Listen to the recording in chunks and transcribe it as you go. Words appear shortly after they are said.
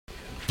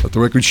Let the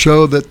record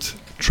show that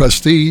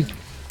Trustee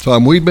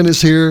Tom Weedman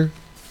is here,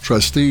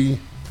 Trustee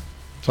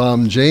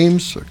Tom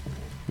James,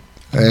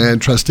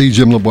 and Trustee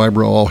Jim LeBarber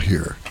are all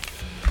here.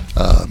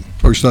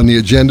 First on the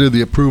agenda,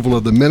 the approval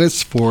of the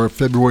minutes for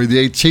February the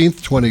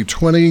 18th,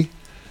 2020.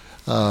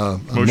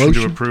 Motion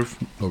to approve.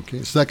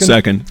 Okay, second?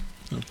 Second.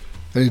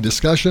 Any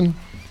discussion?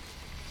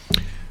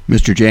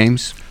 Mr.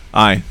 James?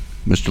 Aye.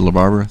 Mr.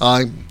 LaBarbera?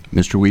 Aye.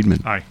 Mr.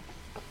 Weedman? Aye.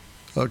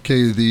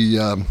 Okay,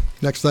 the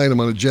next item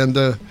on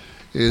agenda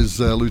is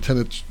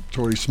Lieutenant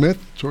Torrey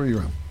Smith. Torrey,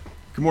 you're up.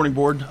 Good morning,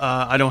 Board.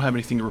 I don't have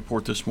anything to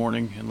report this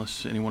morning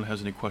unless anyone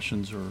has any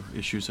questions or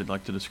issues they'd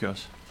like to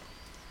discuss.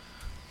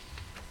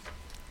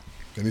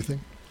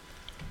 Anything?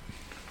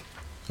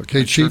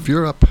 Okay, Chief,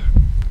 you're up.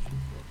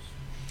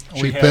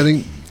 Chief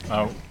Penning.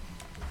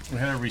 We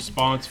had a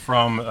response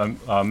from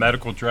a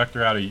medical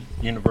director out of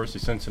University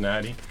of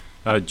Cincinnati,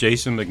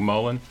 Jason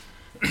McMullen.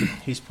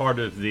 He's part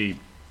of the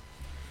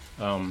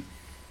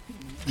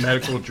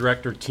medical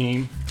director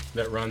team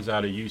that runs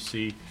out of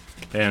UC,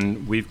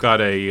 and we've got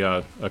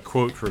a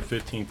quote for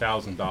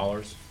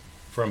 $15,000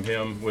 from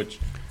him, which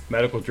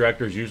medical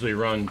directors usually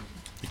run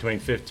between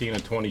 $15,000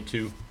 and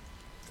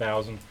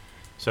 $22,000.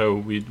 So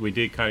we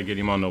did kind of get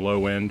him on the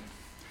low end,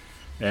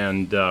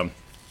 and the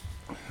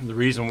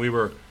reason we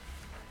were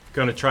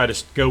going to try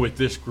to go with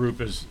this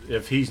group is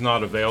if he's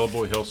not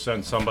available, he'll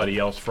send somebody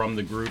else from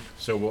the group.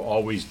 So we'll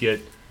always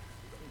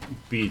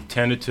be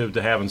tentative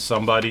to having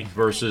somebody,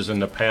 versus in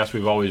the past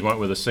we've always went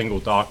with a single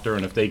doctor,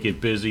 and if they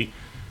get busy,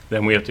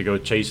 then we have to go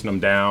chasing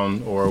them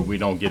down, or we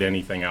don't get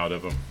anything out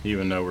of them,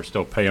 even though we're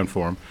still paying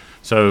for them.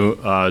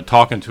 So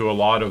talking to a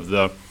lot of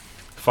the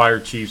fire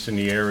chiefs in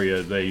the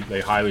area,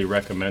 they highly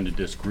recommended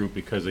this group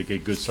because they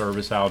get good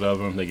service out of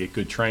them, they get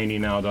good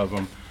training out of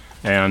them,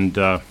 and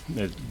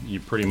you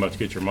pretty much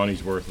get your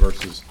money's worth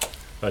versus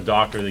a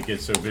doctor that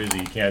gets so busy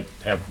you can't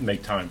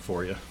make time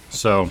for you.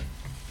 So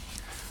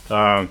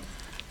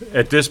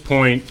at this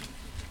point,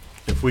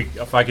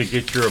 if I could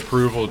get your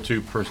approval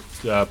to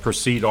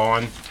proceed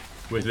on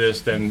with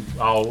this, then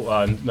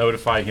I'll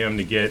notify him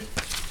to get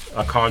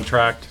a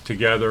contract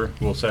together.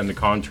 We'll send the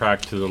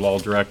contract to the law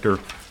director,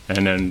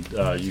 and then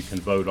you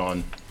can vote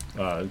on,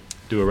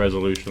 do a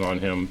resolution on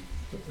him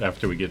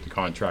after we get the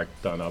contract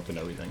done up and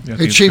everything. Yeah, I Hey,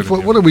 think it's Chief,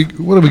 good. what are we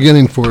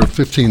getting for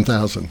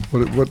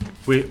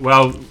 $15,000?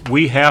 Well,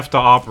 we have to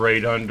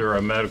operate under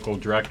a medical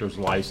director's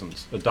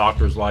license, a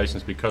doctor's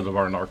license, because of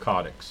our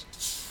narcotics.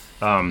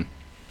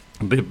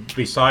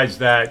 Besides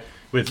that,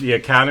 with the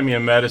Academy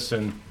of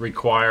Medicine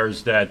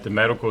requires that the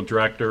medical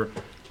director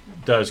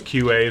does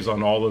QAs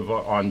on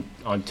on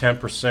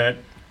 10%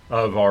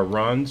 of our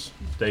runs.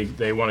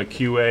 They want to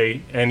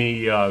QA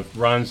any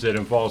runs that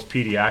involves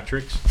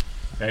pediatrics,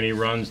 any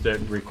runs that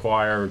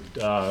require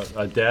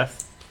a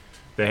death.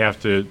 They have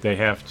to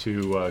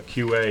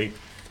QA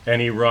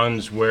any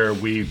runs where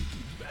we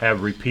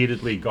have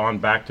repeatedly gone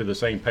back to the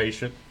same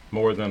patient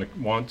more than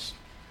once.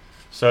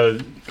 So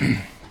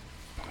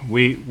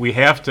we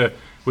have to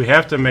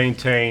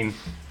maintain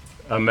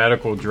a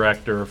medical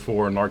director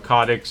for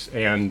narcotics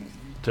and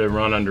to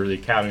run under the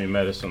Academy of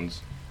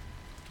Medicine's.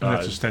 And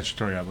that's a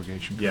statutory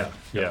obligation. Yeah,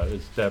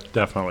 it's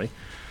definitely.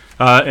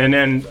 And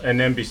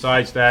then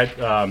besides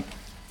that,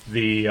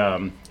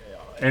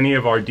 any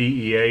of our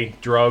DEA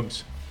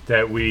drugs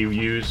that we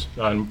use,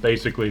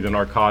 basically the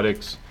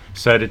narcotics,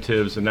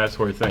 sedatives, and that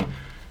sort of thing,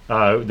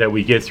 that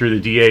we get through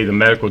the DEA, the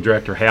medical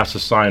director has to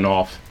sign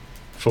off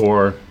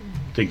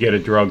to get a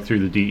drug through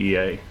the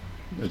DEA.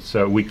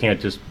 So we can't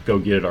just go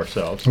get it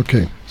ourselves.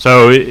 Okay.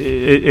 So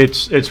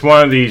it's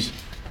one of these,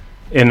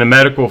 in the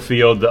medical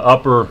field, the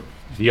upper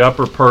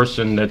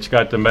person that's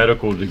got the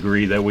medical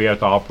degree that we have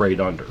to operate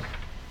under.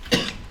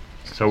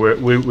 So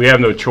we have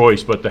no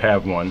choice but to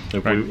have one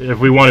if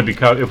we want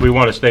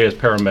to stay as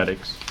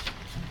paramedics.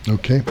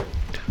 Okay.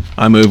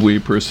 I move we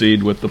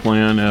proceed with the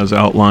plan as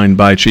outlined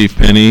by Chief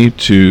Penny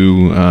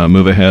to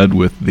move ahead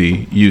with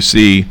the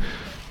UC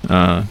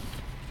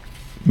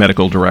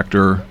medical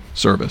director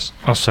service.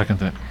 I'll second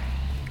that.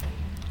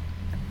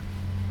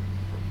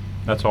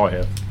 That's all I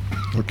have.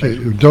 Okay.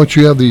 Don't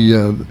you have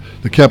the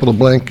capital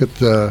blanket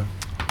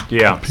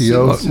Yeah.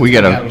 PO? We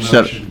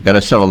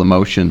gotta settle the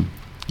motion.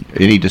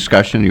 Any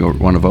discussion? You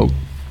want to vote?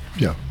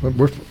 Yeah, I'm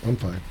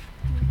fine.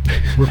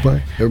 We're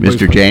fine. Everybody's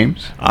Mr. fine.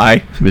 James?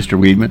 Aye. Mr.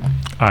 Weedman?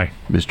 Aye.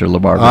 Mr.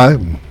 LaBarbera? Aye.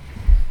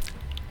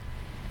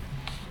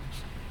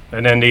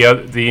 And then the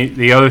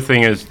other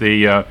thing is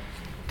to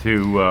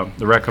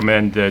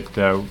recommend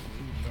that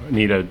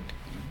need a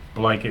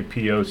blanket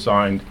PO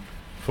signed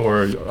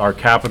for our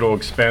capital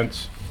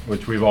expense,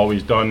 which we've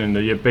always done. And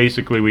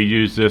basically we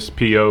use this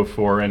PO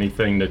for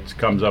anything that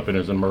comes up in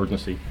as an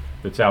emergency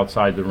that's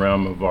outside the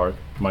realm of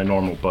my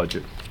normal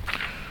budget.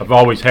 I've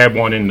always had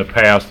one in the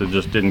past that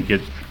just didn't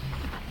get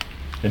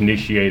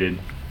initiated.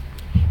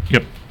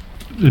 Yep.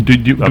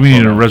 Do we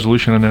need a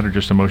resolution on that, or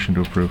just a motion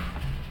to approve?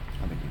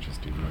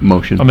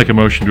 Motion. I'll make a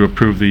motion to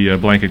approve the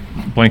blanket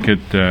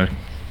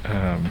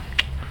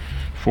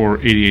for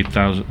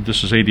 $88,000.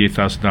 This is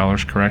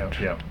 $88,000, correct?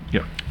 Yeah.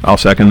 Yep. I'll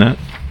second that.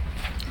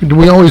 Do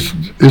we always,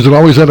 is it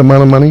always that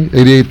amount of money,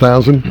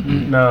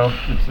 88,000? No,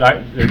 it's not,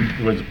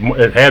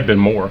 it had been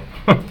more.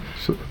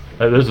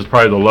 This is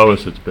probably the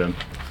lowest it's been.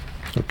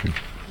 Okay.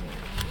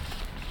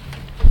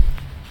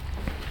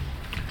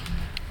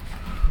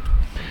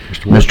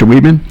 Mr.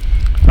 Weedman?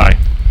 Aye.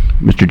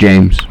 Mr.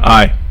 James?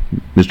 Aye.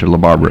 Mr.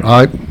 LaBarbera?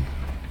 Aye.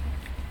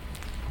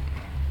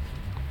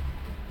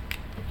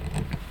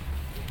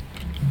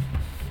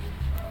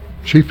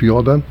 Chief, you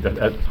all done?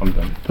 I'm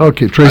done.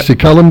 Okay, Tracy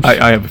Cullums?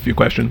 I have a few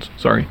questions.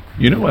 Sorry.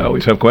 You know I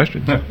always have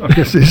questions.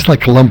 It's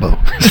like Columbo.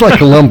 It's like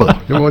Columbo.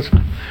 You know what's-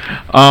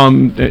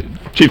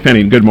 Chief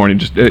Penny, good morning.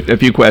 Just a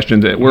few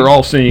questions. We're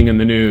all seeing in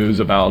the news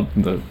about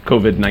the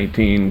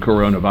COVID-19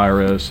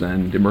 coronavirus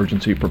and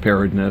emergency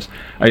preparedness.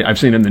 I've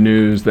seen in the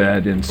news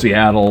that in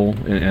Seattle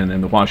and in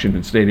the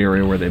Washington State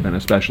area where they've been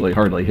especially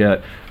hardly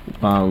hit,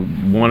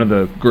 one of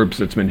the groups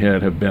that's been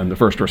hit have been the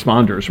first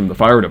responders from the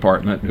fire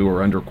department who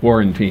are under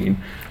quarantine.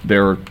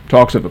 There are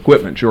talks of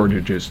equipment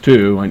shortages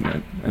too.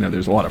 I know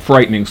there's a lot of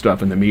frightening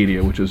stuff in the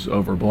media, which is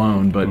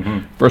overblown, but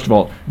first of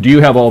all, do you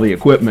have all the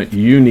equipment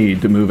you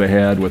need to move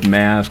ahead with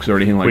masks or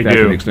anything like We that to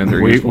do. the extent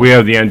they're We useful? we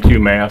have the N2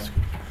 mask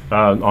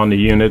on the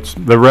units.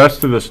 The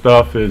rest of the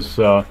stuff is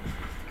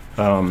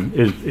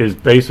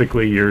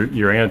basically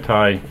your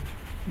anti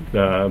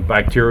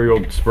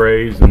bacterial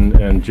sprays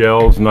and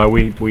gels. No,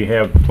 we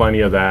have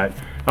plenty of that.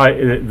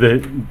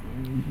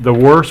 The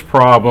worst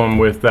problem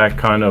with that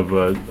kind of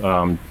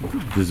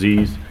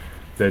disease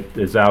that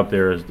is out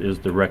there is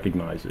to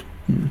recognize it.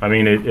 I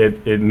mean,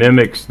 it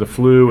mimics the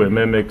flu, it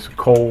mimics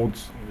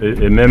colds,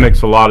 it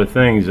mimics a lot of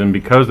things, and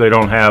because they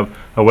don't have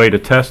a way to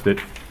test it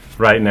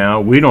right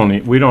now, we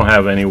don't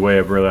have any way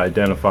of really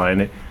identifying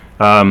it.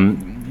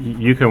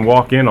 You can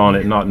walk in on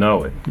it and not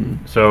know it.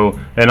 So,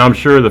 and I'm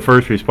sure the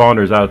first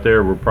responders out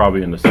there were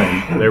probably in the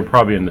same. They're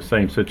probably in the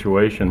same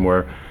situation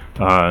where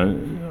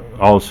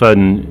all of a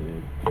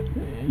sudden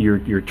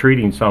you're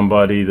treating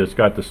somebody that's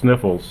got the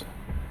sniffles,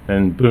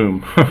 and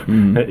boom,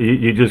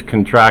 you just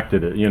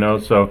contracted it. You know,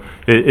 so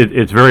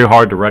it's very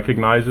hard to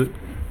recognize it.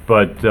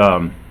 But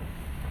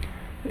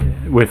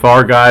with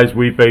our guys,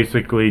 we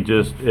basically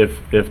just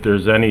if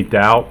there's any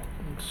doubt,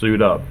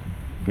 suit up.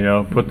 You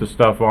know, put the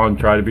stuff on,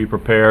 try to be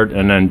prepared,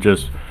 and then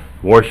just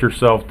wash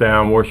yourself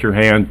down, wash your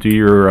hands, do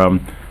your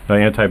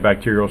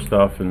antibacterial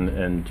stuff,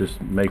 and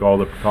just make all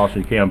the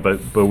precautions you can.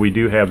 But we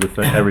do have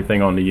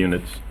everything on the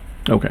units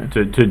Okay.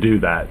 to do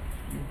that.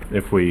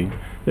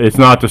 It's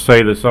not to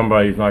say that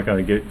somebody's not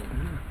going to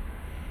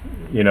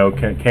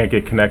get, can't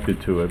get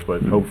connected to it,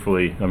 but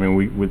hopefully, I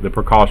mean, the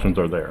precautions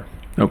are there.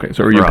 Okay,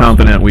 so are you For us.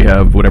 confident we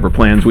have whatever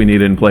plans we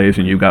need in place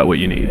and you've got what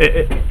you need?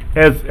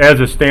 As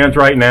it stands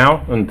right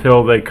now,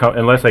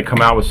 unless they come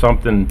out with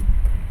something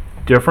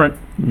different,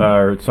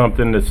 or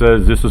something that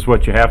says this is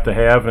what you have to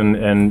have,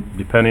 and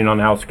depending on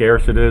how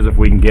scarce it is, if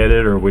we can get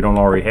it or we don't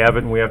already have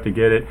it and we have to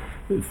get it,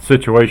 the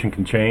situation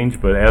can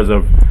change. But as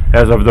of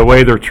the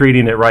way they're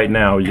treating it right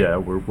now, yeah,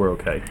 we're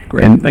okay.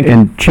 Great, And, thank you.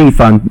 and Chief,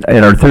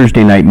 at our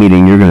Thursday night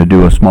meeting, you're going to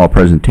do a small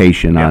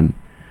presentation on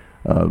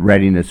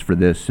readiness for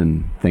this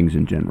and things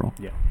in general.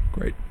 Yeah.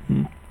 Great.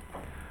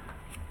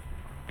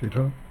 Okay,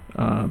 Tom?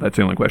 That's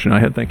the only question I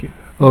had, thank you.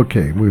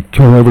 Okay, we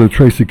turn over to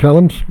Tracy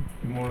Cullums.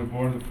 Good morning,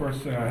 Board. The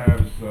first thing I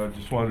have is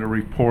just wanted to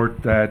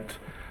report that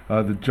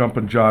the Jump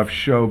and Jive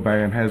Show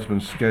Band has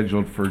been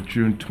scheduled for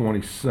June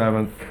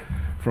 27th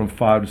from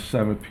 5 to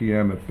 7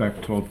 p.m. at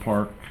Bechtold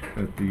Park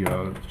at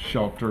the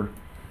shelter.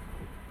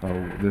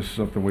 This is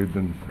something we've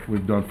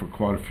done for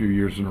quite a few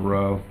years in a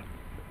row.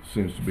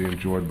 Seems to be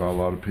enjoyed by a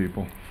lot of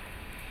people.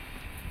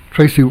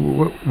 Tracy,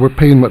 we're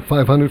paying, what,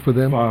 $500 for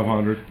them?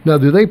 500. Now,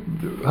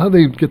 how do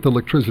they get the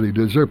electricity?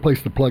 Is there a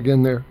place to plug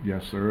in there?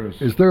 Yes, there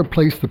is. Is there a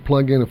place to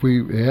plug in if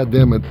we had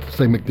them at,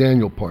 say,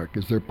 McDaniel Park?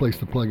 Is there a place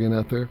to plug in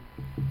out there?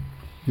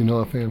 You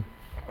know offhand?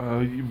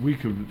 We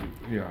could,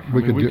 yeah.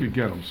 We I could mean, we do- could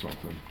get them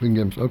something. We can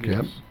get them, okay,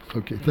 Yes.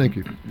 okay, thank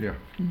you. Yeah.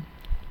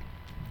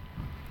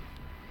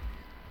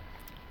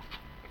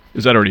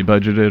 Is that already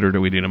budgeted, or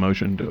do we need a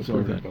motion to It's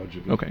approve already that?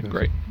 budgeted. Okay, Yes.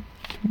 great.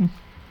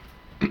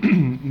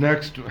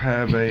 Next,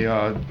 have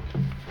a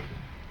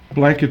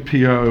blanket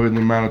PO in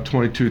the amount of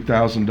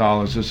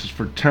 $22,000. This is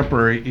for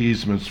temporary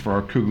easements for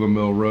our Kugler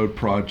Mill Road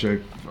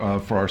project,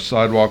 for our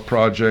sidewalk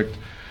project.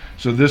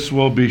 So this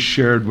will be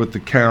shared with the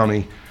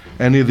county.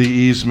 Any of the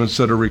easements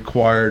that are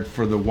required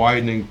for the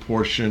widening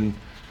portion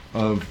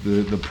of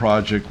the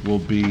project will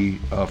be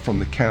from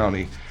the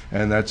county.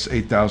 And that's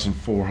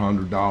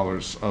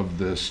 $8,400 of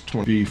this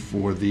 $20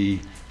 for the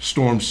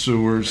storm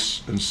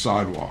sewers and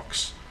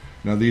sidewalks.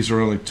 Now, these are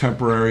only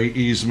temporary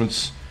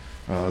easements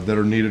that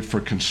are needed for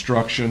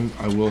construction.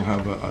 I will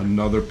have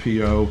another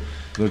PO.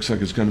 Looks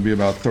like it's going to be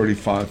about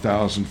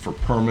 $35,000 for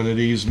permanent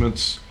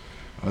easements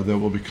that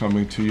will be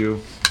coming to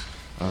you.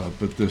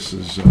 But this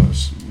is,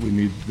 we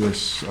need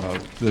this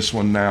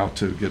one now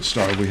to get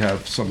started. We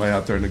have somebody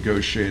out there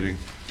negotiating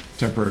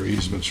temporary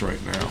easements right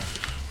now.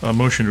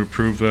 Motion to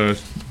approve the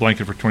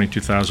blanket for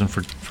 $22,000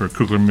 for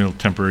Kugler Mill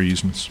temporary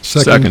easements.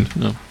 Second.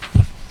 No.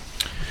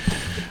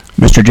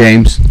 Mr.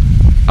 James?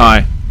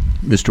 Aye.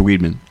 Mr.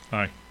 Weedman?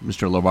 Aye.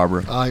 Mr.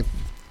 LaBarbera? Aye.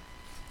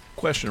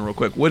 Question real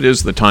quick. What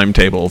is the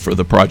timetable for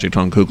the project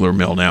on Kugler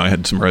Mill now? I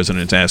had some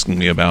residents asking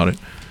me about it.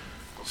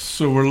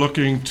 So we're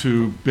looking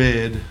to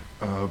bid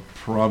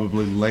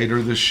probably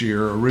later this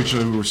year.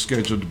 Originally, we were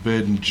scheduled to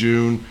bid in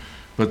June,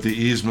 but the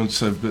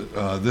easements have been,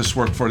 this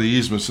work for the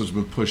easements has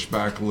been pushed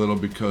back a little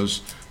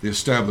because the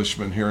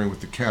establishment hearing with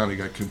the county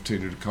got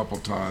continued a couple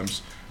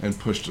times and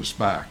pushed us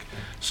back.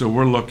 So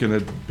we're looking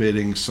at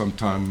bidding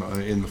sometime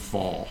in the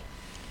fall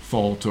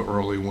to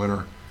early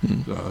winter,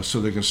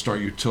 so they can start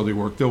utility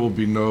work. There will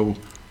be no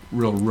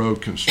real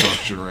road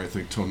construction or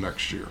anything till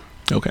next year.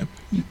 Okay.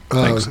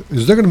 Thanks.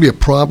 Is there going to be a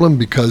problem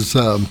because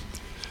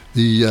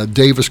the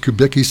Davis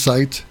Kubicki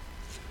site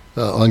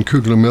on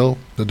Kugler Mill,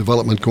 the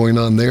development going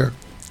on there,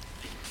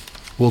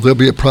 will there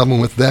be a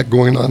problem with that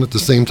going on at the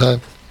same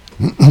time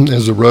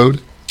as a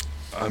road?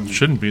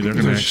 Shouldn't be. They're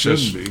going to There access.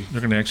 shouldn't be.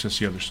 They're going to access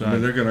the other I mean,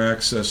 side. they're going to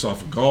access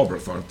off of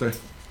Galbraith, aren't they?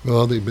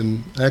 Well, they've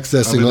been I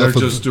accessing mean, they're off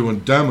of just doing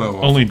demo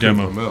off Only of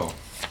Kugler demo. Mill.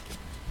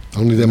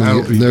 only them.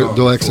 that'll be And done they'll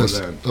before access.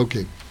 then.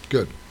 Okay,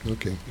 good.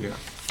 Okay, Yeah.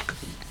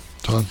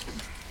 Tom.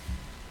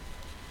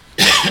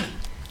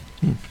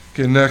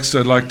 Okay, next,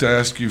 I'd like to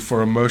ask you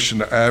for a motion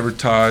to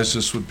advertise.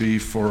 This would be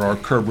for our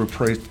curb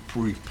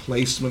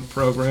replacement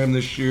program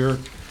this year,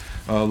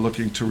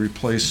 looking to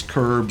replace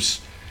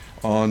curbs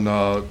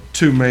on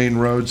two main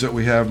roads that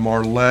we have,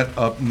 Marlette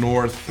up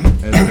north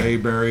and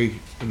Bayberry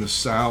in the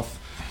south.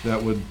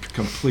 That would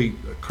complete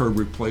curb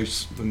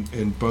replacement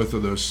in both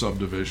of those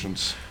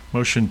subdivisions.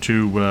 Motion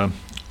to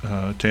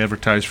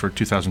advertise for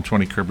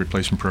 2020 curb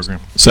replacement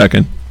program.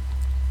 Second.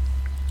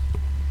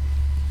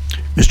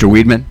 Mr.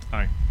 Weedman?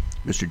 Aye.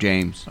 Mr.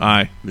 James?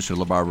 Aye. Mr.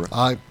 LaBarbera?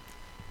 Aye.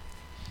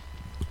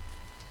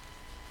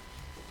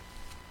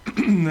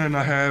 And then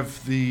I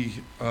have the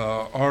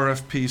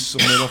RFP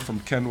submittal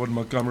from Kenwood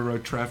Montgomery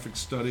Road Traffic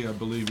Study. I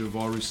believe you've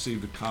all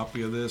received a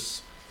copy of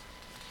this.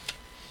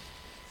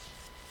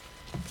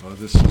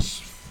 This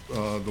is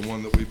the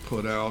one that we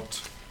put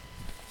out.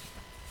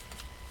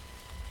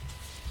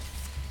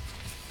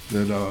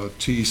 That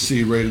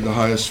TEC rated the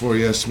highest for.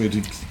 He asked me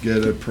to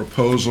get a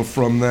proposal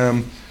from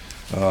them.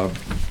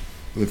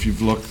 If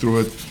you've looked through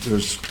it,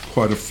 there's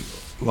quite a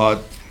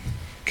lot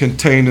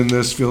contained in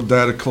this: field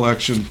data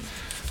collection,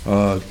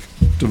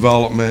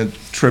 development,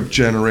 trip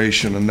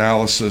generation,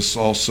 analysis,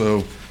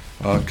 also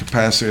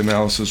capacity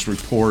analysis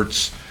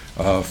reports,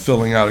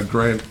 filling out a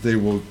grant. They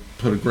will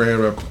put a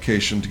grant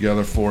application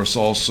together for us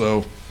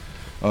also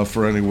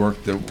for any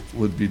work that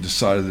would be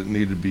decided that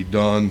needed to be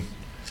done.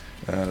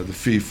 The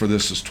fee for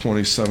this is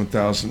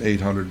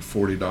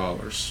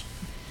 $27,840.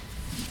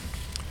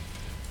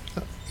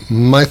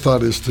 My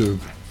thought is to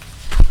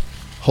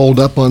hold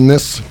up on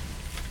this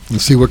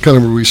and see what kind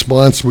of a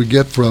response we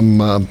get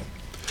from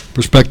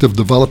prospective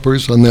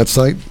developers on that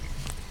site.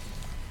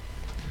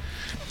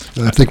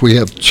 And I think we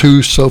have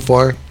two so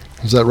far.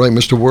 Is that right,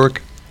 Mr.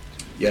 Work?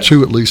 Yes.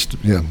 Two at least,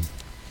 yeah.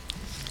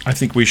 I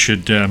think we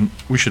should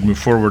move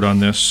forward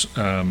on this.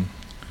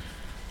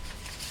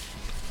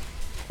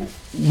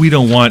 We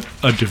don't want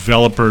a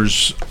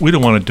developer's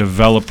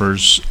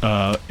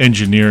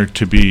engineer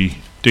to be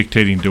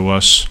dictating to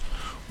us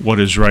what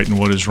is right and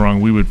what is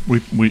wrong.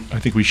 I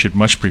think we should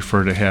much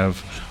prefer to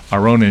have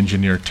our own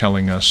engineer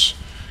telling us,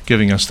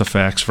 giving us the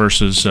facts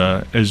versus,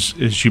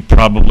 as you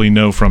probably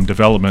know from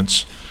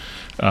developments,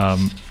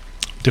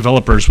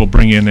 developers will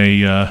bring in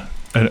a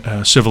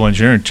civil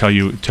engineer and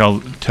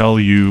tell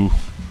you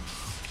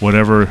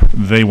whatever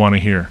they want to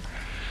hear.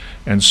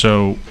 And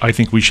so I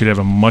think we should have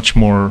a much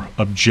more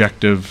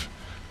objective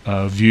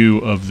view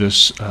of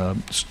this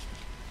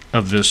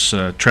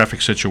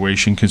traffic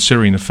situation,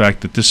 considering the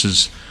fact that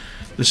this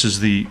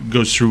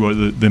goes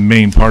through the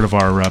main part of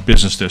our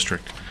business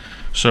district.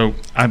 So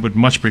I would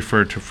much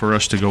prefer for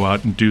us to go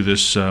out and do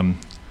this,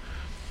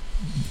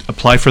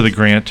 apply for the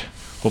grant.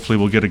 Hopefully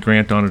we'll get a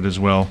grant on it as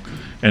well,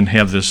 and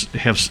have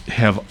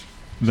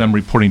them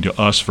reporting to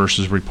us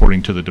versus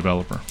reporting to the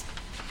developer.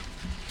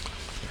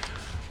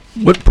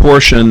 What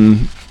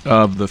portion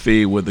of the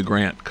fee would the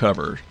grant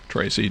cover,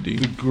 Tracy? The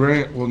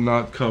grant will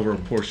not cover a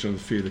portion of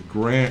the fee. The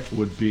grant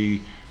would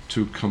be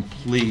to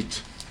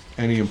complete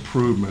any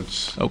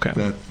improvements Okay.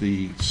 that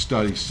the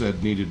study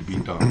said needed to be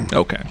done.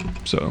 Okay,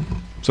 so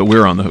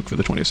we're on the hook for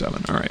the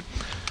 27. All right.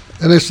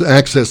 And it's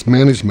access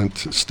management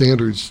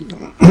standards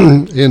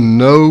in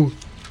no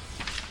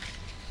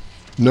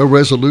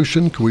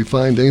resolution. Can we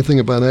find anything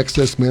about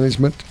access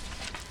management?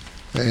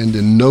 And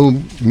in no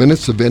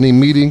minutes of any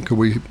meeting, could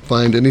we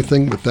find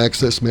anything with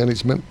access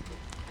management?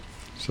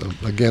 So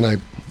again, I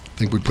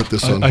think we put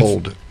this on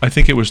hold. I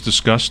think it was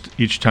discussed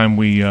each time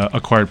we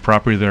acquired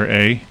property there,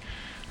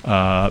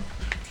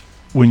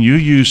 when you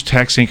use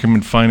tax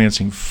increment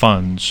financing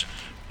funds,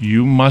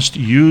 you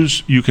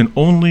can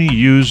only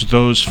use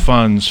those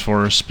funds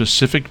for a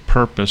specific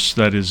purpose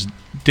that is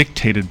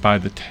dictated by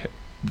the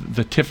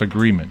TIF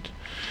agreement.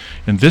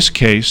 In this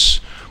case,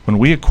 when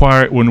we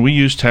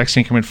use tax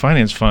increment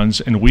finance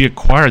funds and we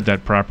acquired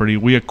that property,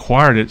 we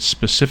acquired it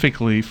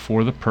specifically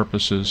for the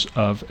purposes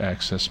of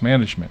access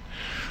management.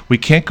 We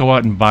can't go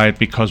out and buy it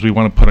because we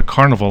want to put a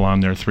carnival on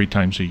there 3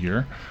 times a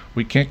year.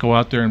 We can't go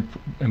out there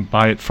and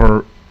buy it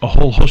for a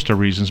whole host of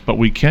reasons, but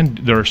we can.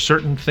 There are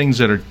certain things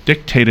that are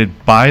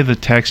dictated by the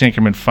tax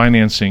increment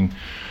financing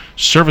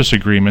service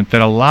agreement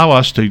that allow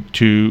us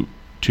to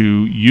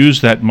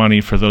use that money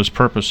for those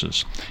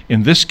purposes.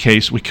 In this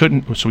case, we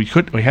couldn't, so we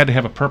had to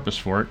have a purpose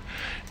for it,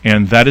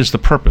 and that is the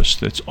purpose.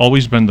 That's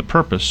always been the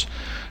purpose.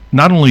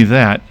 Not only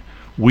that,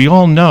 we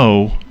all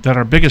know that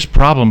our biggest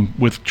problem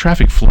with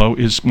traffic flow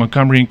is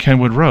Montgomery and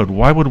Kenwood Road.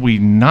 Why would we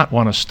not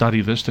want to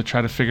study this to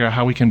try to figure out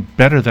how we can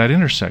better that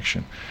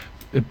intersection?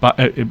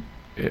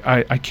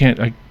 I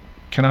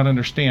cannot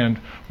understand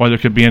why there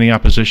could be any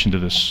opposition to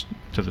this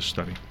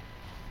study.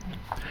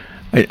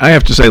 I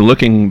have to say,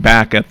 looking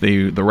back at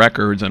the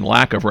records and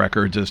lack of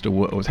records as to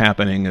what was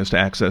happening as to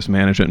access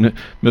management,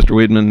 Mr.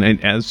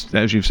 Weidman,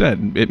 as you've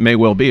said, it may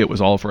well be it was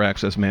all for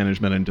access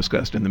management and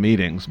discussed in the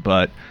meetings,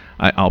 but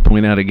I'll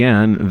point out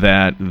again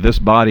that this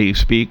body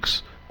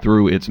speaks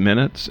through its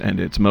minutes and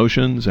its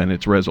motions and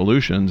its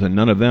resolutions, and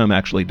none of them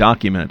actually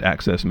document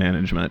access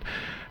management.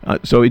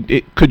 So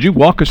could you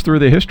walk us through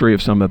the history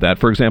of some of that?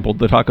 For example,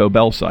 the Taco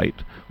Bell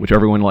site, which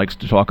everyone likes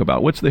to talk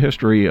about. What's the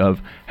history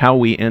of how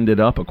we ended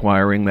up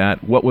acquiring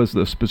that? What was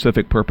the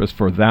specific purpose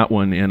for that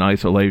one in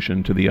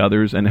isolation to the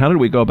others? And how did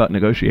we go about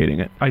negotiating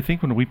it? I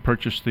think when we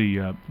purchased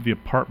the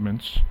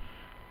apartments,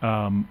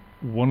 one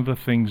of the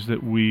things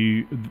that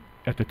we,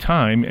 at the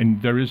time,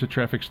 and there is a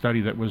traffic study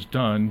that was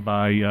done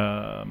by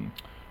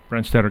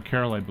Brandstetter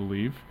Carroll, I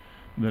believe,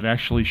 that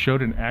actually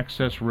showed an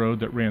access road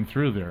that ran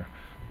through there.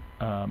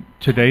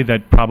 Today,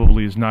 that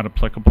probably is not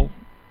applicable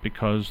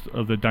because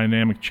of the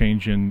dynamic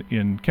change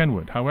in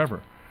Kenwood.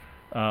 However,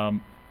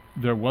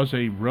 there was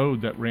a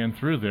road that ran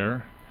through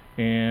there,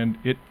 and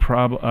it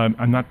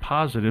I'm not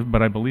positive,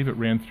 but I believe it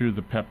ran through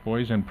the Pep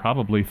Boys and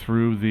probably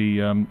through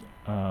the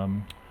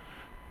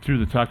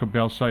Taco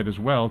Bell site as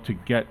well to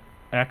get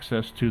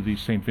access to the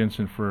St.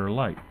 Vincent Ferrer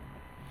light.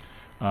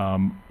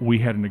 We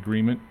had an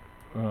agreement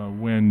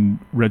when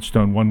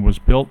Redstone 1 was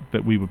built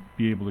that we would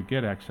be able to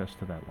get access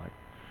to that light.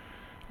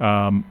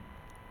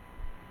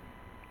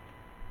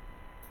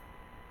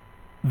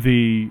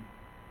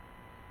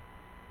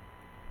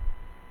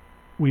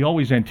 We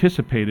always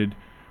anticipated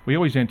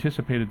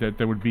that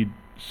there would be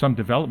some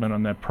development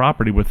on that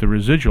property with the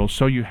residuals,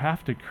 so you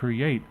have to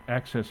create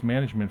access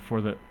management for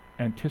the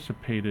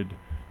anticipated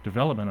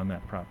development on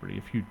that property.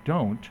 If you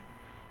don't,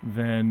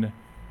 then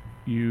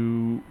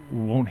you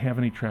won't have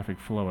any traffic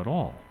flow at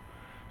all.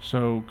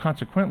 So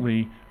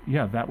consequently,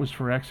 yeah, that was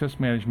for access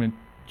management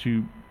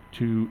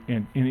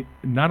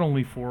not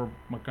only for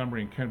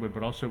Montgomery and Kenwood,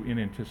 but also in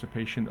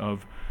anticipation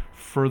of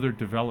further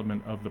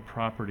development of the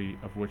property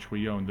of which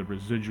we own, the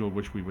residual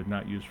which we would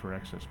not use for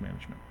access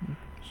management.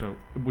 So,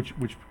 which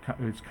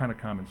is kind of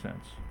common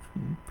sense.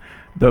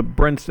 The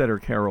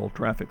Brandstetter Carroll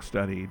traffic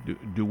study,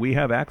 do we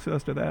have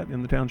access to that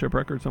in the township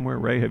record somewhere?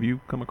 Ray, have you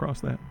come across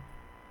that?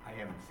 I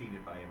haven't seen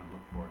it, but I haven't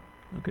looked for it.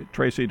 Okay,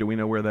 Tracy, do we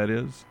know where that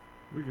is?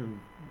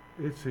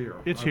 It's here.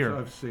 It's here.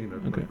 I've seen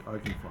it, Okay. but I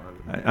can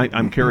find it.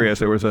 I'm curious.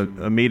 There was a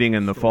meeting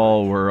in the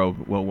fall where a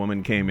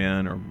woman came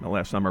in, or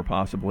last summer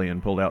possibly,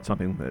 and pulled out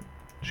something that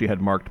she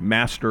had marked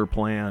master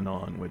plan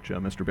on, which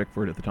Mr.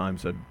 Bickford at the time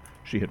said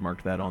she had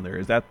marked that on there.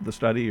 Is that the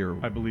study, or?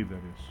 I believe that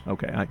is.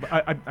 Okay.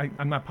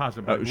 I'm not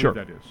positive, but I believe sure.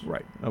 that is.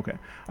 Right. Okay.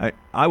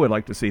 I would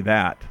like to see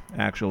that,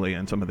 actually,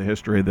 and some of the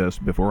history of this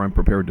before I'm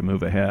prepared to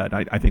move ahead.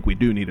 I think we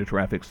do need a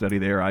traffic study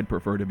there. I'd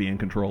prefer to be in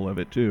control of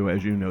it, too,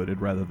 as you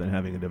noted, rather than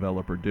having a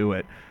developer do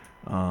it.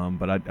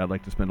 But I'd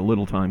like to spend a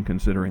little time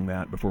considering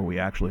that before we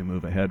actually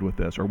move ahead with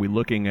this. Are we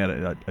looking at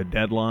a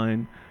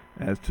deadline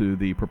as to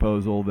the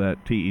proposal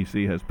that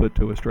TEC has put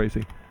to us,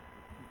 Tracy?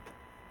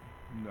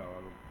 No, I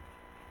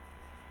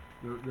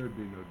don't. There'd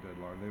be no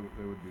deadline.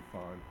 They would be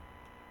fine.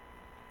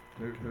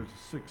 There's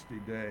 60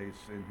 days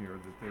in here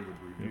that they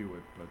would review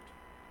it, but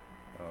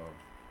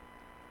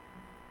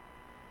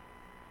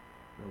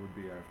that would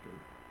be after.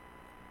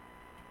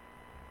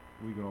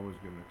 We can always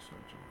get an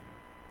extension.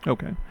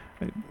 Okay.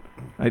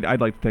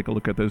 I'd like to take a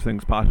look at those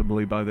things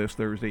possibly by this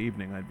Thursday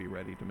evening. I'd be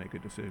ready to make a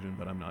decision,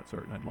 but I'm not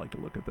certain. I'd like to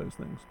look at those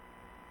things.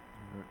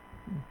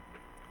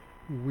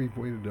 We've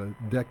waited a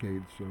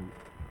decade, so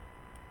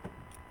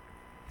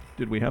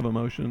Did we have a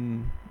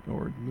motion,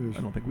 or There's-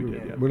 I don't think we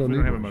did yet. we don't We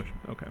need don't have a one. motion.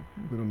 Okay.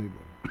 We don't need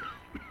one.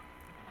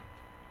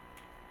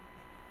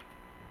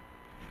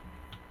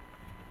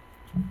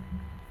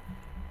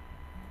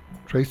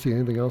 Tracy,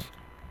 anything else?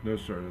 No,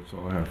 sir, that's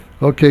all I have.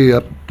 Okay,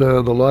 up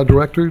the law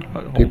director.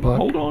 Teapot.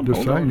 Hold on.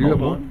 Decide. You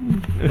have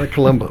one? Like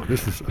Columbo.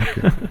 This is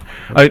okay.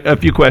 A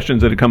few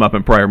questions that had come up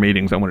in prior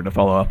meetings I wanted to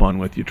follow up on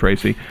with you,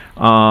 Tracy.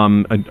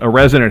 A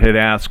resident had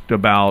asked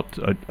about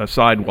a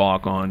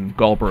sidewalk on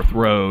Galbraith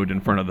Road in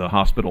front of the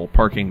hospital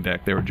parking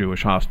deck there at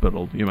Jewish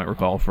Hospital, you might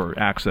recall, for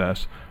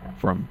access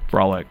from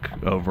Frolic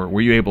over.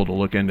 Were you able to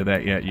look into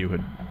that yet? You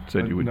had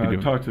said you would No, be I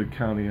doing. talked to the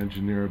county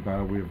engineer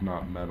about it. We have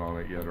not met on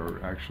it yet,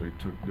 or actually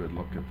took a good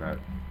look at that.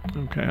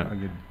 Okay.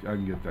 I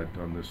can get that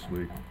done this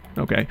week.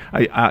 Okay.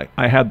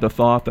 I had the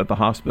thought that the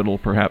hospital,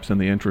 perhaps in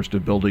the interest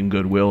of building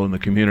goodwill in the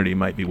community,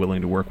 might be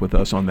willing to work with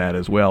us on that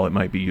as well. It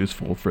might be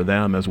useful for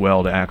them as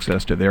well to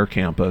access to their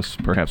campus.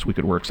 Perhaps we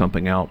could work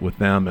something out with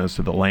them as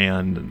to the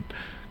land and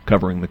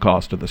covering the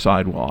cost of the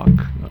sidewalk.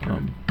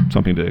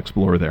 Something to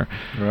explore there.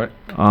 All right.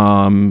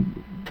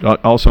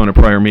 Also in a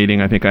prior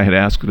meeting, I think I had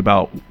asked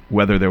about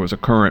whether there was a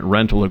current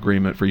rental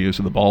agreement for use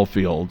of the ball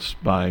fields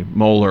by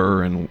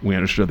Moeller, and we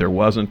understood there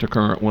wasn't a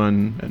current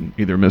one, and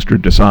either Mr.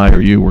 Desai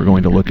or you were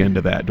going to look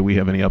into that. Do we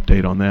have any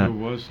update on that? There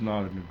was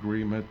not an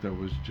agreement. There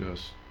was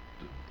just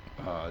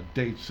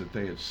dates that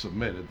they had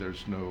submitted.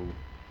 There's no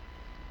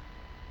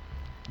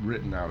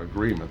written out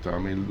agreement, though. I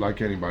mean,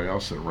 like anybody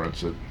else that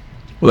rents it.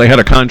 Well, they had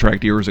a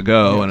contract years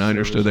ago, Yes, and I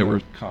understood they there were...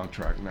 is no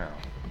contract now.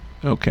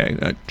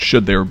 Okay,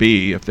 should there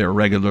be, if they're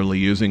regularly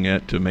using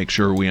it, to make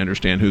sure we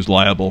understand who's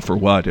liable for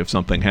what if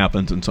something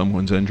happens and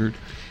someone's injured?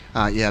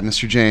 Yeah,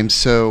 Mr. James.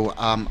 So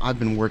I've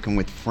been working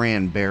with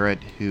Fran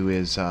Barrett, who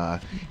is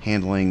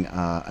handling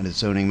a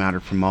zoning matter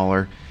for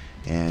Mueller,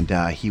 and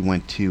he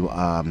went to,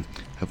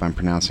 hope I'm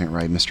pronouncing it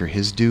right, Mr.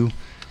 Hisdu,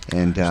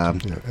 and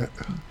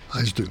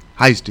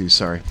Heisdu,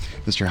 sorry,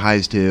 Mr.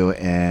 Heisdu,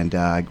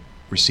 and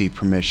received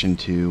permission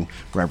to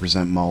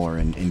represent Mueller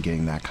in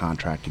getting that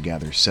contract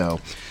together. So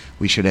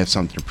we should have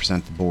something to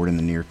present the board in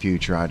the near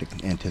future. I'd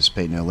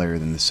anticipate no later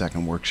than the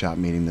second workshop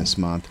meeting this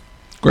month.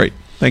 Great,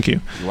 thank you.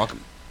 You're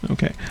welcome.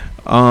 Okay.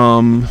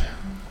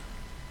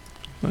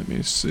 Let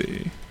me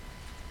see.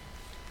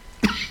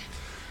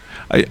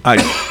 I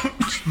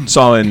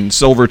saw in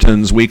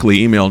Silverton's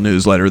weekly email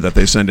newsletter that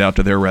they send out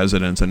to their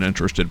residents and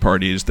interested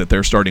parties that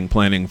they're starting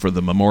planning for the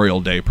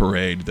Memorial Day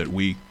parade that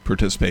we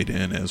participate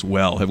in as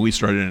well. Have we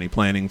started any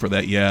planning for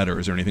that yet, or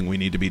is there anything we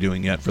need to be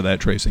doing yet for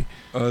that, Tracy?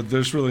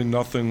 There's really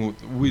nothing.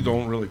 We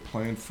don't really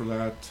plan for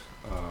that.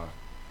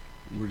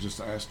 We're just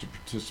asked to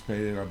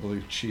participate in it. I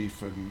believe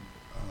Chief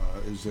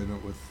is in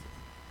it with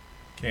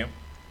Camp?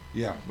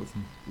 Yeah, with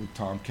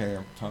Tom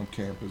Camp. Tom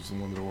Camp is the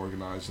one that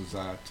organizes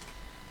that.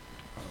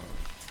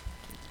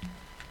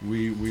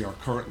 We are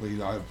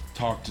currently, I've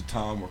talked to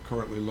Tom, we're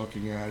currently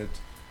looking at it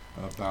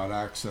about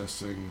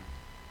accessing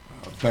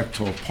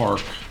Bechtold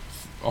Park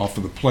off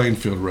of the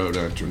Plainfield Road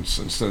entrance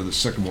instead of the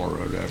Sycamore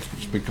Road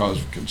entrance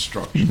because of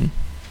construction.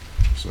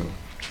 So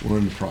we're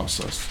in the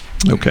process.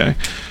 Okay.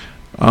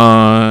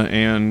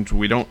 And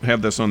we don't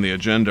have this on the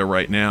agenda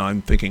right now.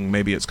 I'm thinking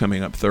maybe it's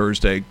coming up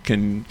Thursday.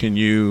 Can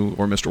you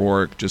or Mr.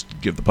 Warwick just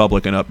give the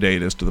public an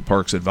update as to the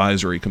Parks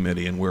Advisory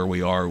Committee and where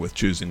we are with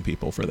choosing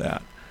people for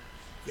that?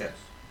 Yes.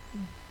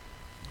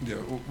 Yeah,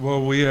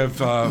 well, we have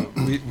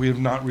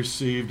not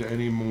received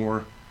any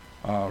more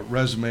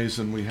resumes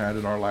than we had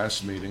at our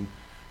last meeting.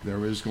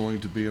 There is going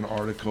to be an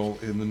article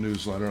in the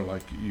newsletter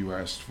like you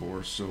asked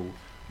for, so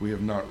we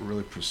have not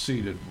really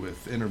proceeded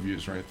with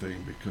interviews or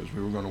anything because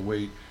we were going to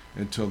wait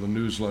until the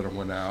newsletter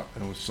went out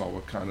and we saw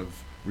what kind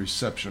of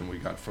reception we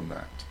got from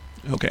that.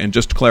 Okay, and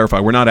just to clarify,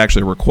 we're not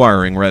actually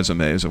requiring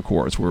resumes, of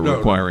course. We're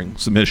requiring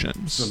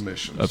submissions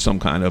of some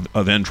kind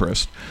of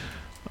interest.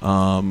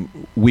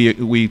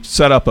 We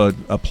set up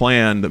a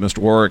plan that Mr.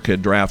 Warwick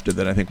had drafted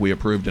that I think we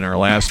approved in our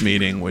last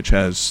meeting, which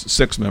has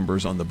 6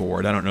 members on the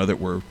board. I don't know that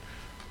we're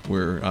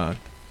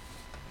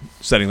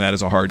setting that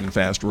as a hard and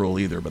fast rule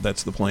either, but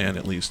that's the plan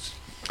at least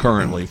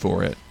currently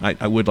for it.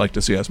 I would like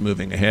to see us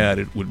moving ahead.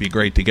 It would be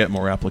great to get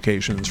more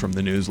applications from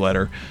the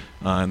newsletter,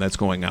 and that's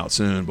going out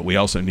soon, but we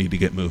also need to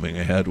get moving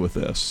ahead with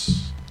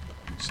this.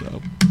 So,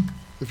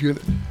 If you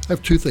I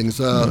have 2 things.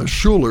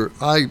 Schuler,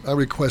 I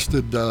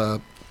requested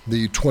the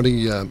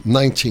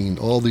 2019,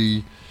 all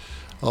the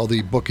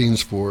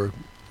bookings for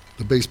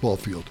the baseball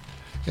field,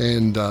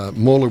 and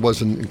Moeller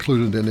wasn't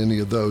included in any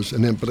of those.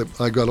 And then,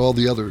 but I got all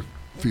the other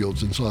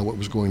fields and saw what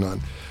was going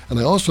on. And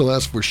I also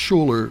asked for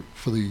Schuler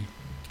for the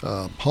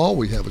hall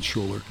we have at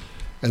Schuler,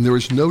 and there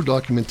was no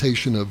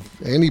documentation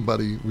of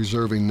anybody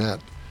reserving that.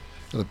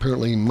 And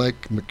apparently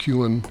Mike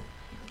McEwen,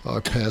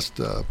 our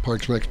past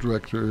Parks and Rec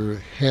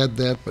director, had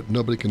that, but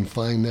nobody can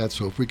find that.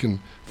 So if we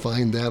can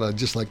find that, I'd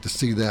just like to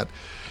see that.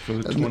 For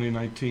the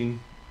 2019?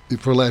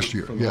 For last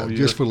year, For the yeah, whole just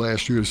year? for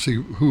last year to see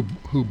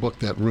who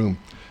booked that room,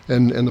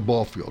 and the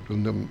ball field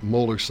and the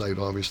Moeller site,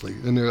 obviously.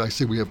 And there, I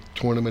see we have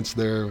tournaments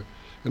there,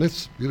 and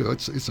it's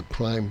it's a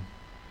prime,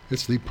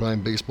 it's the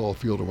prime baseball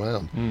field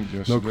around.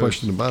 Yes, No it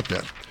question is. about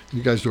that.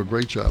 You guys do a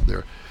great job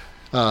there.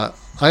 I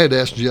had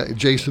asked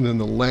Jason in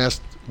the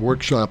last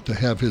workshop to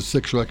have his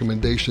 6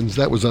 recommendations.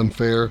 That was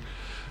unfair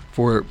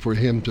for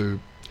him to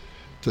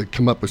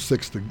come up with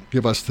 6 to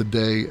give us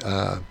today.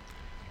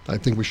 I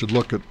think we should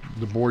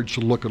the board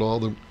should look at all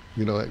the,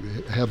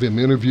 have him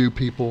interview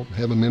people,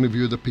 have him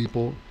interview the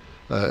people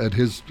at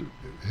his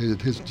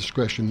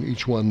discretion,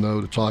 each one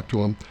though, to talk to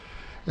them.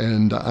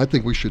 And I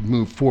think we should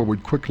move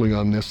forward quickly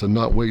on this and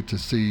not wait to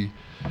see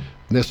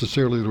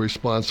necessarily the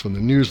response from the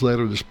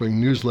newsletter, the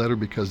spring newsletter,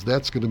 because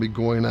that's going to be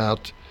going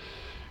out.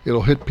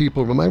 It'll hit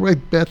people, am I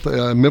right, Beth,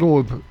 middle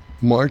of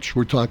March?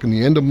 We're talking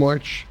the end of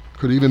March,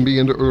 Could even be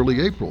into early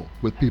April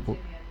with people,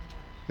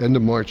 end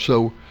of March.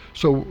 So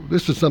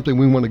this is something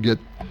we want to get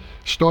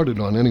started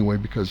on anyway,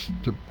 because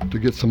to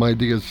get some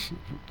ideas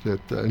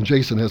that, and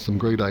Jason has some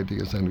great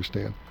ideas, I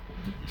understand.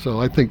 So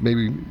I think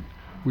maybe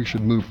we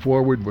should move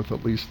forward with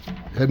at least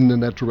heading in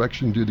that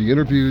direction, do the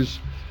interviews,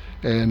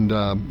 and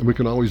we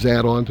can always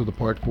add on to the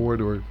park board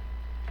or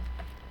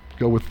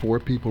go with 4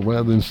 people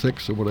rather than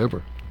 6 or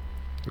whatever.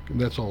 And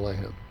that's all I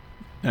have.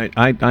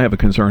 I have a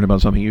concern about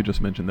something you just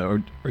mentioned,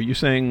 though. Are you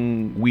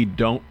saying we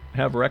don't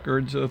have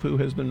records of who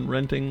has been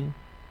renting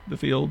the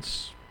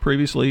fields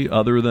previously,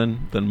 other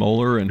than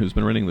Moeller and who's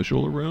been renting the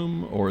Schuler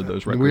room, or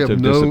those records We have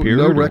disappeared?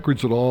 no or-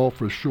 records at all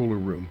for Schuler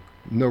room.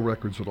 No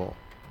records at all.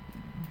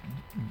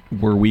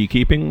 Were we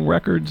keeping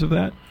records of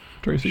that,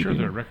 Tracy? Sure,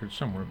 there are records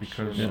somewhere,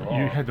 because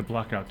Yeah. you had to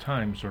block out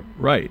times, or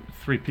Right.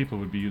 3 people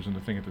would be using the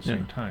thing at the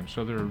same Yeah. time.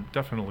 So there are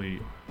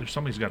definitely,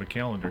 somebody's got a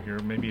calendar here.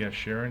 Maybe ask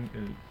Sharon.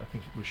 I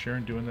think, was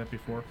Sharon doing that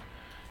before?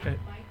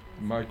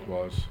 Mike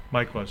was.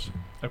 Mike was.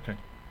 Okay.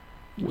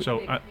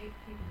 So I,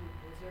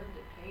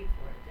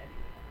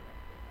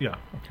 yeah.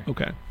 Okay.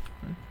 Okay.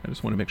 I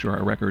just want to make sure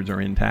our records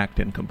are intact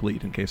and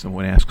complete in case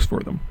someone asks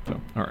for them.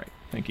 So, all right.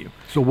 Thank you.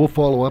 So we'll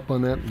follow up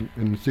on that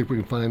and see if we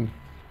can find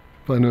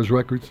those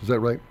records. Is that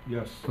right?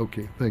 Yes.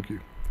 Okay, thank you.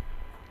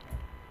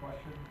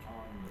 Question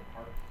on the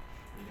park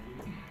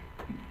committee.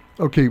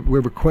 Okay, we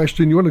have a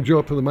question. You want to go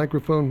up to the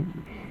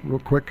microphone real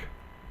quick?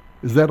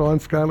 Is that on,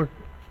 Skylar?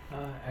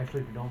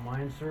 Actually, if you don't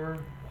mind, sir,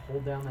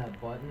 hold down that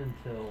button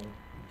until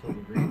the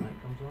green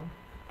light comes on.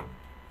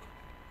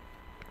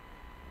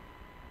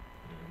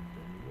 And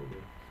then you will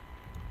do.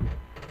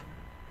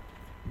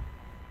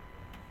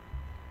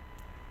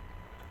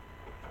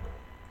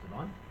 Is it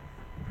on?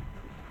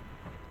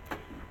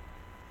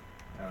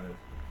 Now it is.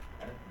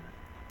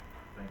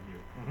 Thank you.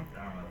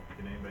 I don't know,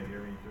 can anybody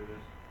hear me through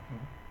this?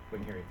 We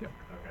can hear you.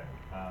 Okay.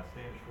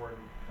 Stan Schwarten,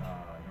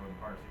 Northern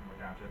Part of Sycamore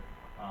Township.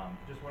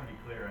 Just want to be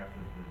clear after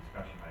the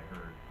discussion I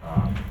heard.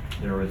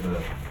 There was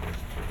a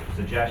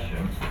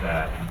suggestion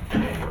that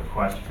a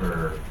request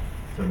for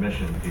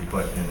submissions be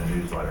put in the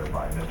newsletter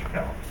by Mr.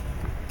 Kellogg.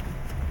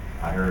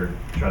 I heard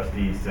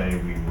trustees say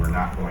we were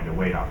not going to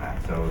wait on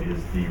that. So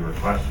is the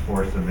request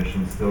for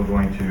submission still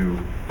going to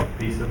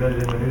be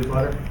submitted in the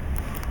newsletter?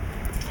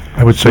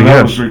 I would So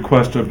that was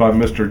requested by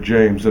Mr.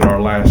 James at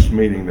our last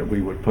meeting that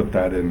we would put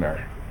that in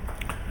there.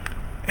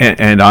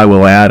 And I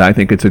will add, I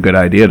think it's a good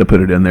idea to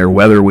put it in there,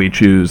 whether we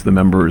choose the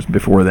members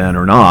before then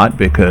or not,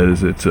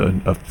 because it's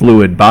a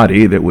fluid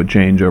body that would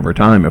change over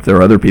time. If there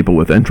are other people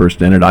with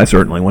interest in it, I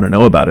certainly want to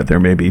know about it. There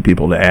may be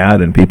people to add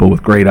and people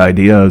with great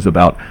ideas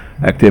about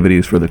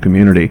activities for the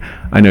community.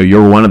 I know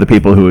you're one of the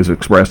people who has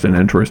expressed an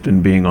interest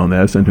in being on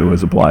this and who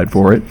has applied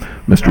for it.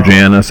 Mr.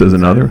 Janice is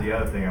another. The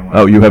other thing I wanted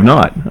Oh, you have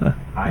not?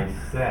 I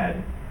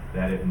said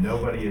that if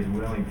nobody is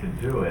willing to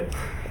do it,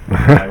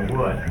 I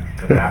would.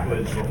 But that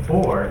was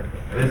before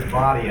this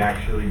body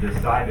actually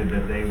decided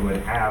that they would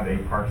have a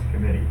Parks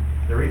Committee.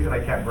 The reason I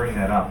kept bringing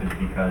that up is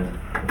because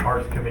the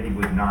Parks Committee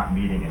was not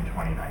meeting in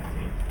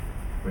 2019,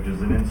 which is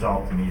an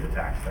insult to me, the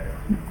taxpayer.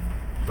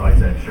 So I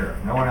said, sure,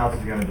 no one else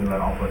is going to do that,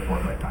 I'll put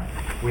forth my time.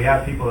 We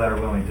have people that are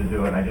willing to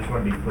do it, and I just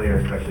want to be clear,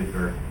 especially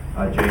for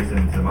Jason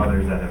and some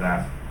others that have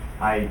asked.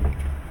 I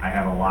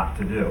have a lot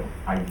to do.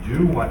 I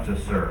do want to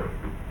serve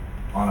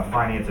on a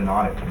Finance and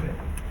Audit Committee,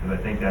 because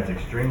I think that's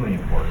extremely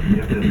important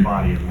if this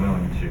body is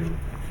willing to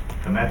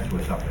commence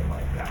with something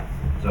like that.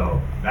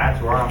 So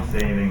that's where I'm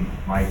saving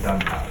my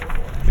gunpowder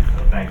for.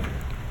 So thank you.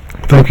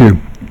 Thank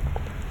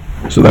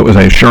you. So that was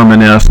a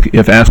Sherman-esque,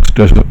 if asked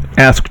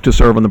to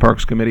serve on the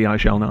Parks Committee, I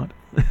shall not.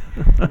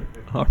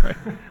 All right.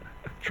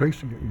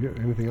 Tracy, you got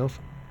anything else?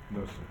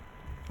 No,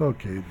 sir.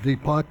 Okay,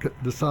 Deepak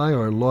Desai,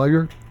 our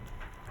lawyer.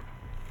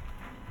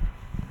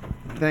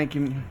 Thank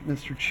you,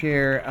 Mr.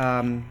 Chair.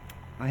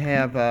 I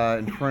have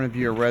in front of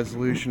you a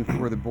resolution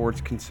for the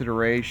board's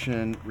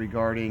consideration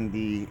regarding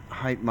the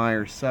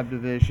Heitmeyer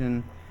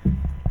subdivision.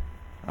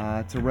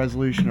 It's a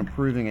resolution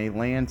approving a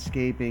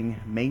landscaping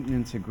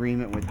maintenance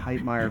agreement with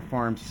Heitmeyer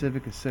Farms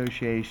Civic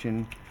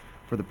Association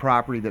for the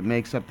property that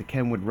makes up the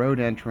Kenwood Road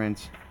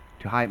entrance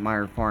to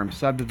Heitmeyer Farms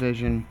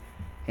subdivision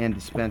and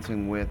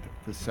dispensing with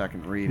the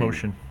second reading.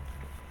 Motion.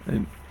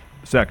 And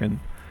second.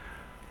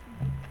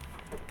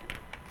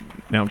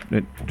 Now,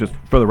 just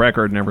for the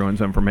record and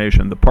everyone's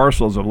information, the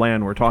parcels of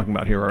land we're talking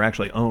about here are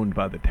actually owned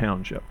by the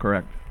township,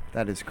 correct?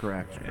 That is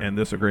correct. And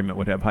this agreement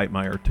would have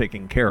Heitmeyer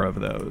taking care of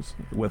those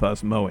with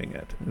us mowing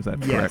it. Is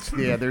that correct? Yes,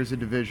 yeah, there's a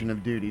division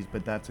of duties,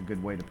 but that's a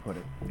good way to put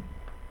it.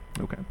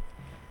 Okay.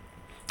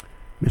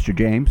 Mr.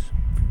 James?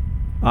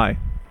 Aye.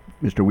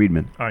 Mr.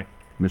 Weedman? Aye.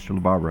 Mr.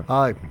 LaBarbera?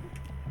 Aye.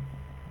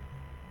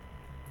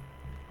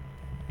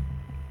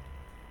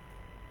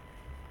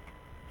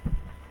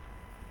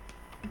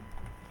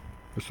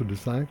 Mr.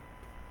 Desai?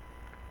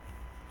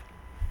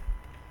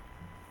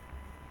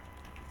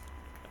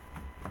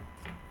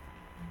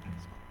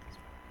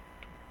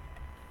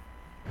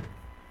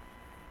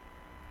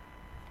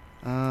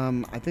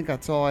 I think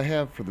that's all I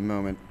have for the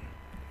moment.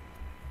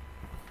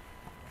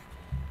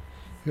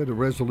 You had a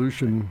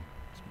resolution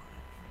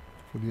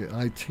for the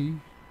IT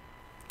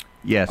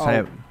Yes, I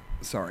have.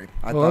 Sorry.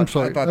 I Oh, I'm thought,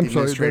 sorry. I thought I'm the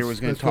sorry. administrator That's- was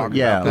going that's to talk fine.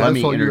 Yeah, about that. let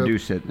me all you have.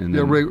 introduce it and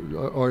Yeah, then.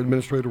 our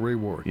Administrator Ray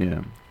Ward.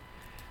 Yeah.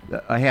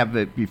 I have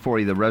it before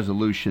you, the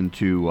resolution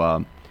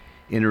to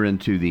enter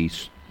into the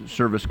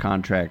service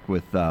contract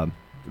with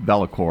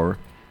Velicor,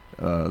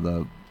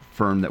 the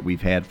firm that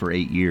we've had for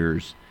 8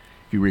 years.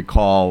 If you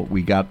recall,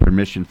 we got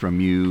permission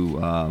from you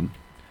a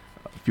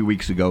few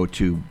weeks ago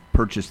to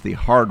purchase the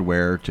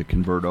hardware to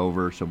convert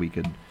over so we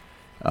could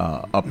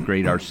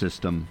upgrade our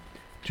system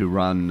to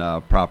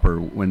run proper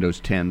Windows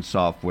 10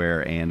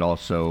 software and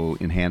also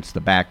enhance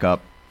the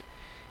backup.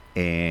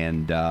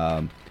 And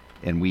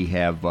we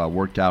have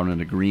worked out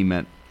an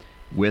agreement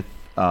with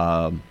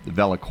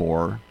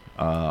Velicor,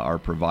 our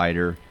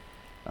provider,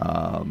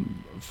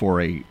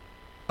 for a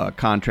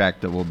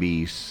contract that will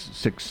be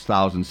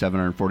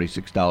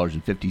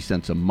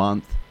 $6,746.50 a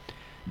month.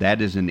 That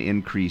is an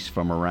increase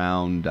from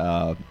around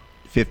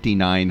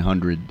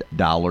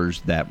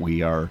 $5,900 that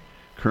we are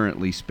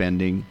currently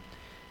spending.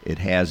 It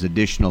has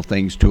additional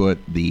things to it,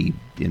 the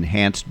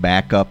enhanced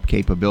backup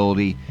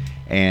capability,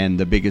 and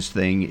the biggest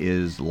thing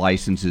is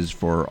licenses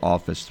for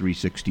Office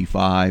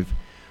 365,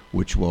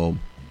 which will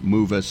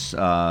move us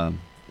to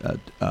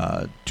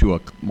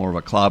more of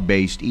a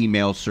cloud-based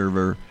email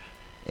server,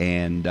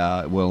 and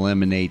will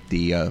eliminate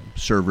the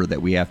server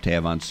that we have to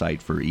have on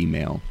site for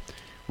email,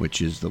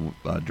 which is the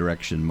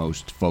direction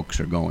most folks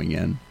are going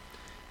in.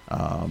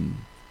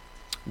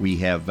 We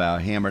have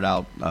hammered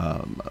out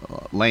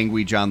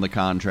language on the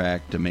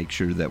contract to make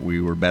sure that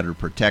we were better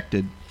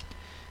protected.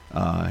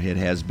 It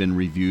has been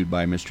reviewed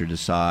by Mr.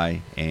 Desai,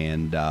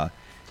 and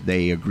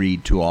they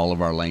agreed to all of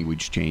our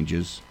language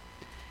changes.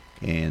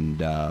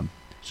 And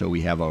so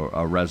we have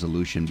a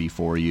resolution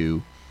before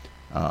you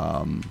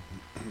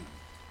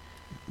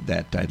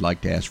that I'd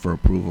like to ask for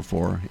approval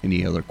for.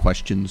 Any other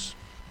questions?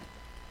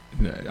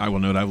 I will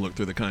note I've looked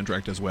through the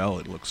contract as well.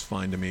 It looks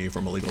fine to me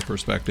from a legal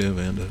perspective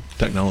and a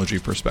technology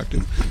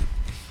perspective.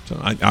 So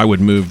I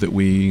would move that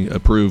we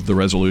approve the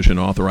resolution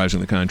authorizing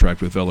the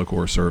contract with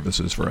Velicor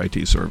Services for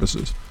IT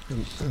services.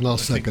 And I'll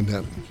second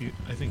that.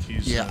 I think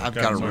he's I've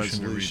got a motion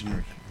to read.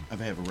 resolution. I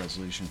have a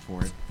resolution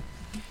for it.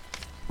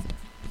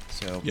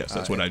 So Yes,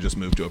 that's what I just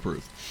moved to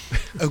approve.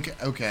 Okay.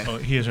 Okay. Oh,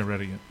 he hasn't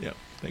read it yet. Yeah,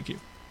 thank you.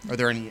 Are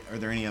there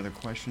any other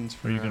questions?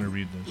 For, Are you going to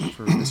read this?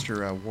 for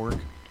Mr. Ward?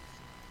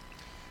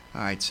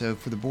 All right. So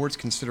for the board's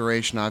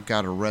consideration, I've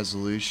got a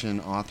resolution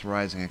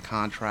authorizing a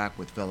contract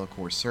with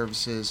Velicor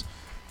Services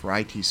for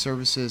IT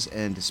services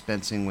and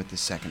dispensing with the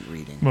second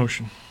reading.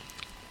 Motion.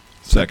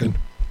 Second.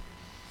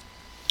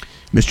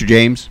 Mr.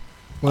 James?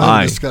 Well,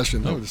 Aye.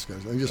 discussion.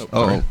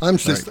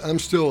 I'm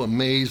still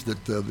amazed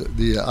at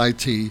the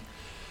IT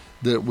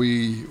that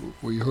we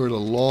heard a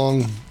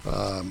long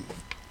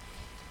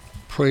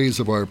praise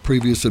of our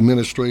previous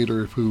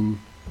administrator who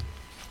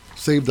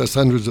saved us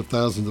hundreds of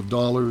thousands of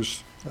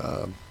dollars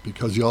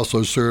because he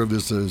also served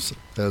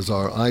as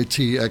our IT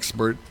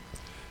expert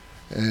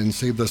and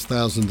saved us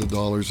thousands of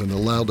dollars and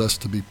allowed us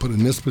to be put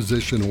in this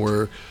position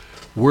where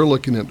we're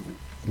looking at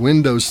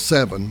Windows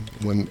 7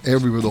 when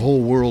the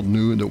whole world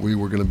knew that we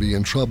were going to be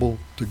in trouble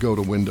to go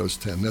to Windows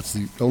 10. That's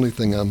the only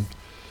thing I'm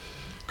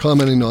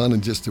commenting on,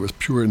 and just it was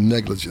pure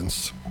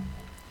negligence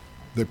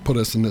that put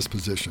us in this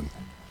position.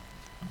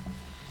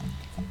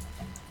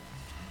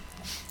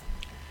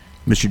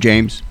 Mr.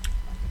 James?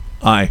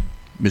 Aye.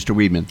 Mr.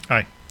 Weedman?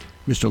 Aye.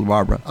 Mr.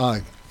 LaBarbera?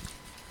 Aye.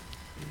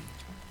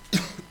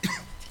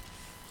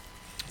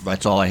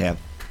 That's all I have.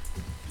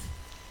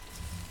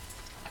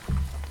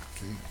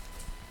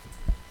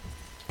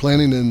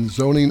 Planning and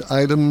zoning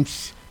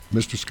items,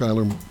 Mr.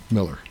 Schuyler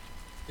Miller.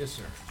 Yes,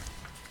 sir.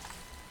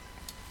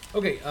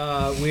 Okay,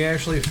 we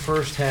actually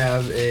first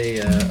have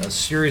a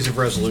series of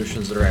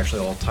resolutions that are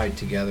actually all tied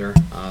together.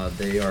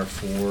 They are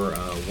for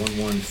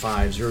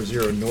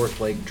 11500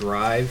 North Lake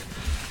Drive.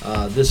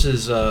 This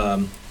is our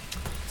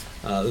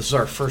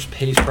first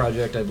PACE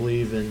project, I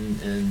believe,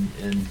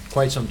 in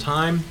quite some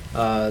time.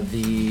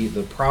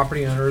 The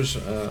property owners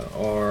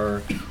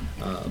are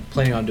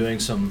planning on doing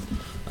some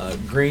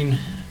green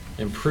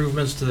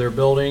improvements to their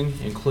building,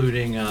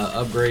 including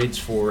upgrades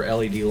for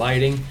LED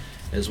lighting,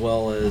 as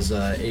well as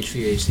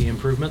HVAC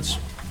improvements.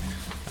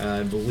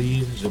 I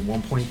believe it's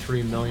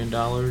 $1.3 million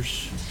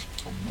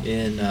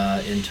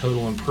in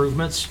total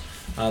improvements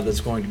that's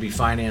going to be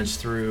financed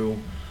through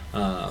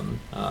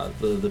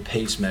the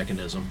PACE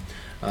mechanism.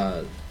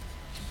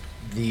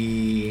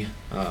 The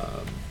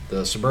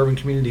Suburban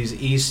Communities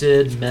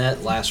ESID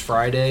met last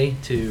Friday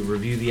to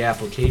review the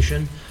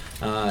application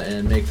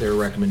and make their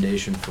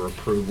recommendation for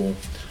approval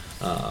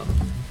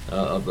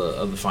of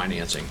the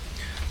financing.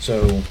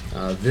 So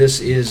this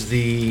is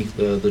the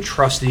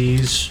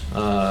trustees'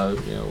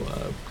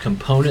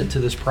 component to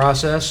this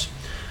process.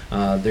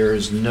 There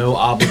is no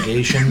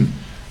obligation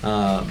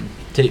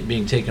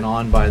being taken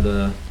on by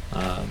the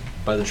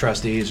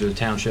trustees or the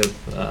township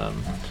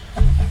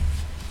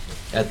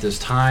at this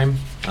time.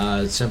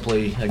 It's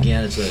simply,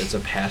 again, it's a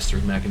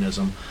pass-through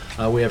mechanism.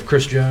 We have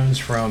Chris Jones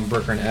from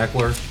Bricker and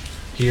Eckler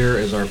here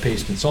as our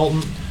PACE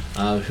consultant,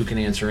 who can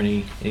answer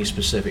any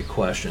specific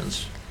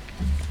questions.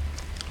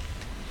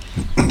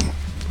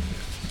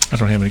 I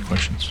don't have any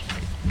questions.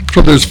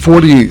 So there's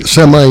 40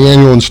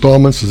 semi-annual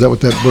installments. Is that what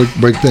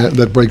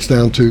that breaks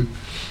down to,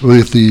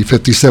 with the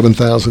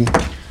 57,000?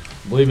 I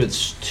believe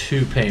it's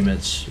 2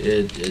 payments.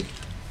 The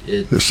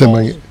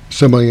falls-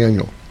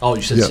 semi-annual. Oh,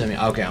 you said Yeah. semi,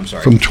 okay, I'm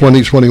sorry. From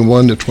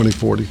 2021 to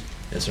 2040.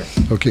 Yes, sir.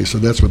 Okay, so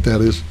that's what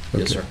that is?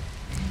 Yes, Okay. sir.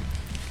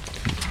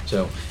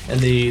 So, and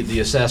the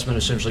assessment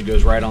essentially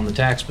goes right on the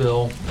tax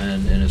bill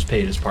and is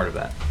paid as part of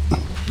that.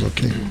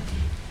 Okay.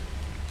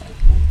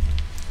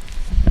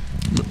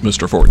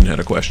 Mr. Fortin had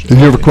a question. Did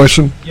you have a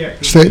question? Yeah,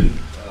 could State. you do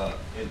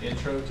an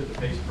intro to the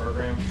PACE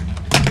program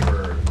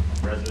for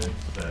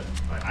residents that,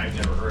 I've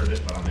never heard of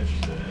it, but I'm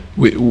interested in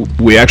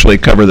it. We actually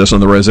covered this on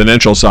the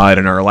residential side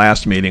in our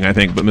last meeting, I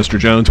think, but Mr.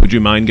 Jones, would you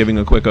mind giving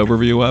a quick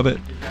overview of it?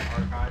 Is that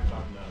archived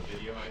on the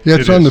video? Yeah,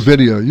 it's It on the is.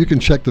 video. You can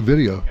check the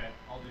video. Okay,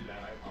 I'll do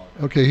that, I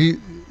apologize. Okay,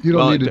 you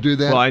don't need to do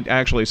that? Well,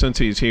 actually, since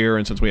he's here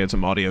and since we had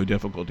some audio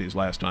difficulties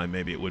last time,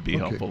 maybe it would be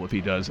Okay. helpful if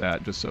he does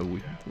that, just so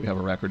we have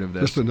a record of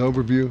this. Just an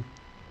overview?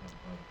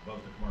 Both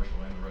the commercial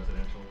and the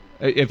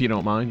residential. If you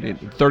don't mind, Yeah,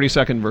 sure.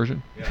 30-second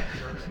version. Yeah,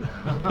 sure.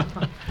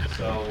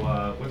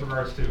 So, with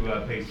regards to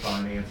PACE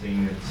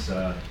financing, it's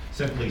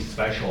simply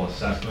special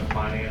assessment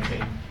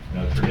financing.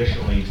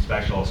 Traditionally,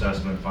 special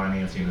assessment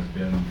financing has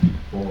been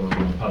for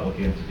public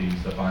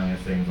entities to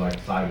finance things like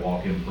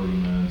sidewalk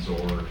improvements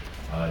or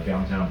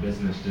downtown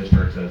business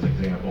districts as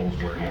examples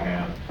where you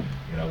have,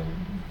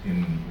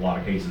 in a lot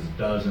of cases,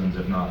 dozens,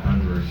 if not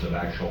hundreds, of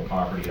actual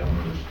property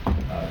owners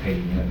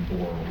paying in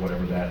for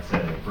whatever that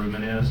said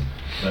improvement is.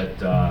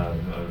 But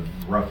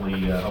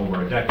roughly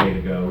over a decade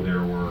ago,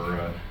 there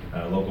were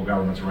local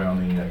governments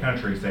around the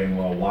country saying,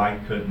 well, why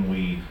couldn't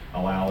we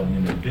allow an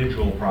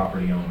individual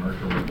property owner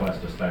to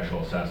request a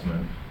special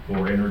assessment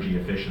for energy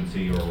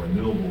efficiency or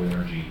renewable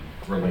energy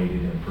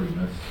related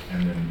improvements,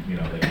 and then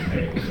they can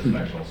pay it with a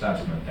special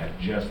assessment that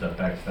just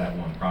affects that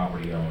one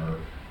property owner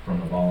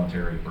from a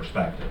voluntary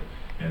perspective.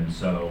 And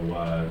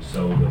so,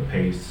 so the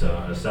PACE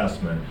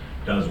assessment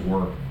does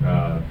work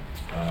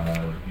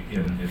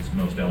in its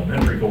most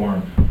elementary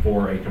form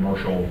for a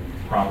commercial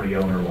property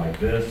owner like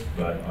this,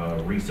 but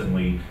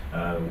recently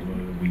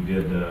we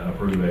did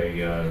approve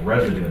a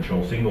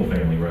residential,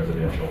 single-family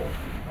residential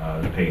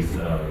PACE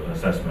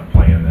assessment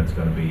plan that's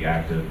going to be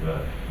active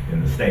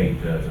in the state.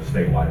 It's a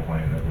statewide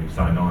plan that we've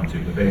signed on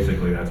to, but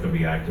basically that's going to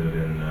be active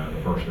in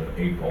the 1st of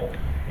April,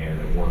 and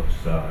it works,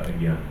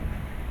 again,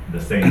 the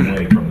same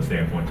way from the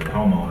standpoint of the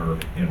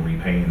homeowner in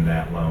repaying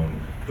that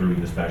loan through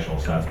the special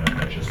assessment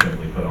that's just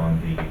simply put on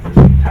the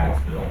existing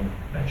tax bill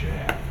that you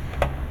have.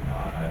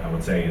 I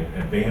would say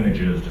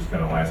advantages, just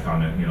kind of last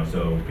comment,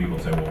 so people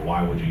say, well,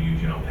 why would you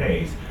use,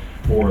 PACE?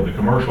 For the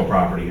commercial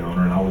property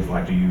owner, and I always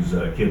like to use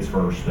Kids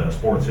First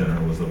Sports Center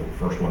was the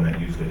first one that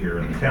used it here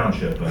in the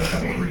township a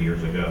couple, 3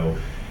 years ago,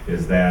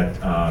 is that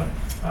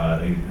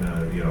the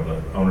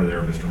owner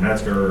there, Mr.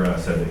 Metzger,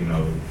 said that,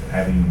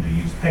 having to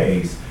use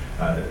PACE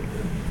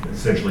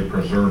essentially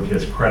preserved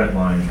his credit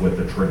lines with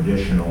the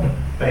traditional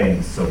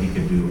banks so he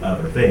could do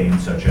other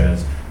things such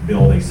as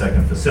build a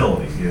second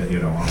facility,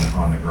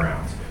 on the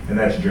grounds. And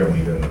that's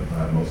generally been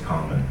the most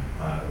common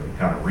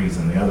kind of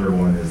reason. The other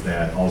one is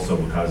that also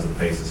because the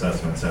PACE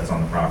assessment sets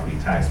on the property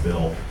tax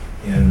bill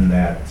in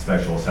that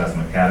special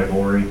assessment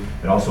category,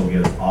 it also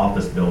gives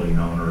office building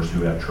owners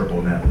who have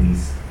triple net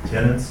lease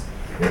tenants.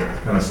 It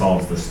kind of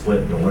solves the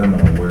split dilemma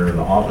where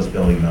the office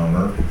building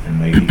owner, and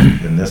maybe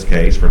in this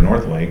case for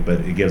Northlake,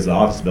 but it gives the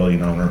office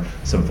building owner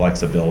some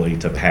flexibility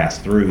to pass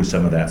through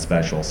some of that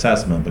special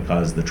assessment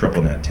because the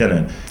triple net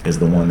tenant is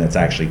the one that's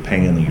actually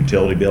paying the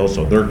utility bill,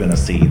 so they're going to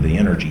see the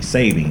energy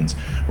savings,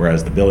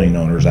 whereas the building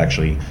owner is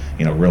actually,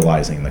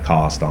 realizing the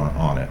cost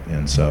on it.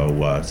 And so,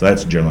 so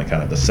that's generally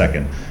kind of the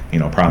second,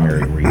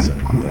 primary reason.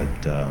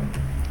 But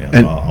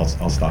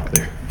I'll stop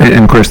there.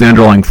 And Chris, the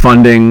underlying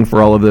funding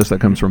for all of this, that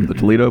comes from the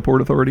Toledo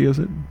Port Authority, is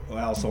it?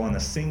 Well, so on the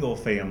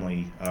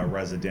single-family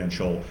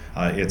residential,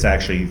 it's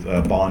actually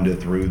bonded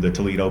through the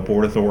Toledo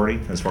Port Authority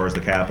as far as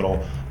the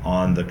capital.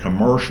 On the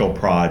commercial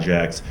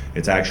projects,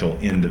 it's actual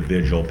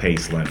individual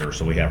PACE lenders.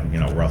 So we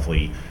have,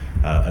 roughly,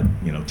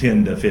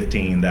 10 to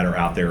 15 that are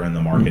out there in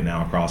the market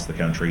now across the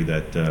country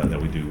that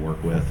we do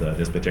work with.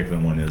 This particular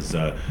one is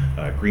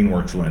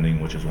Greenworks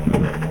Lending, which is one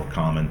of the more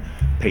common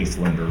PACE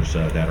lenders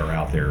that are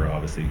out there.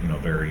 Obviously,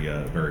 very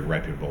very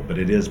reputable. But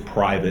it is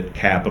private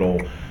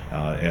capital,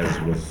 as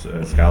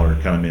Skylar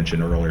kind of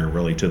mentioned earlier,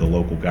 really to the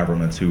local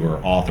governments who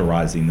are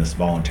authorizing this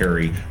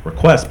voluntary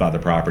request by the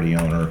property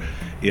owner.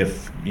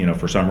 If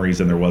for some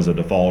reason there was a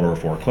default or a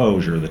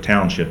foreclosure, the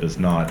township is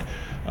not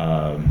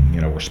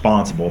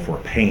responsible for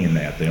paying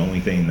that. The only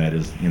thing that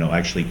is,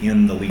 actually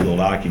in the legal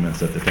documents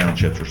that the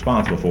township's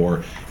responsible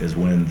for is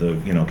when the,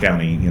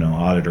 county,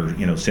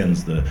 auditor,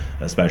 sends the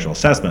special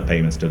assessment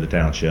payments to the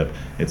township.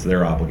 It's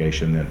their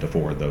obligation then to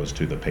forward those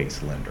to the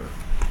PACE lender.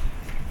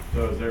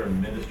 So is there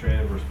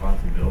administrative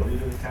responsibility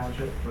to the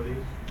township for these?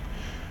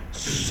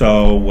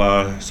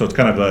 So, so it's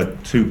kind of a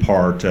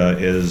two-part.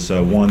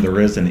 One, there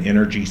is an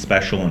energy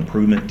special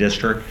improvement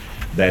district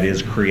that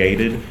is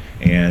created,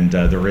 and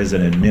there is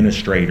an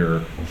administrator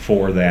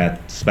for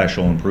that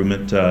special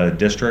improvement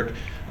district.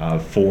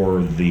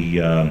 for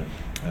the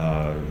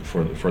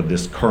for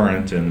this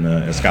current, and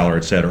as Skylar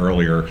had said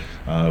earlier,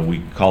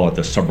 we call it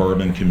the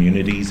Suburban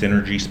Communities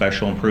Energy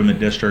Special Improvement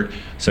District.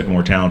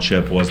 Sycamore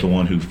Township was the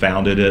one who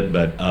founded it,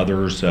 but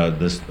others,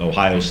 this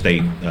Ohio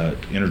State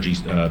Energy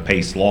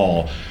PACE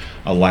law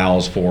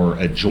allows for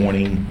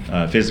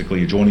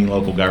physically adjoining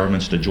local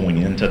governments to join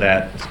into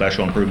that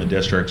special improvement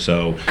district.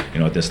 So,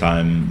 at this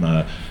time,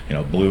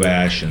 Blue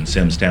Ash and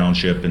Sims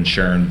Township and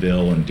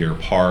Sharonville and Deer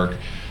Park,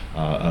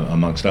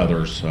 amongst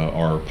others,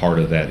 are part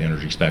of that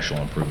energy special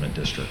improvement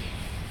district.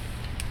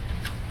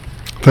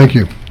 Thank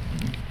you.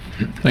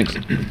 Thanks.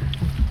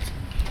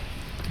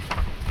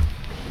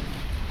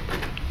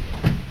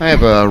 I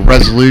have a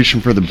resolution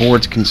for the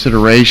board's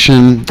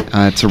consideration.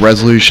 It's a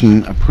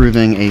resolution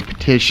approving a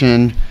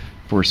petition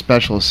for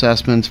special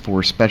assessments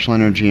for special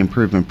energy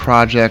improvement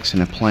projects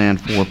and a plan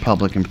for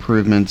public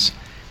improvements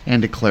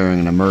and declaring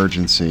an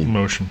emergency.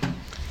 Motion.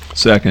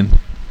 Second.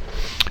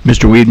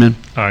 Mr. Weedman?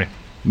 Aye.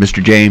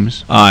 Mr.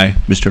 James? Aye.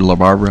 Mr.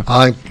 LaBarbera?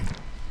 Aye.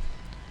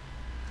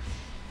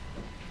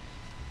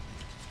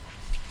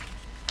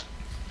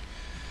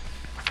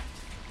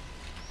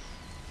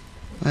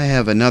 I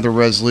have another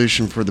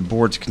resolution for the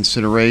board's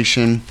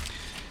consideration.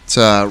 It's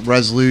a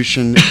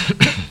resolution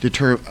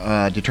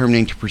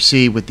determining to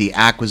proceed with the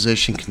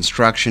acquisition,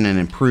 construction, and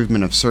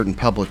improvement of certain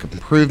public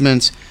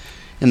improvements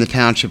in the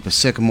Township of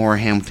Sycamore,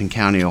 Hamilton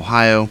County,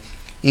 Ohio,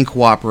 in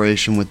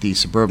cooperation with the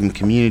Suburban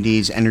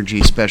Communities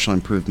Energy Special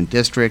Improvement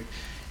District,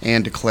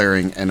 and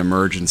declaring an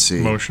emergency.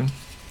 Motion.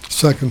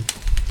 Second.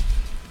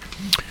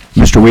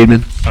 Mr.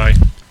 Weedman? Aye.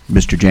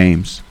 Mr.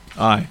 James?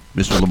 Aye.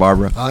 Mr.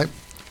 LaBarbera? Aye.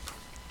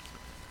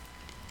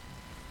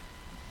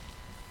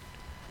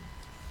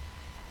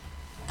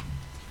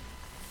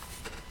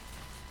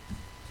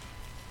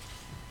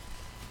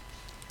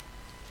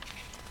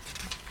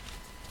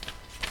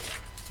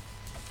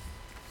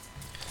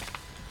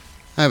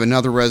 I have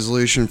another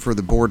resolution for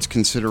the board's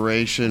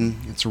consideration.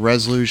 It's a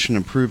resolution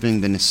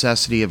approving the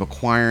necessity of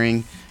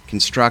acquiring,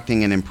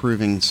 constructing, and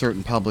improving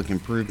certain public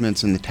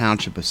improvements in the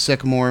Township of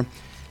Sycamore,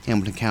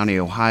 Hamilton County,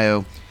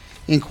 Ohio,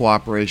 in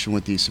cooperation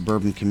with the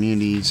Suburban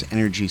Communities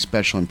Energy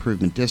Special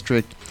Improvement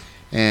District,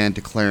 and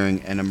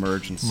declaring an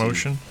emergency.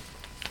 Motion.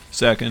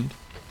 Second.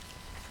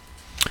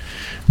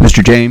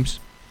 Mr. James?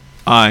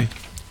 Aye.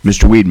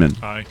 Mr.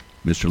 Weedman? Aye.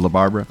 Mr.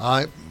 LaBarbera?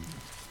 Aye.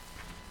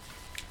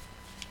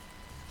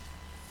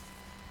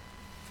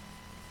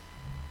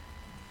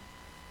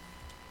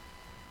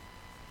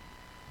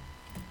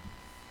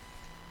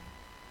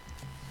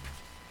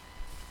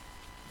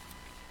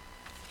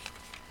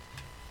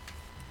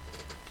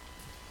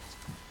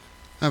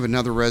 I have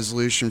another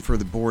resolution for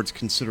the board's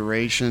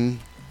consideration.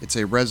 It's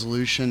a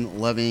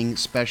resolution levying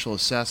special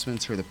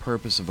assessments for the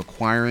purpose of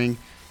acquiring,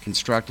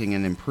 constructing,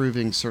 and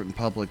improving certain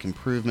public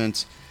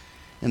improvements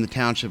in the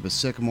Township of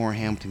Sycamore,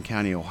 Hamilton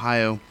County,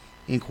 Ohio,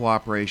 in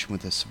cooperation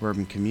with the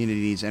Suburban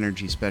Communities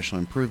Energy Special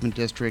Improvement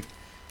District,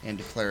 and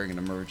declaring an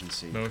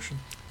emergency. Motion.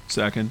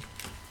 Second.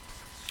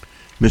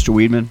 Mr.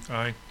 Weedman?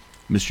 Aye.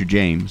 Mr.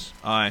 James?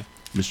 Aye.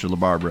 Mr.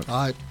 LaBarbera?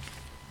 Aye.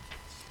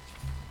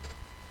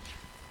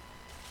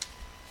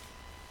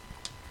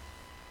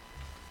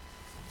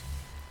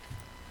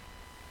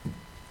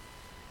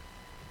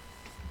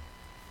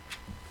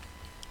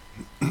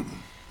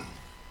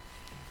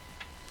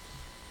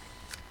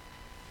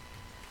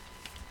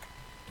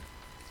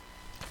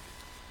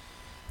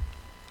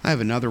 I have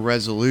another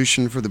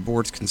resolution for the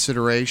board's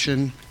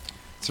consideration.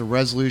 It's a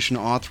resolution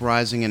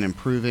authorizing and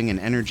improving an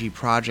energy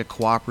project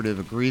cooperative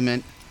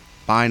agreement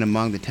by and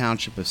among the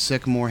Township of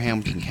Sycamore,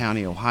 Hamilton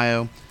County,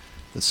 Ohio,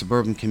 the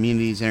Suburban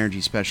Communities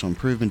Energy Special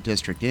Improvement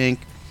District, Inc.,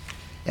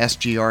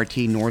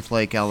 SGRT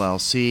Northlake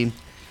LLC,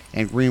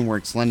 and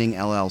Greenworks Lending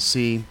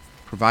LLC,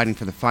 providing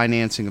for the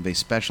financing of a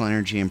special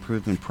energy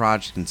improvement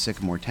project in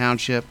Sycamore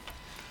Township,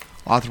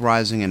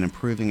 authorizing and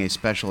approving a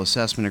special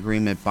assessment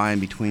agreement by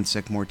and between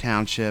Sycamore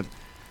Township,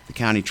 the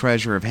County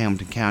Treasurer of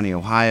Hamilton County,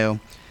 Ohio,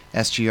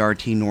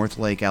 SGRT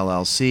Northlake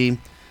LLC,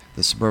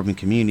 the Suburban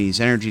Communities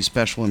Energy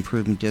Special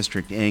Improvement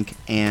District, Inc.,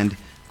 and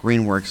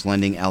Greenworks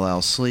Lending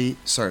LLC,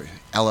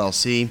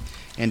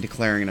 and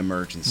declaring an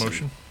emergency.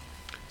 Motion.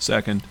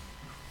 Second.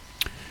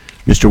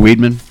 Mr.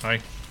 Weedman?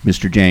 Aye.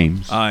 Mr.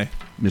 James? Aye.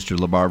 Mr.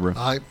 LaBarbera?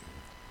 Aye.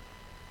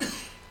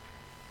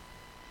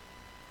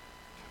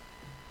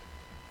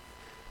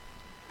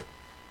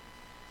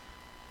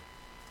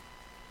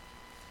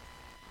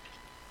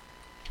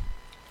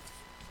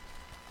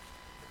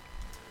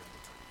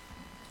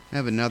 I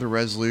have another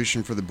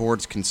resolution for the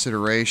board's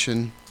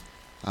consideration.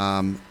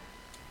 I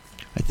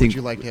think, Would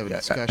you like to have a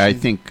discussion? I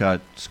think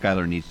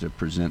Skylar needs to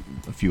present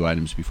a few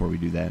items before we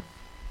do that.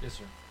 Yes,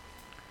 sir.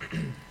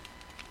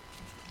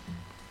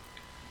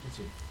 Let's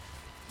see.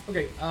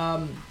 Okay,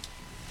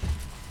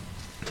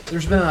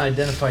 there's been an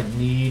identified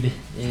need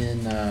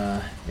in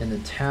the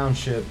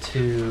township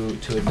to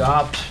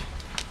adopt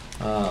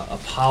a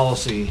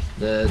policy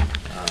that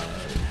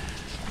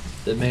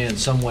may in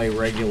some way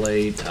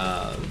regulate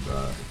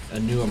a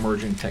new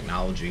emerging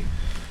technology,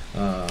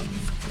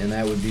 and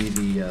that would be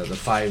the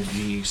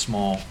 5G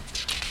small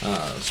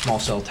small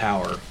cell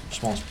tower,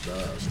 small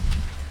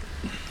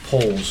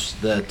poles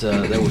that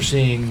we're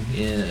seeing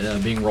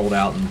being rolled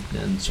out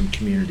in some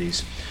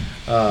communities.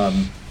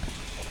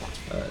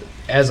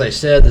 As I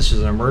said, this is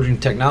an emerging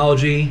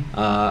technology.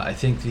 I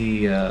think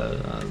the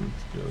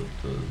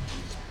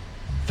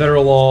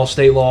federal law,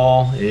 state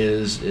law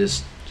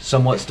is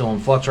somewhat still in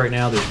flux right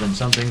now. There's been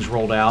some things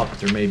rolled out, but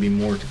there may be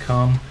more to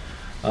come.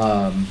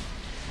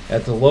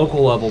 At the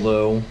local level,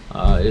 though,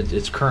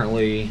 it's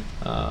currently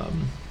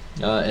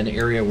an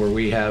area where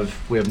we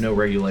have no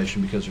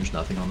regulation because there's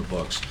nothing on the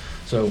books.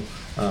 So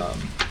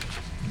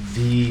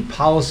the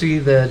policy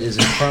that is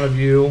in front of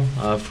you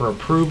for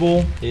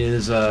approval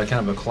is kind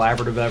of a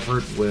collaborative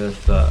effort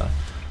with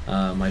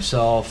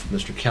myself,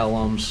 Mr.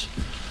 Kellums,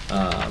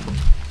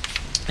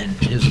 and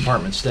his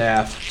department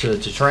staff to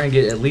try and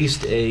get at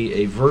least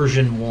a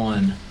version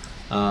 1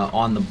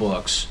 on the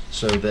books,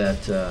 so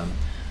that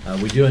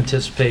we do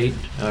anticipate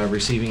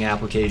receiving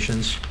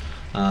applications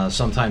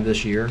sometime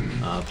this year,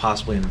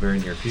 possibly in the very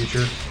near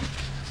future.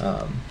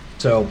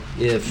 So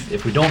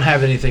if we don't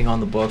have anything on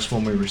the books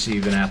when we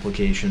receive an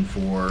application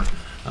for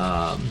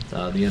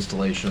the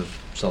installation of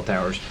cell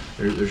towers,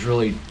 there's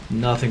really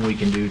nothing we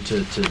can do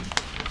to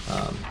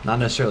not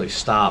necessarily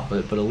stop,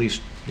 but at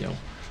least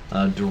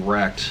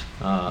direct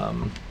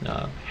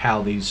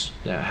how this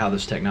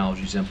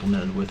technology is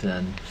implemented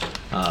within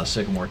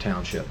Sycamore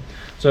Township.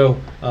 So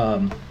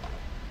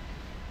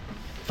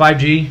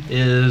 5G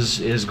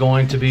is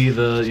going to be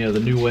the the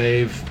new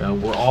wave.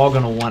 We're all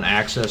going to want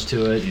access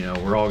to it.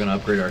 We're all going to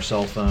upgrade our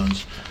cell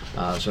phones.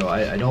 So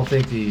I don't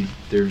think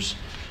there's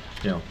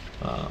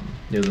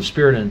the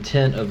spirit and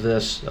intent of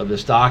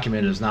this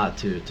document is not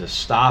to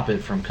stop it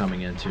from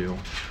coming into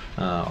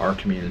our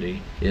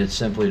community. It's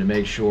simply to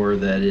make sure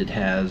that it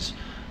has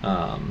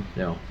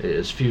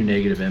as few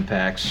negative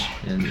impacts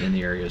in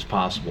the area as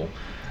possible.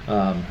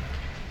 Some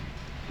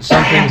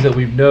things that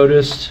we've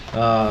noticed,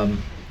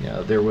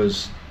 there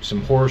was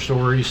some horror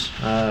stories,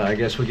 I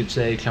guess we could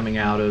say, coming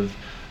out of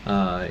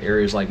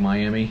areas like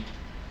Miami,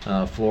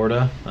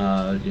 Florida.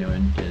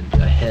 And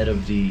ahead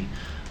of the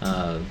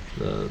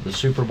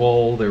Super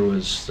Bowl, there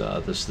was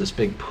this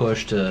big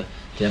push to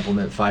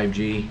implement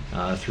 5G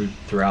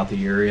throughout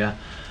the area.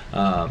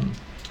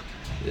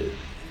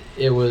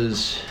 It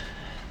was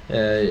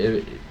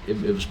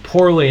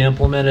poorly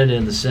implemented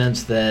in the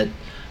sense that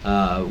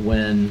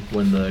when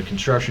the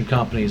construction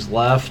companies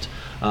left,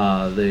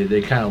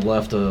 they kind of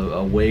left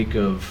a wake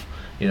of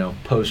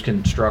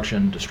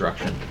post-construction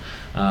destruction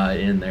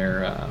in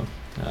their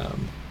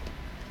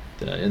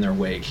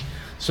wake.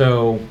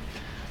 So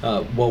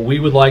what we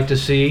would like to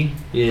see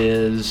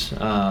is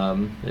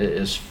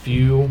as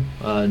few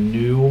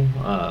new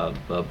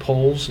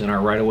poles in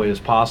our right-of-way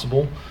as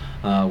possible.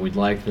 We'd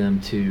like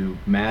them to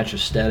match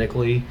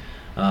aesthetically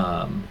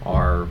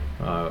our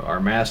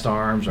mast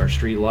arms, our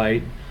street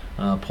light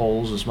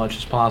poles as much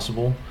as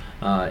possible.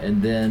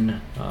 And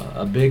then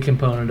a big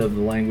component of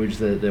the language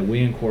that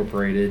we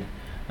incorporated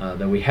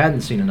that we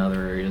hadn't seen in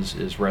other areas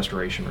is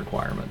restoration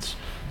requirements.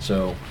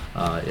 So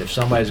if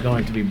somebody's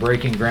going to be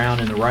breaking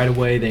ground in the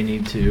right-of-way, they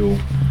need to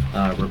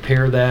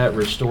repair that,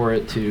 restore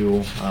it to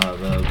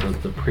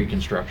the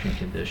pre-construction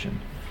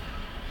condition.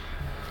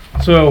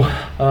 So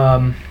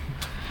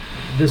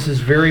this is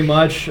very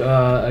much,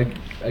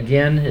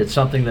 again, it's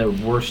something that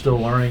we're still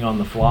learning on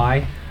the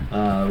fly.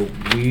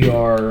 We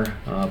are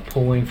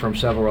pulling from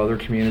several other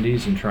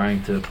communities and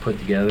trying to put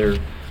together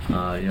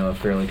a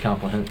fairly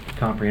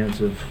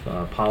comprehensive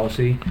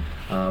policy.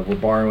 We're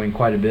borrowing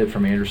quite a bit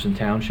from Anderson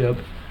Township.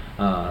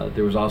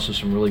 There was also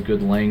some really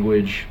good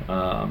language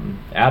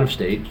out of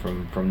state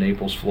from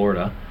Naples,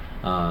 Florida.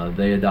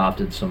 They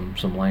adopted some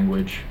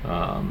language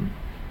in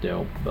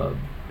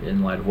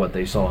light of what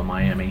they saw in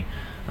Miami.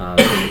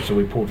 So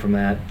we pulled from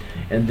that,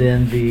 and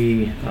then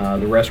the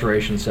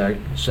restoration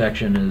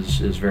section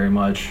is very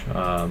much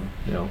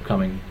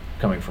coming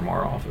from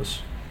our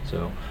office.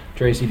 So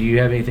Tracy, do you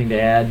have anything to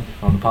add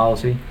on the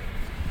policy?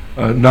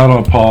 Not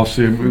on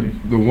policy.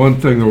 The one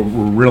thing that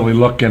we're really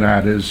looking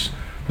at is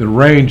the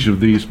range of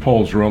these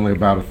poles are only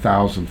about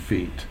 1,000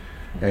 feet,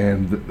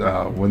 and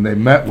when they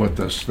met with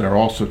us, they're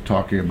also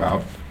talking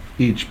about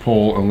each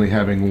pole only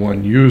having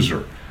one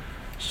user.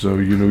 So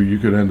you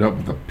could end up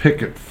with a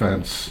picket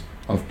fence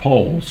of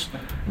poles.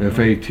 If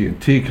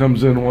AT&T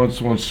comes in once,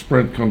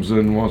 Sprint comes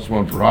in once,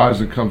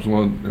 Verizon comes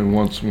in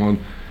once,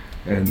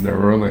 and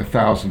they're only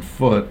 1,000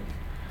 foot.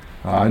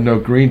 I know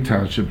Green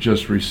Township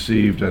just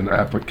received an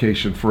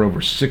application for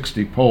over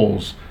 60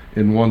 poles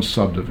in one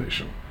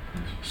subdivision.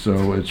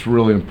 So it's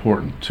really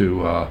important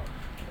to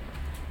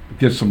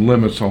get some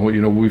limits on what,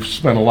 we've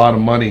spent a lot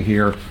of money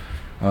here,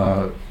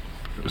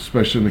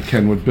 especially in the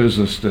Kenwood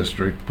Business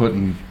District,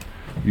 putting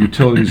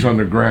utilities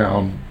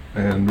underground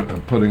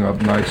and putting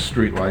up nice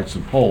street lights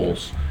and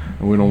poles,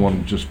 and we don't want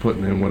them just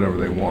putting in whatever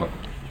they want.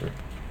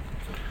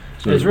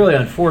 So it's really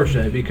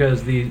unfortunate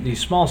because these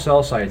small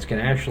cell sites can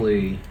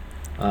actually,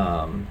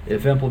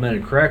 if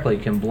implemented correctly,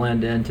 can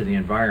blend into the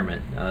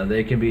environment.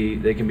 They can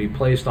be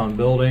placed on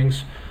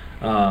buildings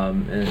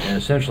and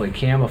essentially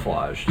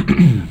camouflaged.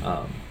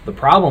 The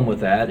problem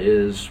with that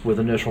is with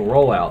initial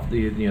rollout,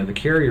 the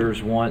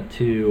carriers want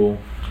to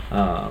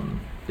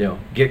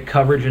get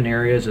coverage in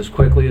areas as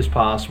quickly as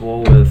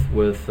possible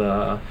with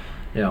the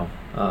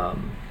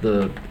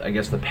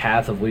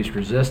path of least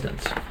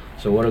resistance.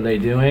 So what are they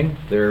doing?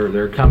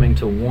 They're coming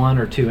to one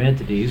or two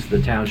entities,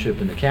 the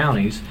township and the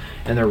counties,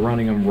 and they're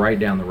running them right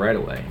down the right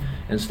of way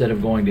instead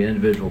of going to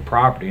individual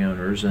property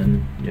owners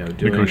and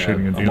doing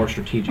Negotiating a a deal. more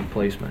strategic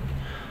placement.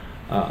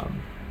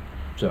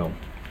 So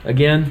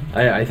again,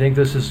 I think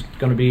this is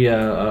going to be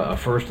a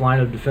first line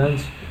of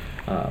defense.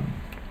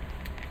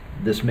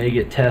 This may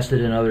get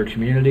tested in other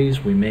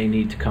communities. We may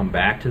need to come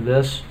back to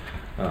this.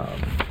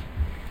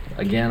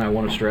 Again, I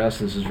want to stress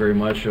this is very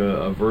much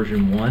a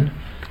version 1,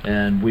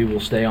 and we will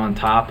stay on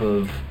top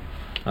of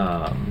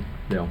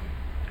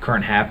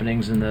current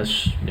happenings in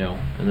this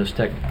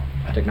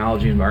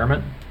technology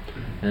environment.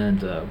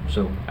 And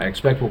so I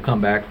expect we'll come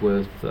back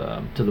with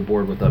to the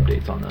board with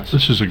updates on this.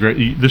 This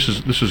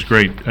is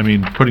great. I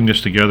mean, putting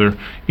this together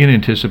in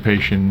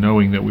anticipation,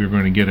 knowing that we were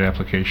going to get an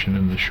application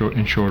in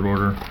short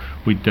order,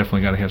 we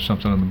definitely got to have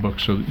something on the book.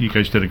 So you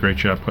guys did a great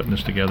job putting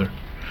this together.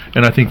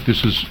 And I think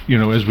this is,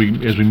 as we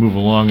move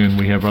along and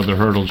we have other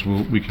hurdles,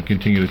 we can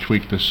continue to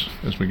tweak this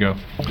as we go.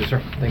 Yes, sir.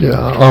 Thank you. Yeah,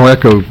 I'll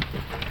echo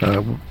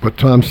what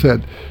Tom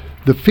said.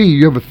 The fee,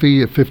 you have a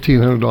fee of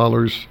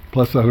 $1,500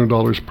 plus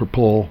 $100 per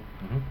pole.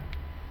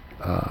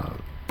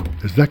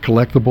 Is that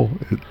collectible,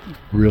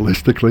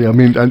 realistically? I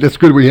mean, and it's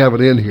good we have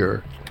it in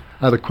here.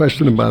 I had a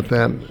question about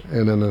that,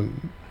 and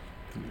then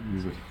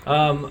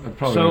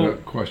Probably a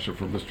question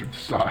for Mr.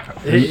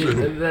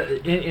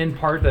 Desai. In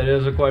part, that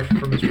is a question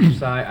for Mr.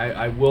 Desai.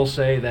 I will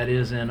say that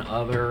is in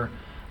other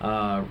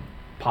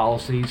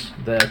policies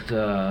that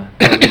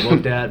we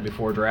looked at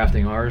before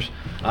drafting ours.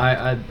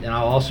 And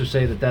I'll also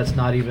say that that's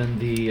not even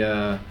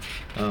the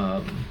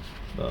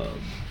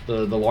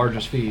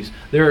largest fees.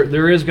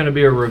 There is going to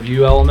be a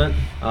review element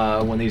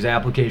when these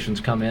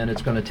applications come in.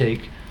 It's going to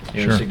take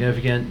Sure.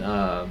 significant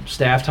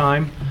staff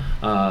time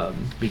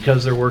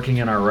because they're working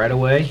in our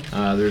right-of-way.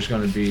 There's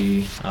going to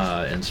be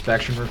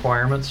inspection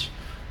requirements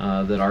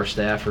that our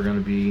staff are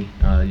going to be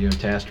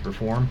tasked to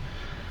perform.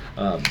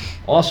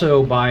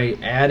 Also, by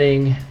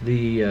adding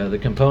the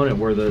component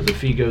where the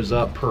fee goes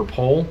up per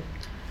pole,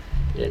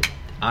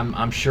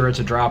 I'm sure it's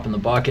a drop in the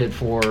bucket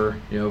for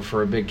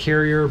a big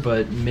carrier,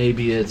 but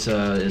maybe it's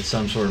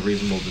some sort of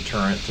reasonable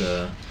deterrent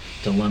to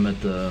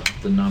limit the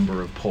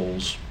number of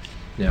poles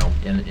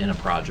in a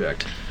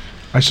project.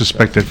 I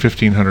suspect that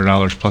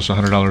 $1,500 plus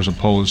 $100 a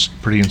pole is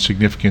pretty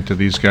insignificant to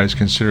these guys,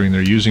 considering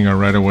they're using our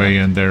right-of-way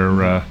and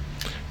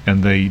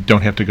and they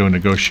don't have to go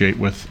negotiate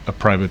with a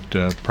private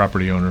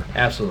property owner.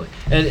 Absolutely.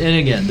 And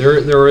again,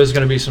 there is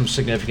going to be some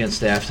significant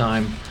staff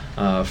time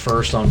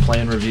first on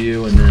plan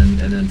review and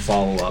then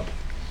follow up.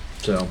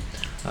 So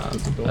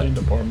Does the building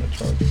department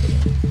charge for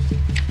that?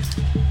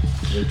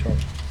 Do they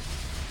charge?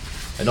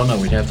 I don't know.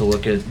 We'd have to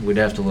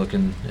look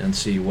and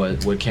see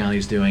what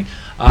county's doing.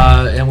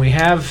 And we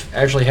have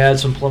actually had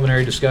some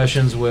preliminary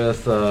discussions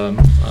with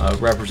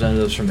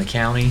representatives from the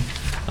county.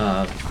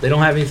 They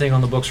don't have anything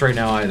on the books right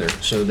now either,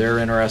 so they're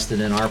interested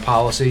in our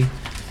policy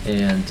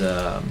and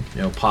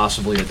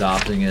possibly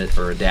adopting it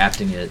or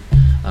adapting it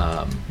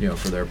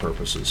for their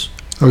purposes.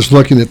 I was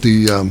looking at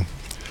the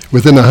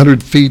within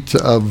 100 feet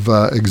of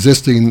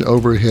existing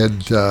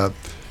overhead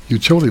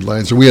utility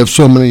lines, and we have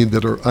so many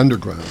that are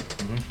underground.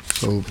 Mm-hmm.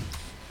 So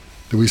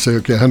do we say,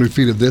 okay, 100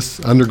 feet of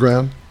this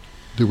underground?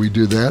 Do we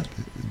do that?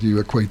 Do you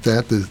equate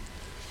that to?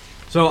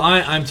 So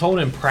I'm told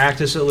in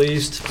practice, at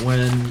least,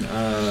 when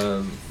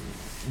the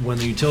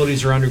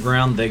utilities are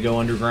underground, they go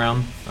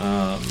underground.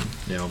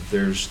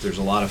 There's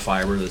a lot of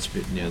fiber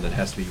that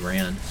has to be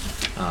ran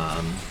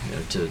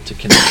to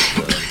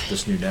connect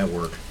this new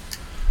network.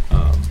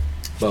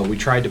 But we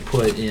tried to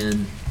put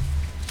in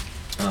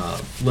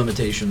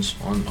limitations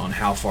on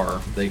how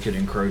far they could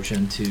encroach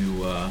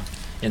into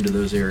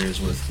those areas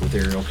with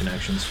aerial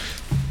connections.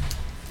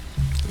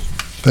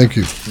 Thank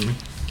you.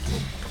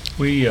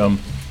 Mm-hmm. We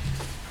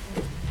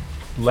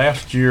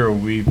last year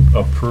you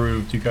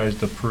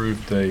guys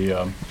approved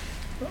a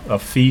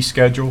fee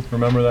schedule.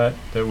 Remember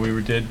that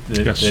we did?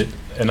 Yes.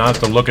 And not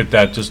to look at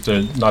that, just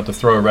not to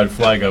throw a red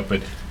flag up,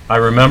 but I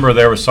remember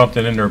there was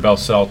something in there about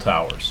cell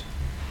towers.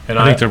 And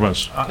I think there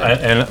was.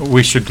 And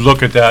we should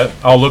look at that.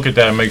 I'll look at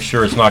that and make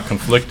sure it's not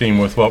conflicting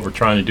with what we're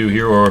trying to do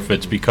here, or if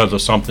it's because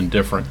of something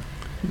different.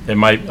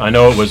 I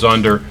know it was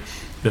under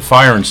the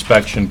fire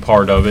inspection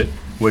part of it,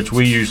 which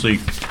we usually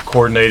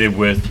coordinated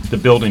with the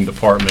building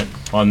department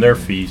on their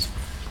fees.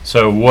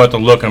 So we'll have to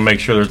look and make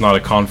sure there's not a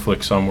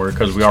conflict somewhere,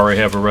 because we already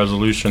have a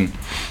resolution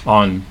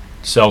on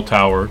cell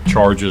tower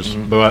charges,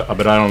 but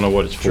I don't know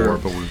what it's for,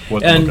 but we'll have to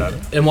look at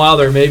it. And while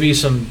there may be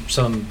some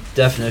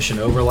definition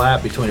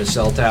overlap between a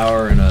cell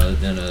tower and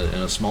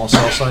a small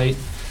cell site,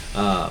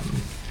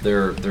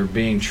 they're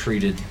being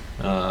treated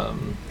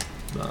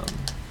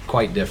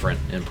quite different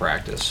in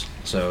practice.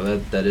 So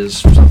that is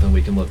something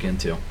we can look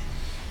into.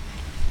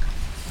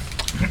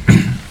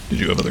 Did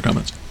you have other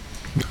comments?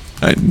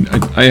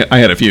 I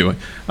had a few.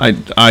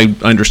 I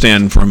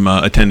understand from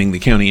attending the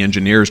county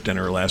engineers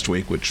dinner last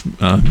week, which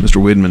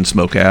Mr. Widman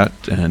spoke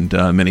at, and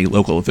many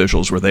local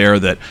officials were there,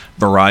 that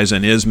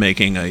Verizon is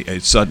making a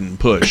sudden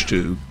push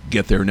to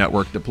get their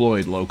network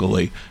deployed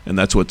locally, and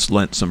that's what's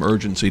lent some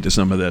urgency to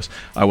some of this.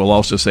 I will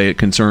also say it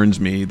concerns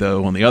me,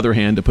 though, on the other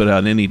hand, to put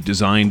out any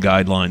design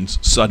guidelines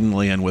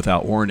suddenly and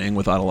without warning,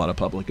 without a lot of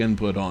public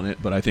input on it,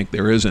 but I think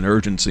there is an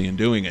urgency in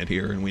doing it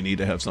here, and we need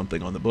to have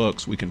something on the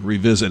books. We can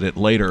revisit it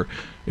later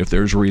if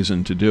there's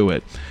reason to do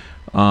it.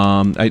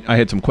 I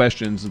had some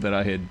questions that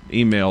I had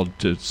emailed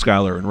to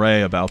Skylar and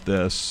Ray about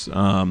this,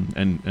 and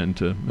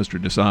to Mr.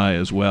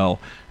 Desai as well,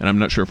 and I'm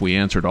not sure if we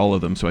answered all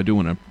of them, so I do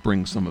want to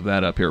bring some of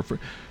that up here.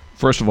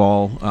 First of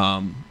all,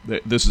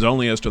 this is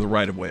only as to the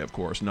right-of-way, of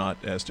course, not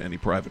as to any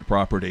private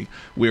property.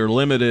 We are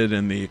limited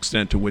in the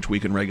extent to which we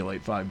can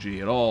regulate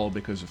 5G at all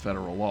because of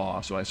federal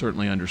law, so I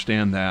certainly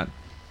understand that.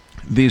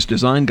 These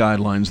design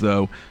guidelines,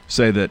 though,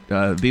 say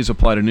that these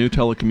apply to new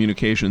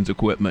telecommunications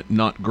equipment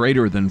not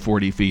greater than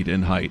 40 feet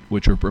in height,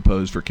 which are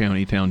proposed for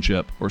county,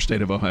 township, or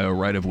state of Ohio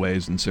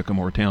right-of-ways in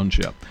Sycamore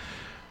Township.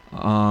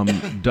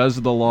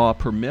 Does the law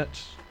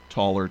permit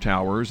taller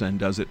towers, and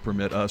does it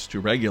permit us to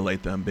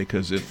regulate them?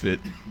 Because if it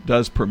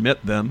does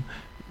permit them,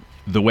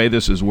 the way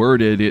this is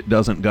worded, it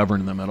doesn't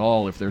govern them at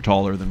all if they're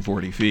taller than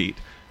 40 feet.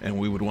 And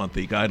we would want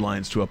the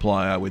guidelines to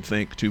apply, I would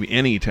think, to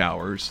any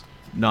towers,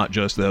 not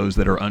just those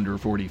that are under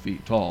 40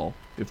 feet tall,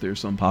 if there's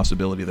some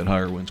possibility that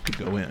higher ones could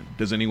go in.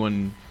 Does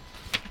anyone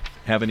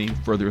have any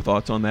further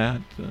thoughts on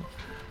that?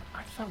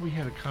 I thought we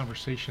had a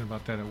conversation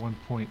about that at one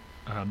point.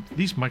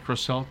 These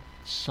microcell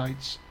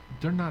sites,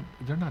 they're not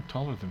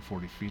taller than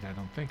 40 feet, I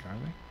don't think, are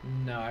they?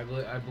 No, I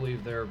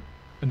believe they're.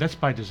 And that's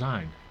by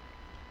design.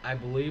 I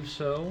believe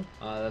so.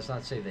 That's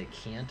not to say they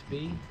can't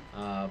be,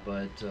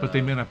 but. But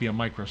they may not be a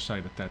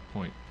microsite at that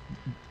point.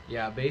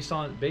 Yeah, based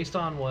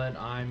on what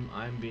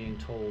I'm being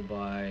told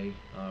by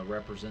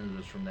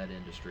representatives from that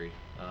industry,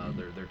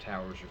 their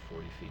towers are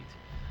 40 feet.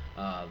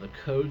 The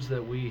codes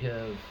that we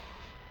have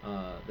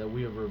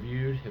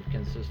reviewed have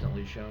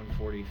consistently shown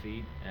 40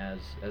 feet as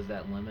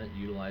that limit,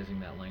 utilizing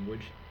that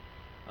language.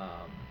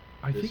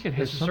 I think it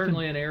has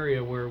certainly an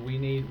area where we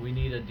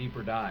need a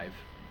deeper dive.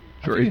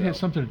 Sure, I think it has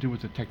something to do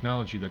with the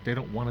technology, that they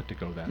don't want it to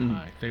go that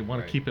high. They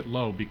want to keep it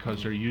low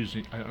because they're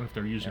using, I don't know if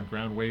they're using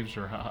ground waves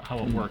or how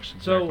it works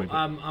exactly. So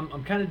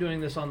I'm kind of doing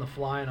this on the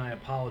fly, and I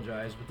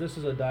apologize, but this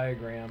is a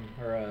diagram,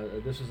 or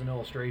this is an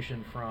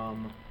illustration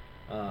from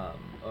a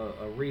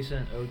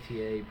recent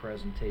OTA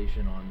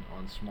presentation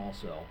on small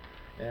cell.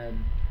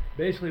 And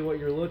basically what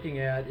you're looking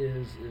at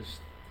is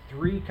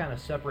three kind of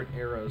separate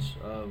eras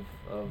of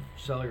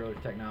cellular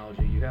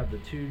technology. You have the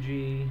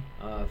 2G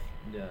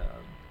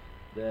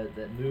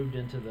that moved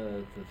into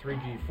the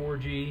 3G,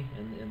 4G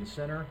in the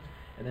center,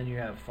 and then you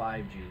have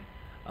 5G.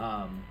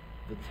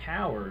 The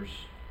towers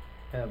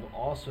have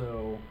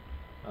also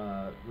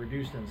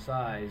reduced in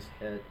size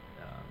at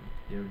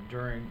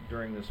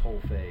during this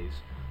whole phase.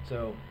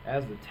 So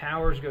as the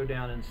towers go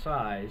down in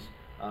size,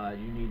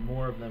 you need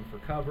more of them for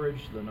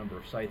coverage. The number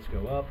of sites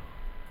go up.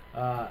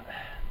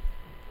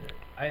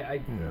 I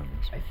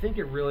think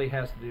it really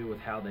has to do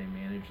with how they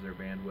manage their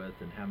bandwidth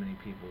and how many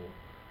people.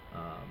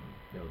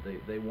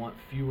 They want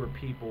fewer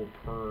people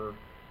per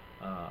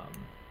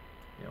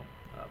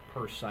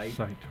per site.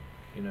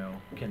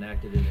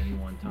 Connected at any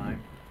one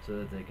time, so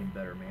that they can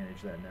better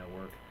manage that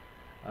network.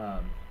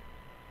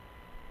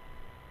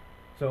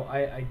 So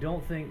I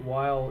don't think,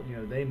 while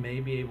they may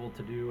be able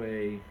to do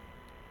a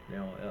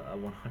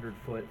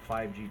 100-foot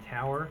 5G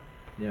tower,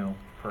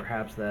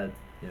 perhaps that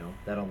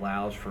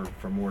allows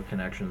for more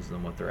connections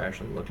than what they're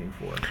actually looking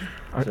for.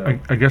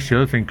 I guess the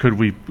other thing, could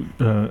we,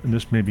 and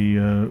this maybe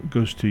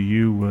goes to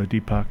you,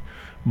 Deepak,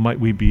 might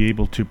we be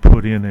able to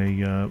put in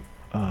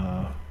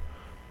a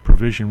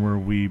provision where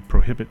we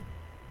prohibit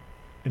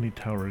any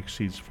tower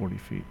exceeds 40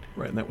 feet?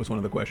 Right, and that was one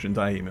of the questions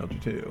I emailed you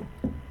too.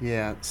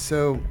 Yeah,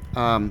 so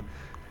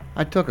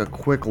I took a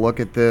quick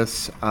look at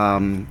this,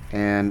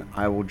 and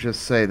I will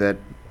just say that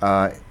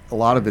a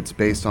lot of it's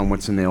based on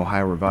what's in the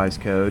Ohio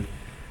Revised Code.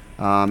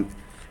 The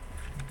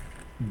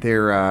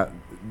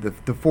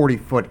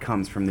 40-foot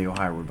comes from the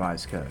Ohio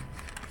Revised Code,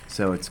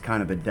 so it's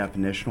kind of a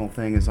definitional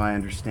thing, as I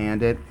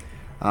understand it.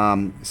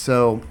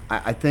 So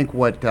I think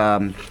what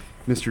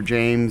Mr.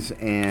 James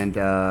and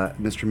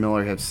Mr.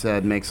 Miller have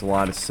said makes a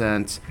lot of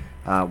sense.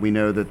 We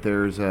know that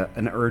there's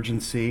an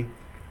urgency.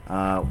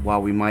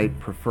 While we might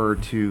prefer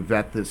to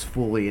vet this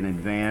fully in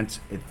advance,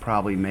 it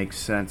probably makes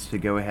sense to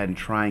go ahead and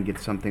try and get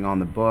something on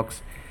the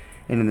books.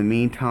 And in the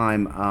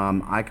meantime,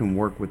 I can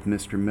work with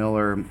Mr.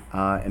 Miller and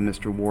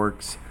Mr.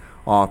 Wark's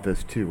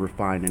office to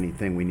refine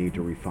anything we need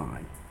to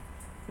refine.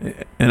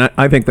 And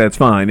I think that's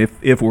fine.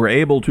 If we're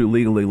able to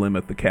legally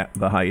limit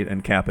the height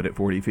and cap it at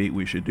 40 feet,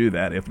 we should do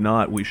that. If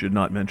not, we should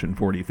not mention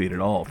 40 feet at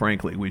all.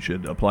 Frankly, we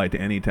should apply to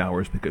any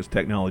towers because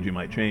technology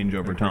might change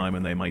over time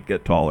and they might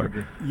get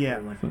taller.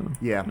 Yeah, So,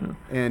 yeah.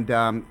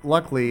 And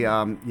luckily,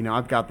 you know,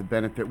 I've got the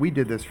benefit. We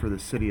did this for the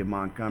city of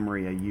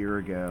Montgomery a year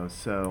ago,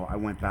 so I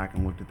went back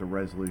and looked at the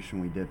resolution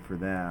we did for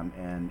them,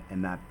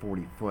 and that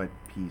 40-foot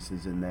piece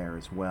is in there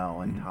as well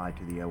and tied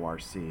to the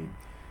ORC.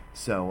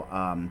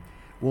 So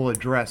we'll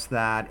address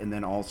that, and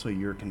then also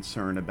your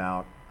concern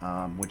about,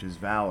 which is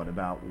valid,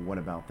 about what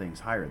about things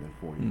higher than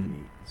 40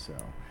 feet. So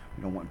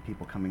we don't want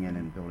people coming in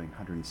and building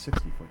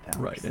 160-foot towers.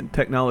 Right, and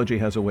technology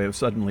has a way of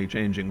suddenly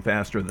changing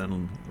faster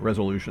than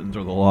resolutions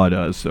or the law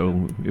does.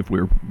 So if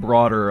we're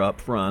broader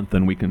up front,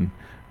 then we can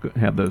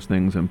have those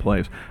things in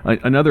place.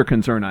 Another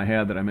concern I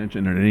had that I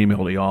mentioned in an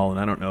email to y'all, and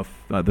I don't know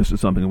if this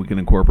is something we can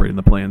incorporate in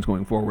the plans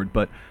going forward,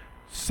 but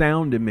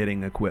sound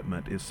emitting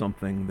equipment is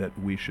something that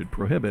we should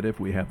prohibit if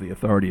we have the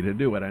authority to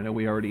do it. I know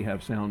we already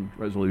have sound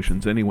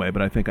resolutions anyway,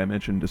 but I think I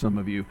mentioned to some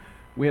of you,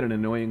 we had an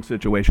annoying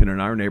situation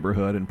in our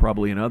neighborhood and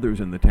probably in others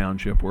in the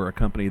township where a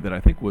company that I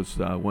think was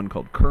one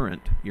called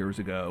Current years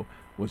ago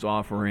was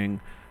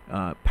offering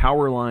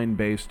power line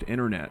based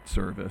internet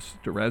service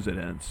to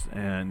residents,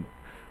 and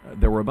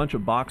there were a bunch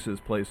of boxes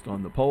placed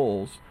on the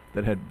poles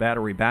that had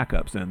battery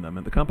backups in them,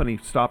 and the company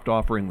stopped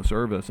offering the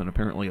service and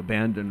apparently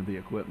abandoned the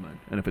equipment.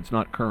 And if it's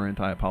not Current,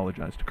 I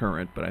apologize to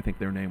Current, but I think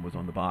their name was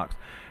on the box.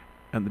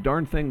 And the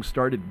darn thing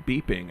started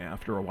beeping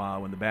after a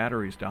while when the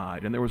batteries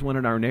died. And there was one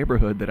in our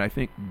neighborhood that I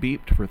think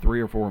beeped for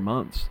 3 or 4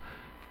 months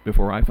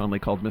before I finally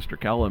called Mr.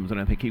 Kellums, and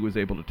I think he was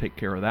able to take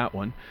care of that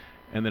one.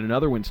 And then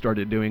another one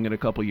started doing it a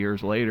couple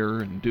years later,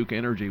 and Duke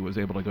Energy was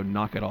able to go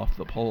knock it off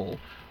the pole.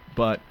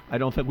 But I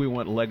don't think we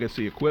want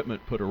legacy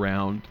equipment put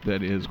around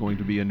that is going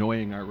to be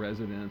annoying our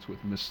residents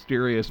with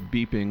mysterious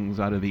beepings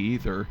out of the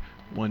ether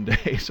one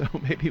day. So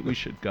maybe we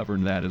should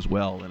govern that as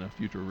well in a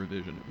future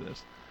revision of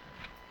this.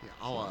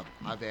 Yeah,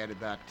 I've added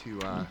that to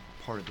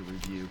part of the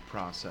review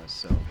process,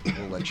 so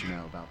we'll let you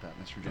know about that,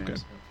 Mr. James.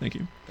 Okay, thank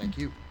you. Thank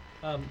you.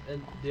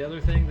 And the other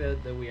thing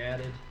that we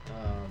added,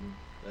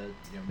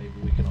 that maybe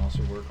we can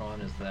also work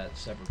on is that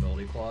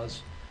severability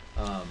clause.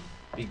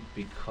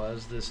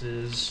 Because this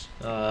is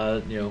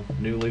new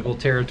legal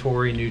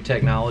territory, new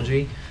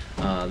technology,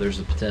 there's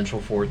a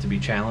potential for it to be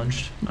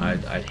challenged.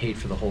 I'd hate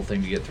for the whole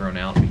thing to get thrown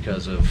out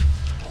because of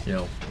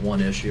one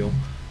issue.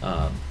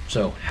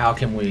 So how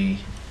can we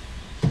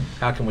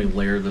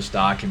layer this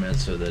document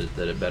so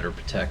that it better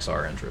protects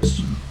our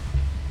interests?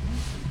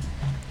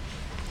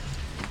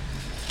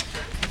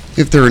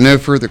 If there are no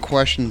further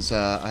questions,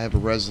 I have a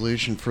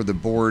resolution for the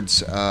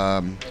board's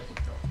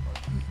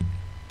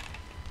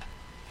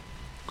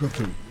Go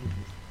through.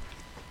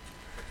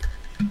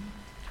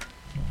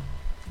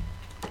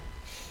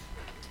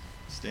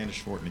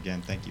 Standish Fortin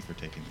again, thank you for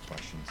taking the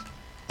questions.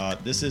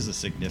 This is a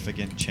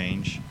significant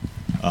change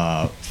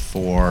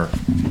for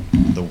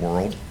the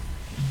world,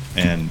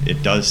 and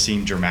it does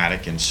seem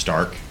dramatic and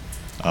stark,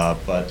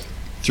 but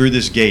through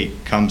this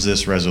gate comes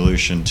this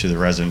resolution to the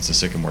residents of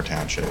Sycamore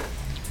Township.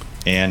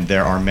 And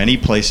there are many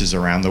places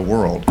around the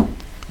world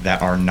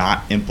that are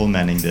not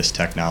implementing this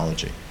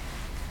technology.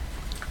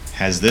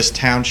 Has this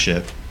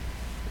township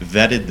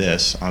vetted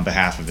this on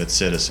behalf of its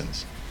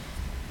citizens?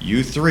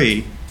 You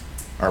three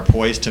are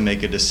poised to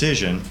make a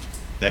decision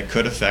that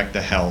could affect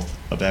the health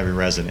of every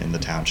resident in the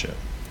township.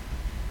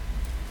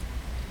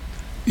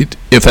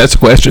 If that's a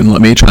question,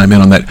 let me chime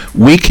in on that.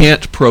 We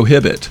can't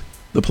prohibit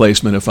the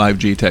placement of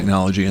 5G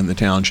technology in the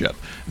township.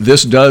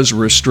 This does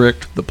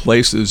restrict the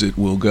places it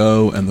will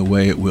go and the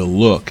way it will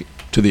look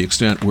to the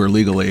extent we're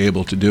legally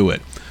able to do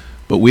it.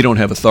 But we don't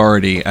have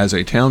authority as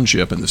a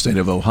township in the state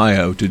of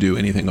Ohio to do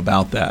anything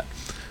about that.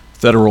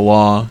 Federal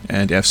law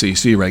and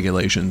FCC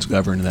regulations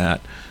govern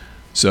that.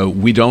 So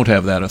we don't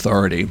have that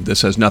authority.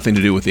 This has nothing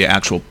to do with the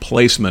actual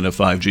placement of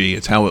 5G.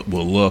 It's how it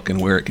will look and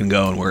where it can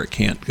go and where it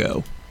can't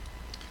go.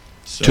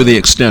 So to the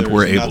extent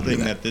we're able to do there's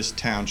nothing that. this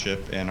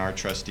township and our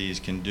trustees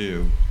can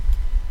do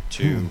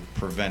to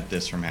prevent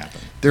this from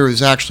happening. There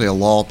was actually a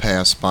law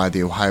passed by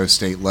the Ohio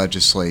State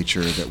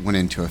Legislature that went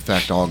into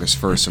effect August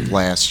 1st of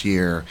last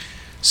year,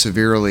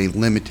 severely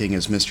limiting,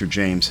 as Mr.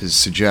 James has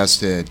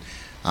suggested,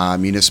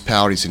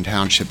 municipalities and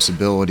townships'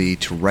 ability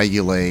to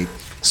regulate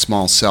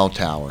small cell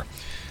tower.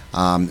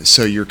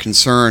 So your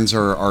concerns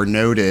are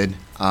noted,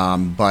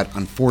 but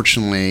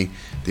unfortunately,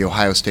 the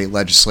Ohio State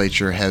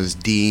Legislature has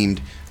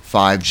deemed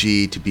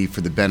 5G to be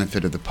for the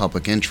benefit of the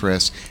public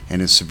interest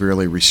and has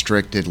severely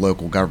restricted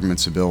local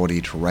government's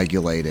ability to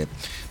regulate it.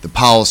 The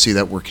policy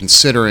that we're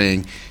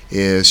considering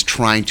is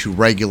trying to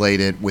regulate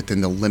it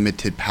within the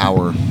limited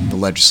power the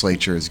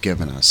legislature has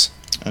given us.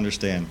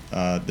 Understand,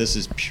 this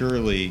is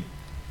purely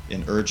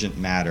an urgent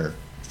matter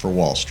for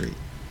Wall Street.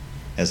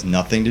 Has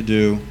nothing to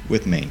do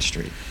with Main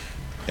Street.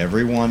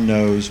 Everyone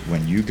knows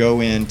when you go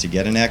in to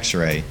get an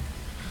x-ray,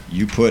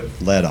 you put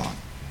lead on.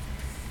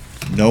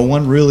 No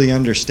one really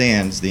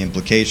understands the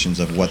implications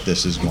of what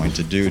this is going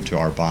to do to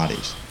our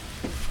bodies.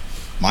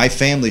 My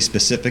family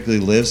specifically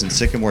lives in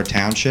Sycamore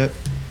Township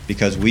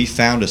because we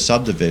found a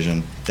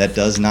subdivision that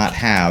does not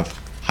have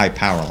high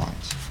power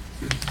lines.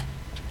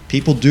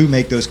 People do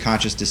make those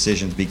conscious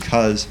decisions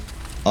because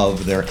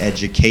of their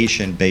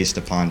education based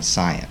upon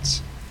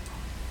science.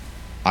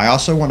 I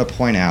also want to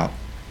point out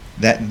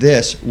that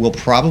this will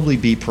probably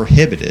be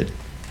prohibited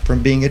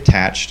from being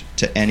attached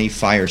to any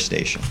fire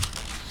station.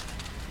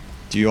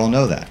 Do you all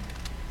know that?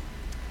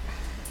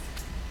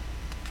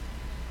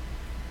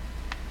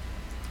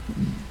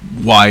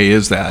 Why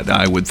is that?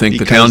 I would think the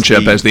Because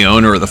township, the- as the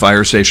owner of the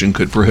fire station,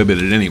 could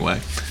prohibit it anyway.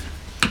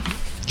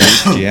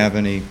 Do you have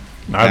any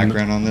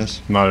background on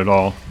this? Not at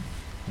all.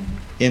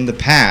 In the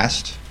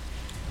past,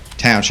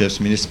 townships,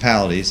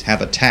 municipalities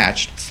have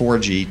attached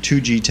 4G,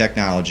 2G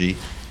technology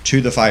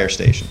to the fire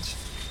stations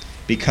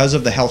because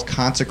of the health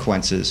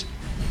consequences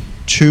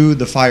to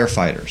the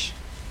firefighters,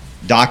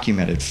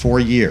 documented for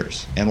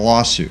years in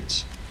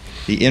lawsuits.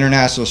 The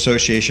International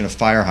Association of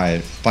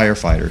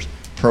Firefighters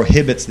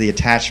prohibits the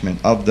attachment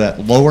of the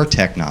lower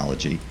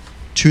technology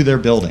to their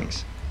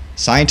buildings.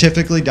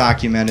 Scientifically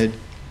documented,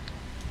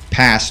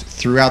 passed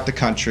throughout the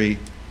country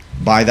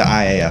by the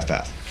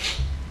IAFF.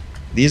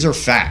 These are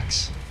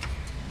facts.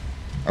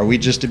 Are we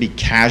just to be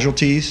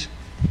casualties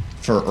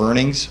for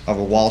earnings of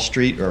a Wall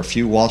Street or a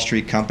few Wall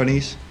Street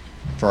companies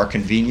for our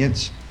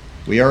convenience?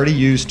 We already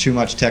use too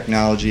much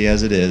technology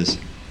as it is.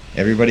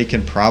 Everybody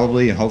can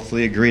probably and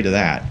hopefully agree to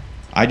that.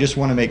 I just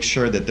want to make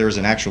sure that there's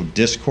an actual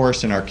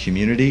discourse in our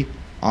community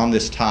on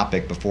this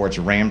topic before it's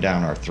rammed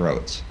down our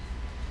throats.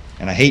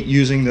 And I hate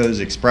using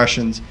those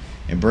expressions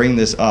and bring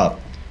this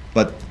up,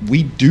 but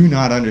we do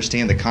not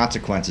understand the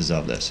consequences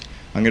of this.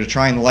 I'm going to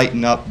try and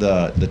lighten up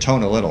the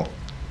tone a little.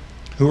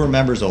 Who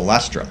remembers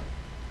Olestra?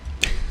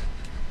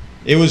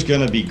 It was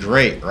going to be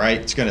great, right?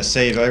 It's going to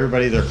save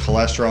everybody their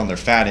cholesterol and their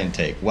fat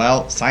intake.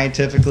 Well,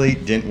 scientifically,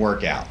 didn't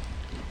work out.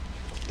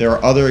 There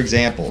are other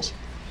examples.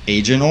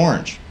 Agent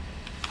Orange.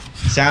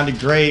 Sounded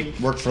great,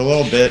 worked for a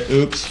little bit.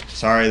 Oops,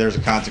 sorry, there's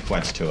a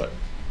consequence to it.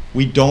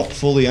 We don't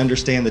fully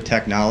understand the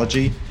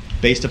technology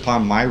based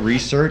upon my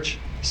research,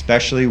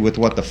 especially with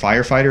what the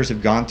firefighters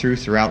have gone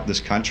throughout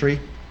this country,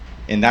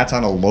 and that's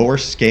on a lower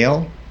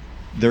scale.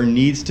 There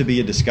needs to be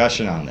a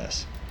discussion on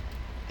this.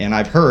 And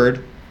I've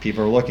heard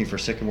people are looking for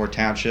Sycamore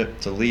Township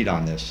to lead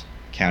on this.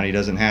 County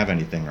doesn't have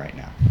anything right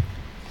now.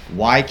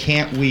 Why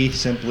can't we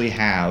simply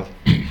have,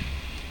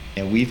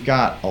 and we've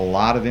got a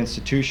lot of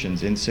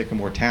institutions in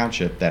Sycamore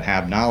Township that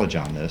have knowledge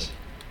on this,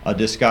 a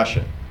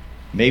discussion.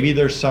 Maybe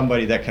there's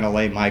somebody that can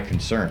allay my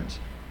concerns,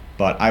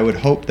 but I would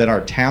hope that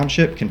our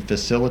township can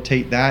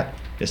facilitate that,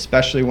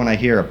 especially when I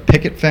hear a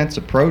picket fence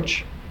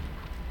approach.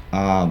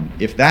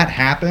 If that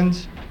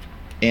happens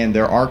and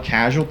there are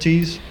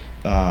casualties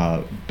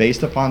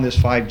based upon this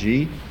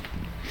 5G,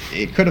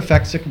 it could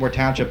affect Sycamore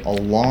Township a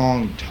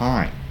long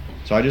time.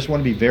 So I just want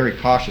to be very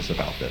cautious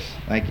about this.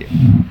 Thank you.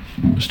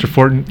 Mr.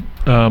 Fortin,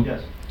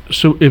 Yes.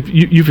 so if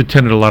you've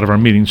attended a lot of our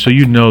meetings, so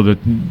you know that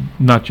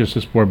not just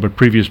this board, but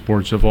previous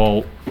boards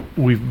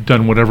we've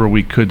done whatever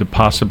we could to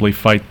possibly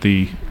fight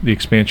the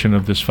expansion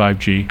of this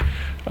 5G.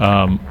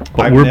 But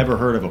I've never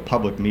heard of a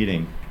public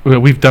meeting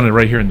we've done it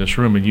right here in this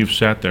room, and you've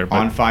sat there.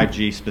 on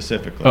 5G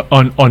specifically.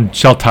 On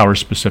cell towers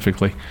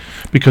specifically,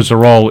 because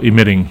they're all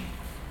emitting.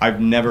 I've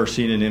never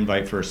seen an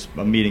invite for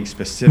a meeting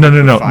specific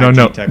for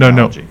 5G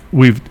technology.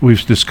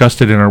 We've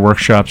discussed it in our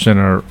workshops and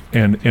our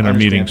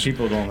meetings.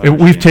 People don't And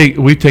understand.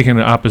 we've taken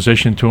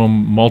opposition to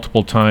them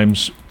multiple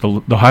times.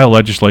 The Ohio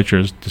legislature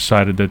has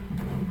decided that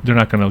they're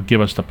not going to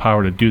give us the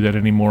power to do that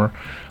anymore.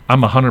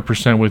 I'm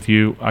 100% with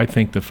you. I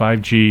think the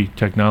 5G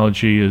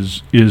technology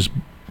is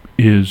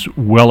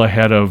well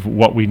ahead of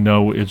what we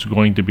know is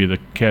going to be the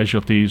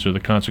casualties or the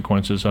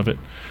consequences of it.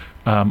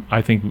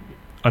 I think,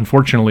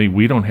 unfortunately,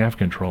 we don't have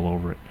control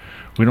over it.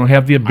 We don't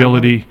have the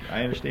ability.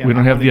 I understand. We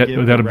don't I have wanna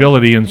give that the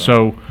ability, and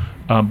residents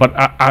so. But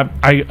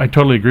I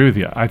totally agree with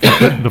you. I think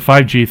that the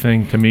 5G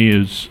thing to me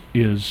is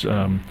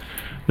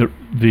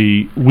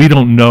we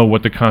don't know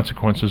what the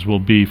consequences will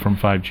be from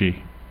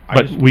 5G,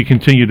 but we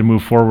continue to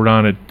move forward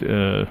on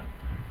it,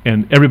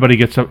 and everybody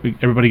gets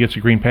a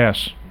green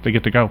pass. They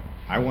get to go.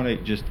 I want to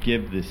just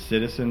give the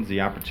citizens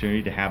the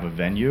opportunity to have a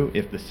venue.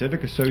 If the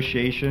Civic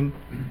Association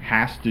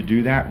has to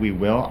do that, we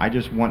will. I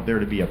just want there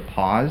to be a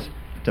pause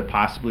to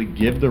possibly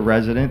give the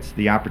residents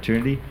the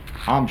opportunity.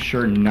 I'm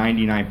sure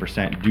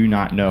 99% do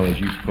not know,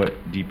 as you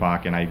put,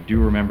 Deepak, and I do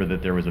remember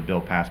that there was a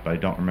bill passed, but I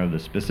don't remember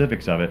the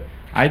specifics of it.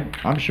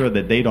 I'm sure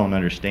that they don't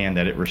understand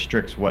that it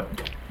restricts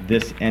what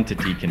this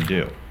entity can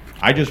do.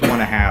 I just want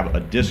to have a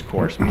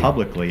discourse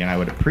publicly, and I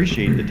would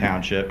appreciate the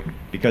township,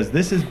 because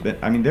this is,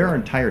 there are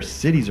entire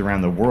cities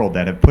around the world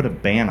that have put a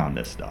ban on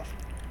this stuff.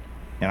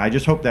 And I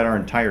just hope that our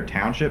entire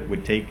township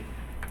would take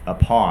a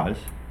pause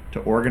to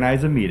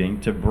organize a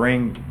meeting to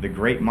bring the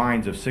great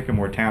minds of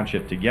Sycamore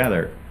Township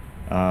together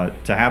to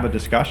have a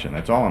discussion.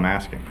 That's all I'm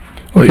asking.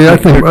 Well, yeah,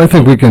 I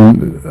think we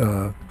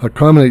can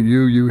accommodate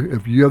you.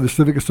 If you have the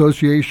Civic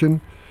Association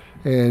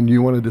and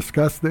you want to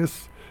discuss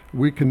this,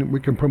 we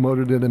can promote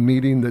it in a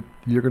meeting that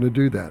you're going to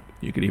do that.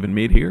 You could even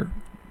meet here.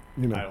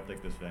 I don't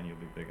think this venue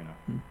will be big enough.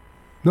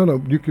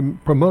 No, you can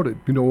promote it.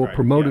 We'll Right,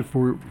 promote yeah. it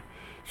for,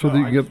 so No, that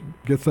you I can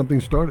just- get something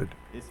started.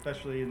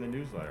 Especially in the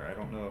newsletter. I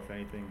don't know if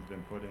anything's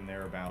been put in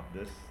there about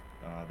this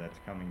that's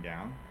coming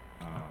down.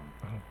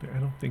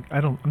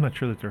 I'm not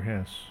sure that there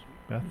has.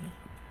 Beth?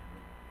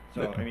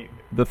 So, I mean,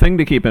 The thing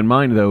to keep in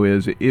mind, though,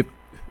 is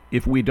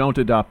if we don't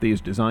adopt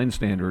these design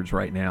standards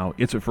right now,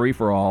 it's a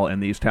free-for-all,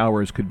 and these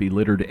towers could be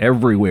littered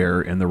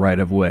everywhere in the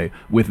right-of-way.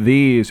 With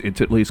these,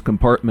 it's at least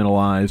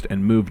compartmentalized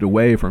and moved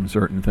away from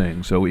certain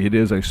things. So it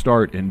is a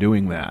start in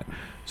doing that.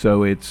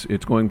 So it's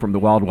going from the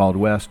wild, wild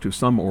west to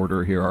some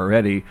order here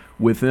already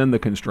within the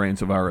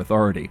constraints of our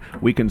authority.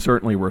 We can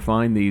certainly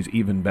refine these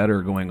even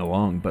better going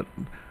along, but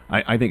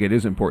I think it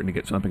is important to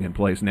get something in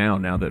place now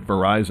that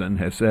Verizon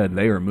has said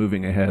they are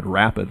moving ahead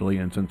rapidly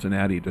in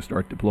Cincinnati to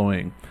start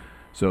deploying.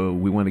 So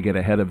we want to get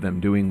ahead of them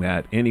doing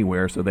that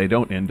anywhere so they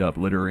don't end up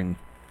littering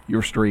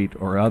your street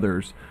or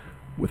others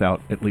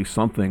without at least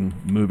something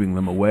moving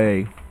them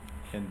away.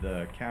 and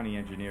the county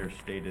engineer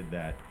stated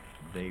that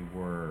they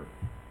were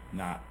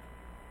not,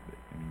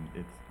 I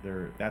mean,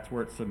 that's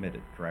where it's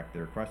submitted, correct?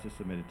 The request is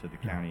submitted to the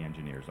county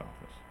engineer's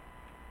office.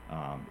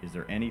 Is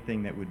there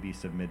anything that would be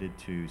submitted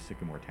to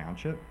Sycamore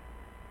Township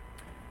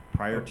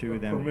prior to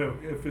them?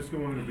 If it's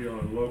going to be on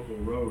a local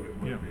road, it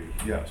would be,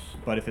 yes.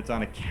 But if it's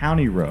on a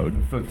county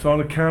road, If it's on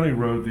a county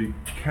road, the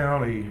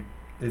county,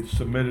 it's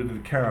submitted to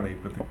the county,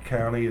 but the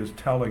county is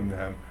telling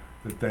them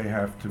that they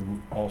have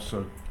to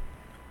also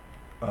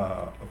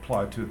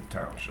apply to the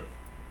township.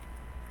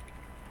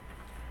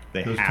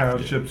 they Those have to.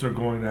 townships are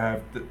going to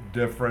have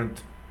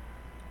different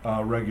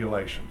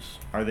regulations.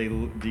 Are they,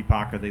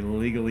 Deepak, are they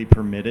legally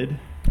permitted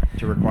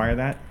to require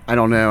that? I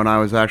don't know, and I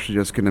was actually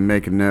just going to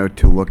make a note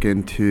to look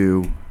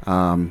into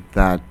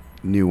that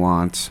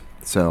nuance,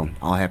 so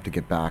I'll have to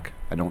get back.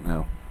 I don't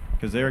know.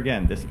 Because there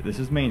again, this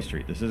is Main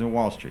Street. This isn't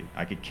Wall Street.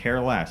 I could care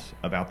less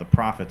about the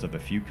profits of a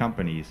few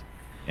companies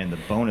and the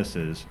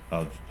bonuses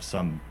of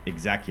some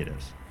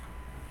executives.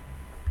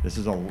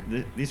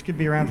 These could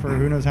be around for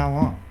who knows how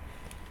long.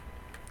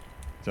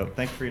 So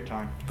thanks for your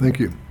time. Thank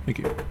you. Thank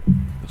you.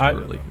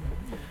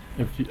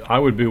 I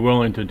would be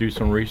willing to do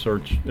some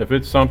research. If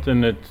it's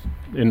something that's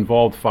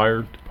involved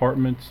fire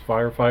departments,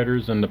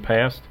 firefighters in the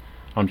past,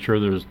 I'm sure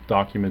there's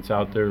documents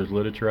out there, there's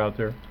literature out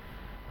there.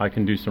 I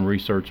can do some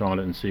research on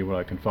it and see what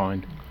I can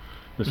find.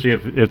 To see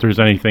if there's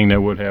anything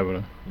that would have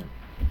a...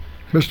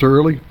 Mr.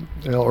 Early,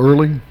 Al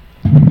Early.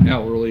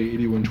 Al Early,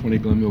 8120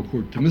 Glenmill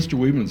Court. To Mr.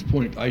 Weedman's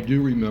point, I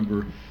do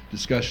remember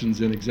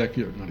discussions in not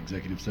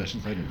executive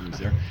sessions, I didn't know who was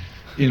there,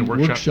 in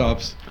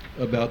workshops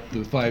about the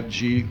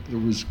 5G. There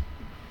was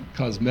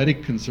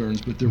cosmetic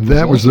concerns, but there was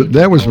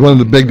That was one of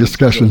the big concerns.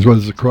 discussions,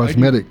 was the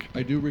cosmetic.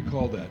 I do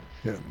recall that.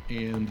 Yeah.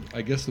 And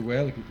I guess the way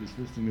I look at this,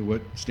 listening to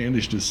what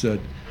Standish just said,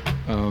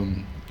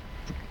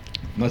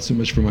 not so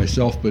much for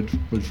myself, but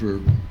for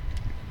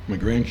my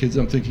grandkids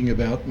I'm thinking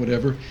about,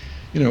 whatever.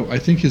 You know, I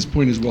think his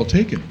point is well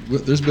taken.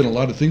 There's been a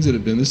lot of things that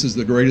have been, this is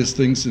the greatest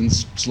thing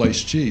since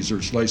sliced cheese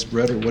or sliced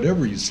bread or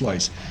whatever you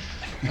slice.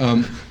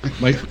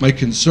 My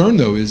concern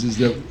though is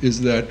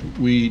that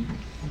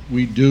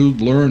we do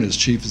learn, as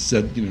Chief has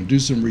said, you know, do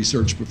some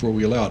research before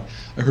we allow it.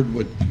 I heard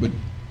what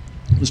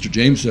Mr.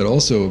 James said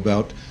also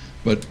about,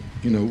 but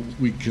you know,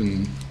 we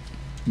can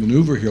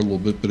maneuver here a little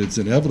bit, but it's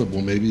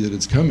inevitable maybe that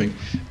it's coming.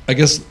 I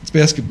guess it's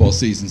basketball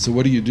season, so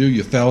what do?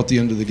 You foul at the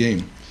end of the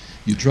game.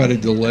 You try to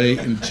delay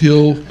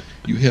until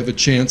you have a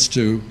chance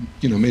to,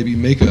 you know, maybe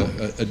make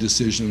a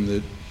decision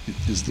that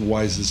is the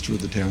wisest for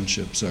the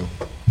township. So,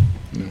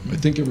 you know, I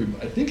think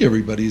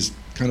everybody's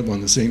kind of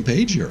on the same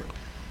page here,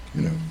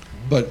 you know.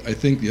 But I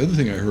think the other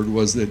thing I heard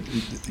was that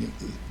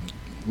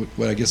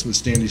what I guess what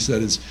Standish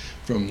said is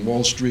from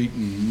Wall Street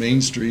and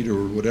Main Street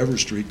or whatever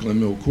street,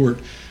 Glenmill Court,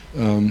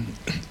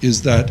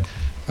 is that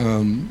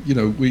you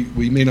know,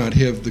 we may not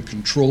have the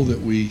control that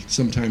we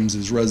sometimes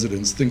as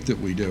residents think that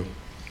we do.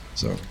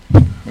 So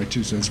my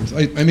 2 cents worth.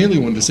 I mainly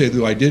wanted to say,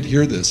 though, I did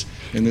hear this,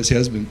 and this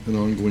has been an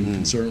ongoing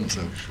concern.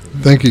 So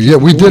Thank you. Yeah,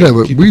 we did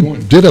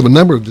have a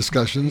number of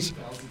discussions,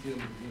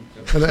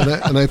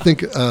 and I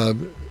think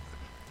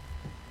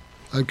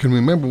I can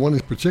remember one in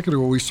particular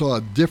where we saw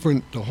a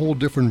whole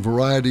different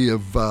variety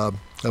of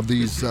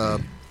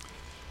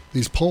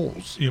these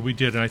poles. Yeah, we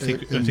did, and I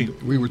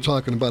think we were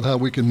talking about how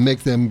we can make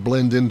them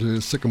blend into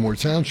Sycamore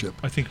Township.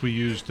 I think we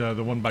used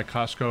the one by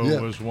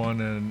Costco was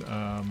one, and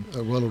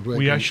Ronald Reagan.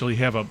 we actually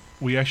have a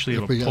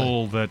FBI.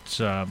 pole that's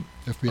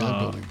FBI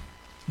building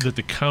that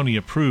the county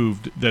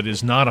approved that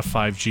is not a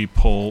 5G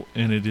pole,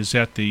 and it is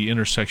at the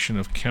intersection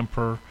of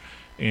Kemper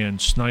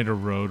and Snyder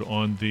Road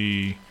on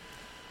the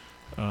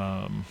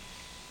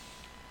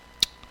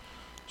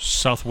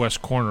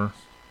southwest corner,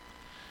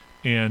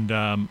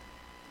 and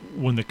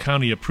when the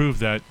county approved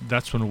that,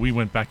 that's when we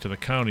went back to the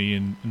county,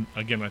 and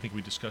again, I think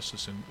we discussed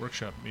this in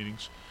workshop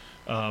meetings,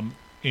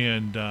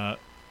 and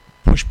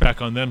pushed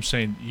back on them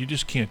saying, you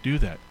just can't do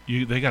that.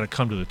 They got to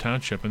come to the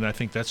township, and I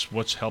think that's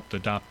what's helped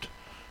adopt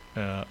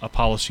a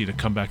policy to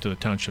come back to the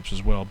townships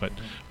as well. But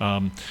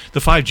the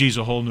 5G is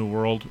a whole new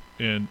world,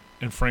 and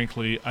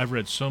frankly, I've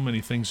read so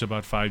many things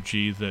about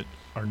 5G that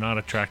are not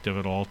attractive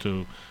at all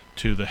to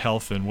to the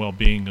health and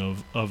well-being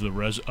of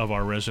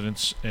our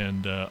residents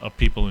and of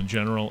people in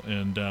general.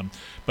 And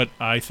but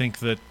I think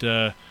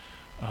that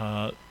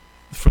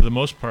for the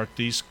most part,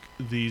 these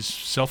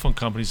cell phone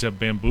companies have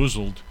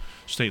bamboozled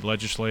state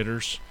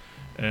legislators,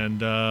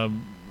 and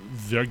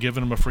they're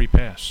giving them a free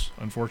pass,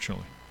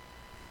 unfortunately.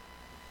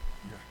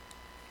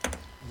 I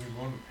mean,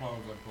 one of the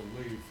problems, I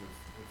believe,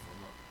 if I'm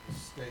not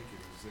mistaken,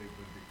 is they've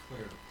been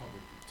declared a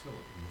public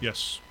utility.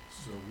 Yes.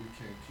 So we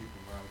can't keep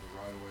them out of the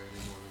right of way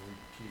any more than we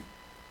can keep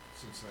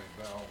Cincinnati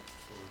Bell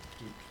or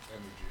Duke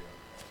Energy out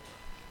of the right of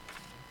way.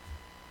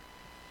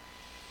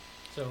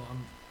 So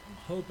I'm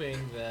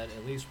hoping that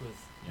at least with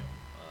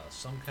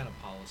some kind of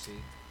policy,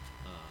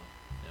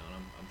 and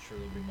I'm sure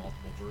there'll be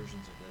multiple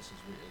versions of this as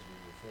we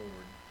move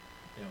forward.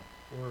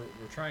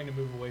 We're trying to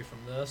move away from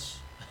this,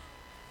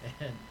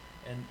 and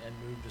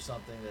move to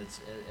something that's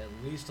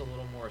at least a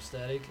little more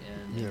aesthetic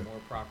and more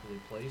properly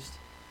placed.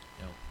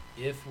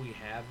 If we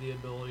have the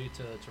ability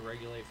to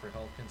regulate for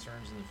health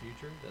concerns in the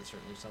future, that's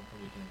certainly something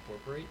we can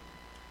incorporate.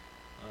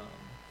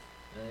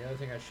 And the other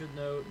thing I should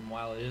note, and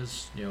while it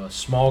is a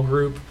small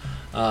group,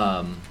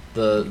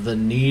 the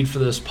need for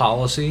this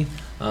policy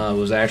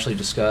was actually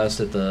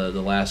discussed at the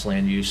last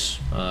land use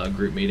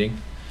group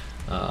meeting,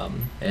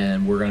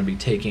 and we're going to be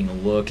taking a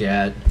look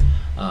at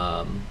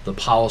the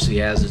policy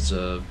as it's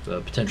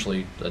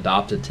potentially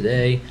adopted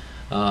today,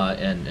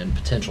 and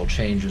potential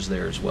changes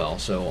there as well.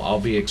 So I'll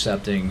be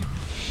accepting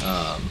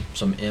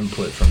some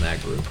input from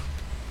that group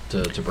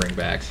to bring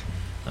back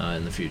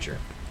in the future.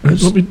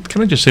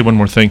 Can I just say one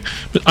more thing?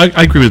 But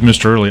I agree with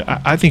Mr. Early.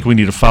 I think we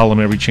need to follow him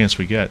every chance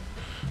we get.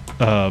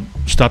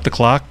 Stop the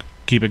clock,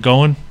 keep it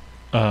going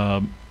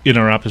in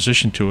our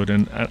opposition to it.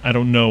 And I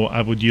don't know,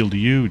 I would yield to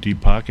you,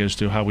 Deepak, as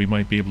to how we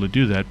might be able to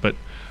do that. But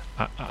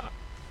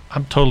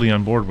I'm totally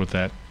on board with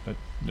that.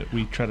 That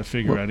we try to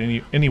figure out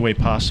any way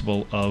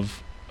possible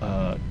of,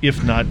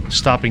 if not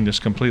stopping this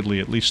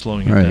completely, at least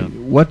slowing it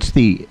down. What's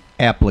the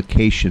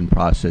application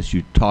process?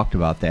 You talked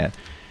about that.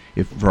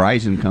 If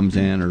Verizon comes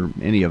in, or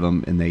any of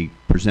them, and they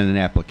present an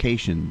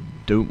application,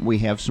 don't we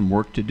have some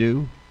work to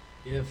do?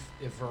 If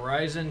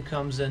Verizon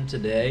comes in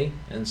today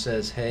and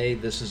says, "Hey,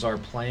 this is our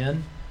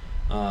plan.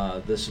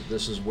 This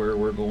is where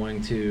we're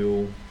going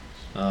to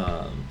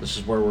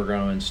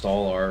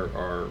install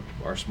our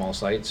small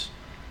sites,"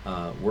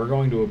 we're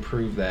going to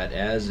approve that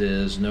as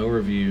is, no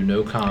review,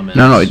 no comments.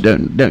 No,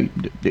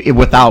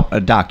 without a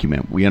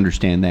document. We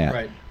understand that.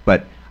 Right.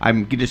 But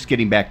I'm just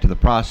getting back to the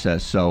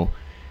process. So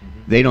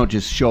they don't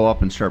just show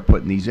up and start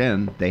putting these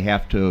in. They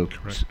have to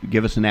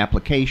give us an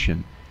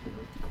application.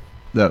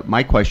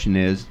 My question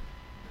is,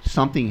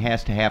 something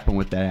has to happen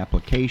with that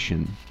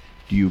application.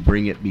 Do you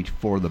bring it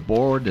before the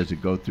board? Does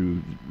it go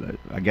through?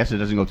 I guess it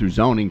doesn't go through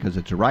zoning because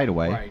it's a right of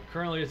way. Right.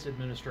 Currently, it's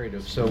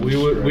administrative. So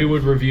we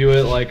would review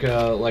it like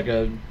a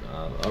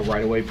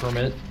right of way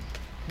permit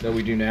that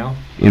we do now.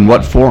 In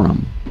what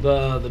forum?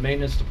 The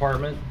maintenance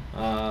department,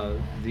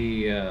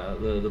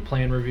 the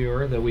plan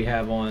reviewer that we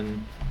have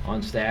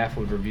on staff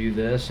would review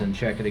this and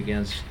check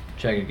against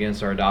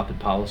our adopted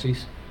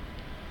policies.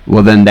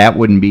 Well, then that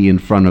wouldn't be in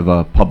front of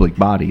a public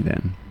body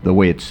then, the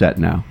way it's set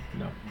now.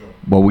 No.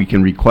 Well, we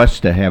can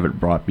request to have it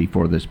brought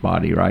before this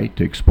body, right,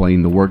 to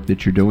explain the work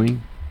that you're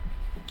doing?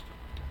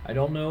 I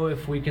don't know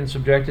if we can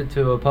subject it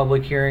to a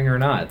public hearing or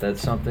not.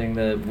 That's something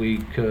that we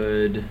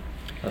could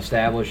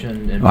establish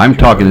in I'm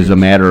talking as a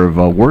matter of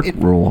a work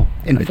rule.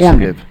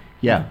 Informative.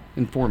 Yeah.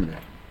 Informative.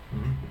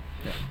 Mm-hmm.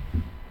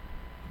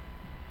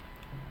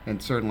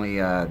 And certainly,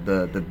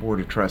 the Board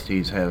of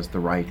Trustees has the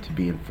right to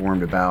be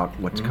informed about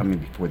what's coming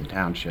before the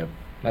township.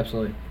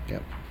 Absolutely.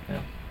 Yep.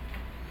 Yeah.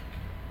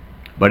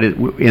 But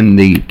in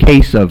the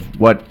case of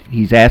what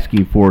he's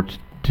asking for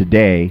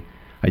today,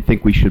 I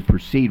think we should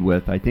proceed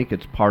with. I think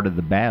it's part of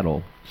the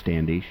battle,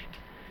 Standish,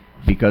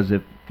 because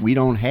if we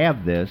don't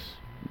have this,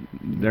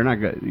 they're not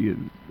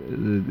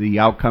the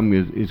outcome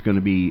is going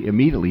to be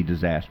immediately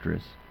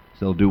disastrous.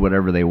 So they'll do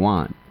whatever they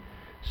want.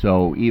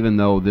 So even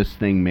though this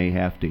thing may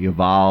have to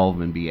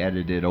evolve and be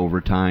edited over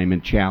time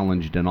and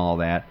challenged and all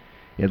that,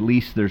 at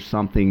least there's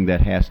something that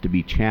has to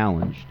be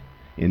challenged.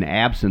 In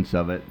absence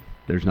of it,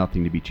 there's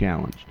nothing to be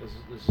challenged.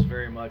 This is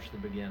very much the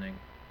beginning.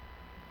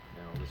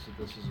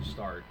 This is a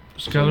start.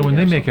 Skylar, when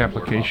they make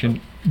application,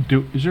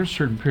 is there a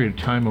certain period of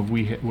time of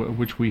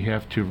which we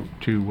have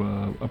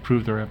to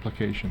approve their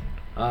application?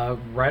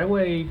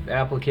 Right-of-way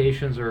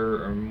applications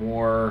are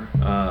more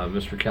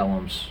Mr.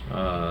 Kellum's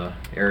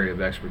area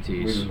of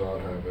expertise. We do not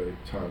have a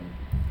time.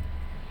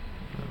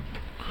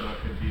 So it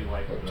could be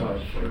like the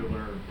Schuyler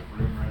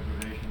room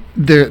reservation?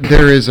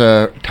 There is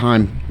a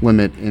time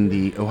limit in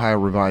the Ohio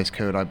Revised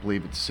Code. I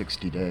believe it's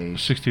 60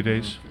 days. 60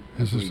 days?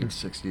 I believe it's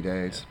 60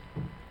 days.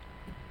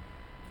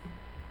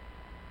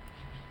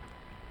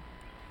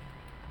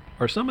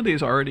 Are some of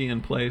these already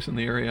in place in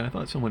the area? I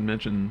thought someone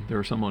mentioned there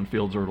were some on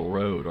Fields Erdel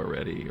Road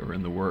already, or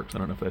in the works. I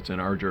don't know if that's in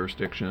our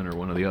jurisdiction or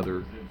one of the other.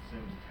 In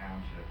Sims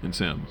Township. In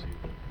Sims.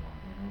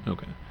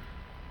 Okay.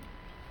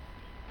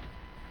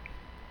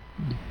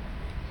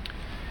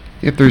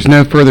 If there's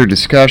no further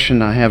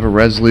discussion, I have a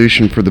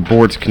resolution for the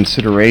board's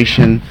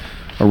consideration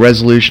a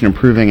resolution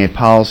approving a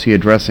policy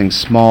addressing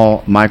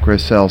small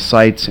microcell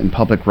sites in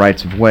public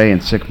rights-of-way in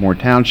Sycamore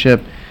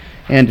Township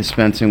and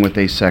dispensing with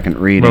a second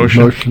reading.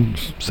 Motion.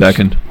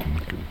 Second.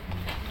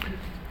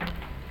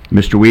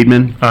 Mr.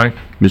 Weedman? Aye.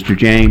 Mr.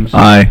 James?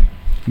 Aye.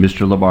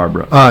 Mr.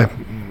 LaBarbera? Aye.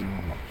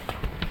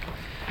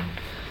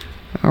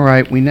 All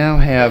right, we now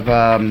have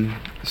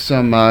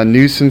some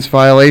nuisance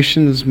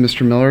violations.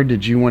 Mr. Miller,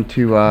 did you want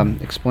to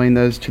explain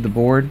those to the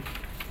board?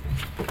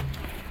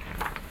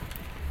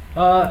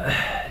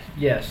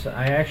 Yes,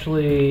 I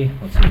actually,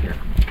 let's see here.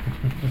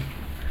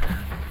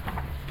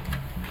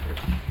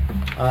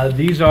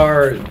 These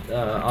are,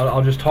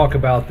 I'll just talk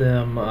about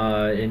them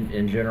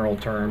in general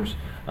terms.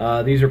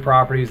 These are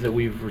properties that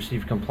we've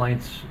received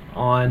complaints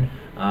on.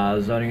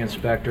 Zoning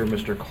inspector,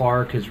 Mr.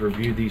 Clark, has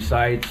reviewed these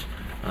sites.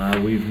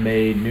 We've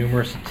made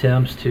numerous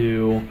attempts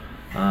to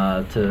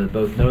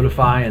both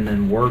notify and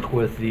then work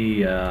with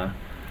the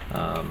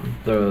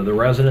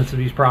residents of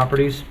these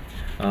properties.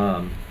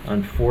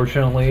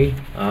 Unfortunately,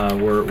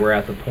 we're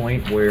at the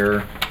point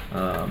where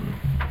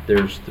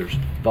there's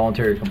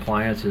voluntary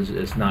compliance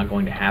is not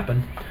going to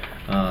happen.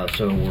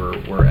 So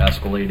we're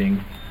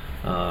escalating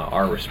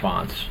our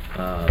response.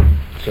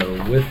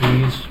 So with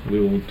these, we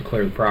will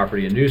declare the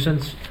property a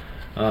nuisance,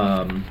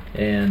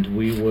 and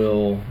we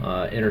will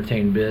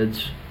entertain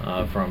bids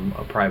from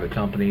a private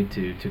company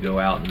to go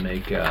out and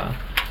make to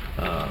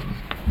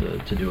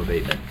do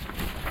abatement.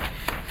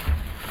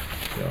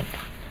 So.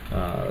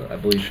 I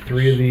believe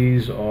 3 of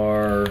these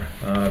are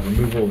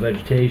removal of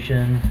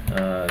vegetation,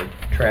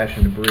 trash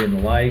and debris and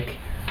the like,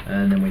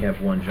 and then we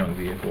have 1 junk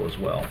vehicle as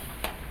well.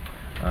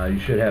 You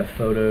should have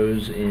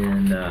photos of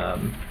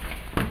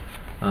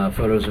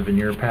in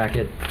your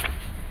packet.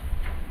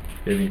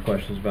 Do you have any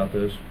questions about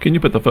those? Can you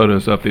put the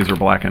photos up? These are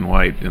black and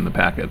white in the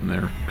packet, and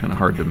they're kind of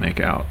hard to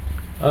make out.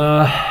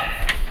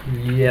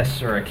 Yes,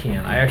 sir, I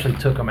can. I actually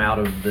took them out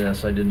of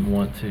this. I didn't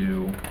want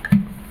to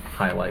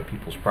highlight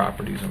people's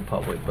properties in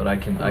public, but I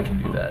can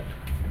do that.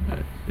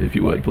 If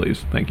you would,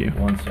 please. Thank you.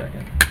 1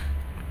 second.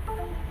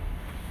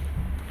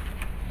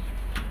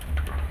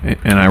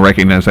 And I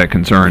recognize that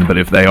concern, but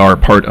if they are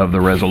part of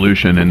the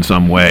resolution in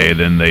some way,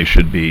 then they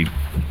should be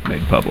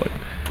made public.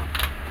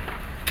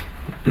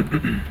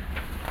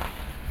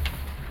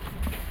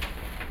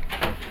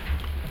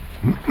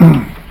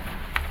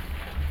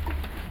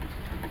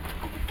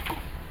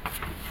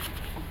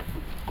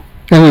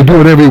 And we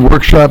do it every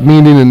workshop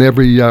meeting and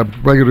every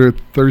regular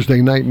Thursday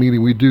night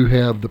meeting. We do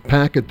have the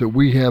packet that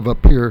we have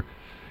up here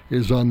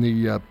is on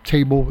the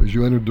table as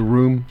you entered the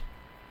room.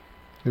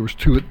 There was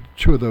two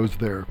of those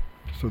there,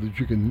 so that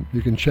you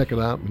can check it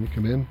out when you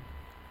come in.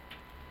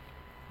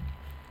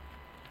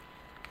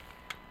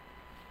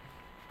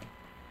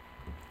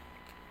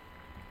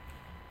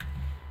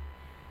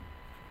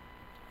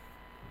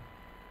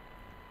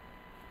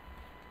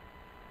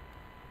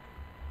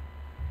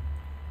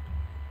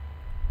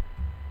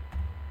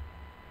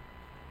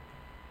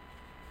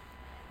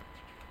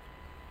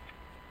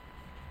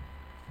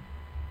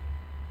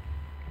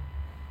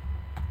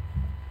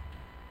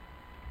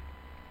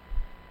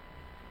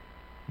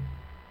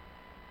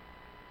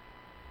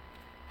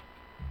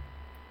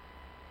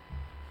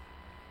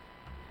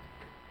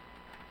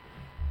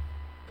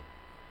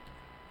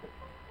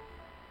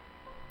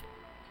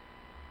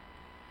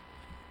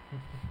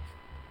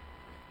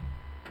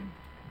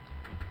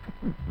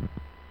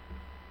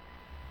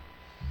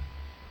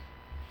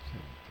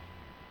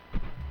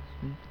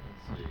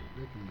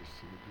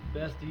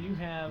 Beth, do you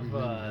have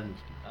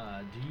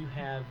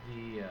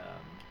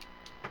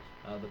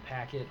the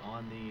packet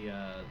on the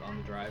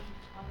drive?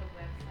 On the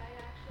website,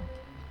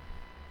 actually.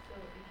 So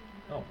if you can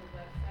go to the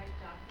website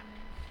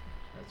document,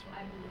 That's fine.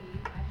 I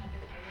believe I had the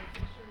color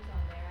pictures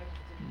on there. I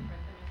just didn't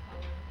print them in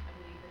color. I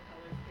believe the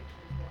color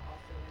pictures were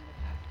also in the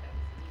packet that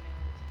was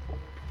emailed to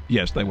you.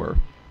 Yes, they were.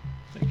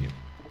 Thank you.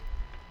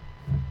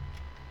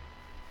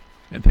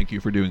 And thank you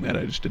for doing that.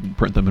 I just didn't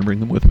print them and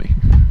bring them with me.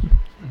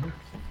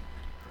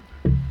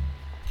 If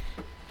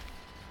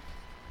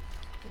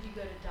you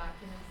go to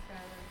documents,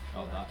 Skylar.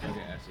 Oh, okay,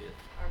 I see it.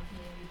 Our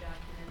community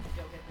documents,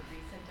 you'll get the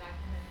recent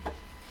documents.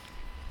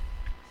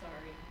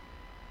 Sorry.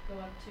 Go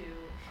up to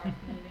our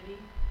community,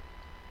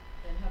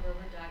 then hover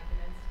over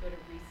documents, go to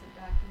recent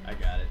documents. I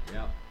got it.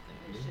 Yep. And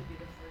it should be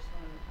the first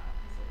one on the top.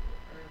 So,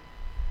 or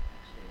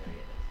actually, there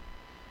it is.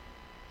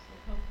 So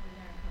hopefully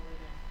they're in color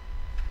there.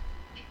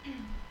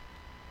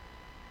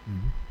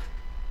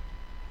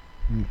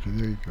 Okay,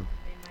 there you go.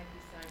 They might be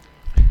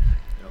sideways.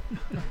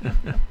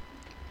 Yep.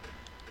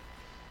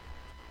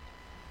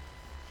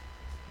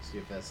 See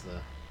if that's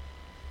the.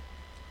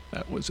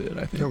 That was it,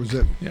 I think. That was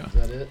it. Yeah. Is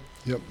that it?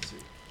 Yep. Let's see.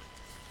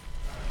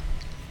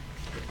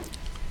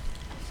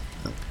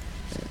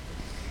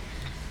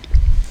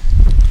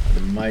 I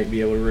might be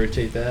able to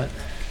rotate that.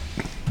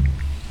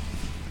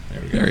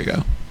 There we go. There you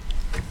go.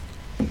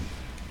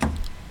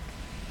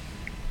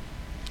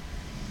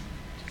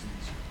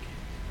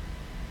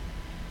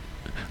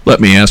 Let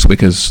me ask,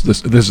 because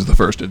this is the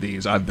first of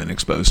these I've been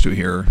exposed to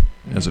here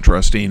as a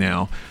trustee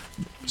now.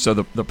 So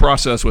the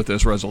process with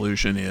this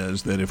resolution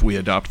is that if we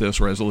adopt this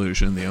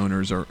resolution, the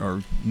owners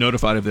are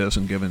notified of this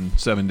and given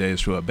 7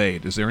 days to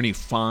abate. Is there any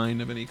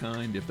fine of any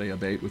kind if they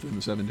abate within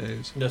the 7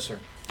 days? No, sir.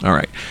 All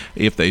right.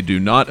 If they do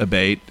not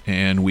abate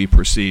and we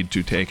proceed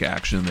to take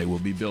action, they will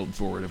be billed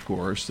for it, of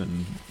course,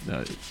 and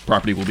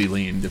property will be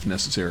liened if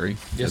necessary.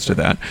 Yes, as sir.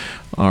 to that.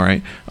 All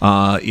right.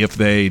 If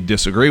they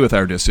disagree with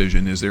our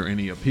decision, is there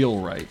any appeal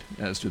right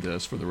as to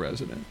this for the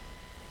resident?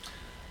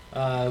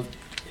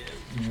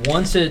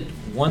 Once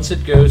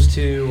it goes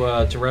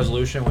to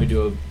resolution, we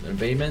do an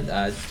abatement.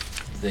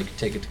 They could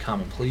take it to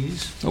common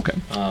pleas. Okay.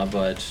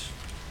 But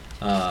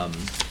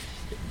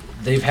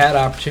they've had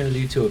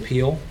opportunity to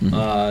appeal.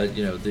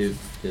 The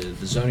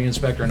zoning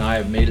inspector and I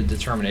have made a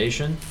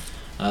determination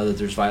that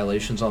there's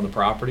violations on the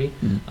property.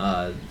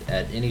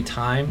 At any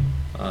time,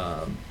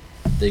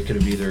 they could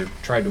have either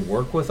tried to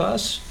work with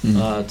us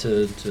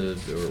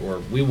or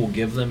we will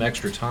give them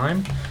extra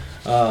time.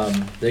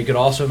 They could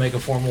also make a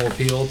formal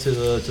appeal to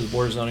the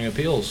Board of Zoning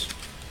Appeals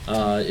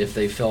if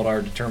they felt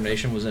our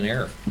determination was in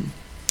error.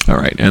 All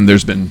right. And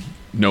there's been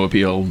no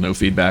appeal, no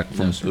feedback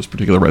from this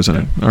particular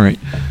resident. All right.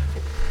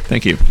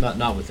 Thank you.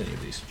 Not with any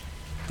of these.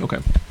 Okay.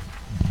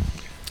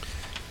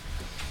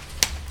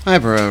 I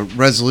have a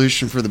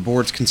resolution for the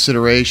board's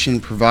consideration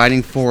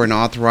providing for and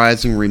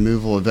authorizing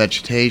removal of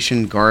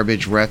vegetation,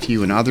 garbage,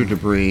 refuse, and other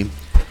debris,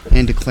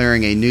 and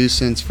declaring a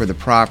nuisance for the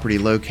property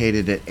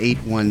located at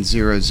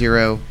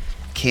 8100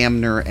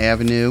 Camner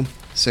Avenue,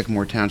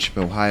 Sycamore Township,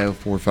 Ohio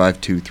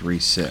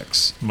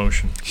 45236.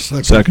 Motion.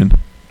 Second.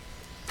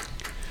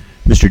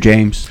 Mr.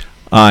 James?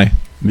 Aye.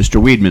 Mr.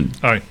 Weedman?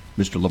 Aye.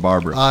 Mr.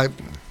 LaBarbera? Aye.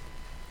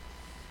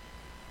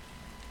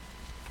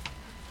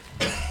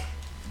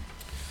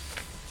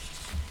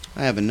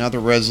 I have another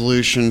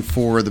resolution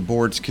for the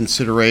board's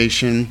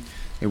consideration,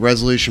 a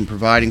resolution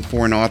providing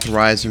for and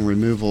authorizing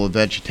removal of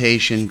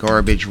vegetation,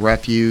 garbage,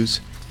 refuse,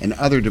 and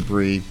other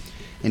debris,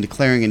 and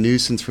declaring a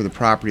nuisance for the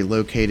property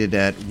located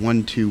at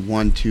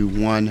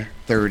 12121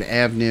 3rd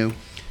Avenue,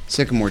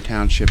 Sycamore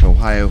Township,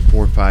 Ohio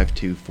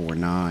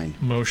 45249.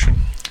 Motion.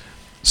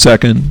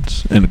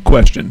 Second. And a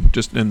question,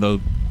 just in the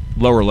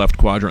lower left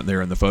quadrant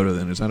there in the photo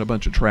then, is that a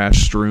bunch of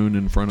trash strewn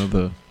in front of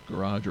the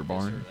garage or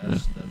barn?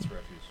 Yes, sir. That's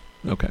refuse.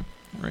 Okay.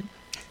 All right.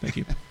 Thank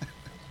you.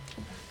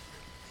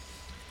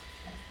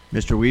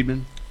 Mr.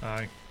 Weedman?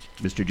 Aye.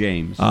 Mr.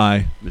 James?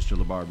 Aye. Mr.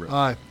 LaBarbera?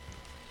 Aye.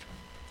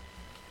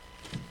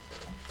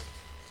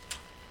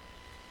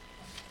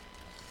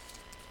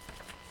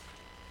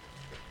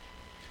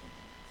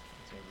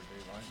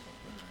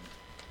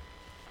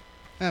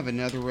 I have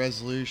another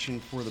resolution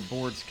for the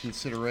board's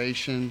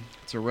consideration.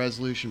 It's a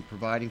resolution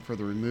providing for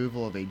the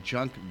removal of a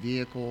junk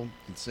vehicle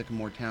in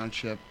Sycamore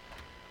Township,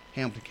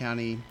 Hamilton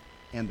County,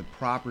 and the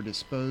proper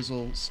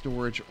disposal,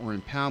 storage, or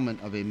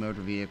impoundment of a motor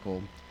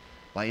vehicle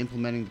by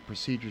implementing the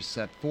procedures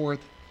set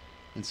forth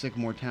in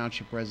Sycamore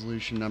Township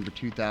Resolution Number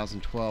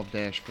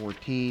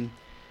 2012-14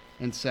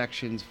 and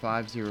Sections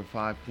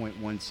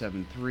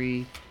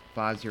 505.173,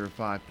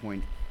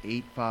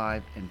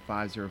 505.85, and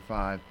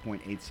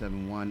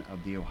 505.871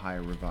 of the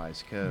Ohio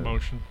Revised Code.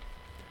 Motion.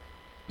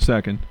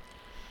 Second.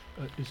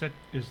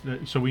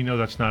 So we know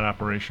that's not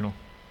operational?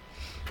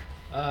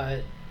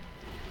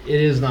 It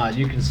is not.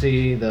 You can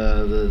see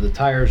the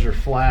tires are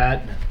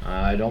flat.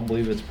 I don't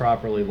believe it's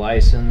properly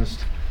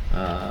licensed.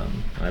 I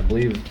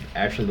believe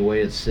actually the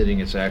way it's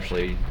sitting, it's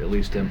actually at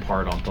least in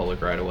part on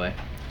public right away.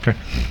 Okay.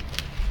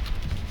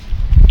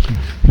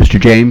 Mr.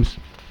 James?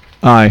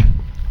 Aye.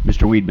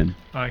 Mr. Weedman?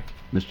 Aye.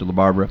 Mr.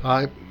 LaBarbera?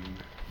 Aye.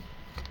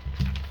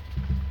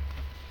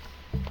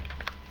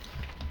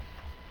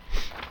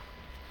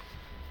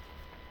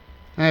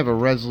 I have a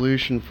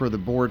resolution for the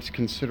board's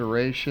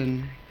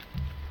consideration.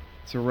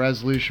 It's a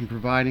resolution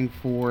providing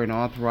for and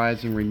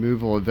authorizing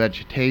removal of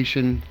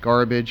vegetation,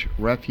 garbage,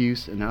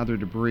 refuse, and other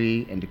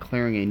debris, and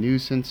declaring a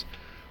nuisance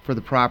for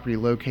the property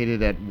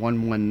located at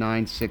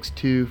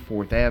 11962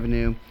 4th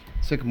Avenue,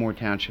 Sycamore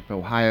Township,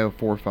 Ohio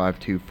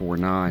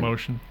 45249.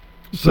 Motion.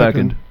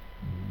 Second.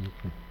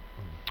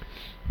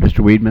 Mr.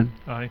 Weedman?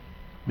 Aye.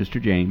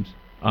 Mr. James?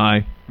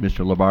 Aye.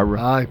 Mr. LaBarbera?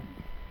 Aye.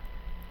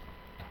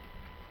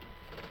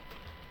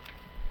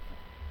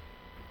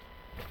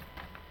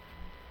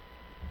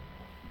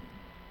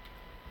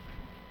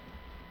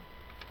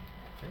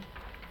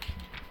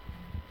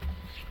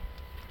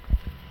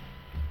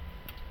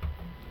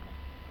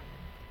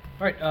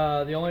 All right,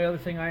 the only other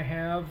thing I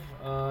have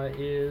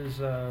is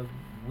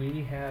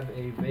we have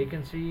a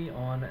vacancy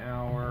on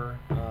our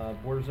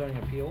Board of Zoning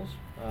Appeals.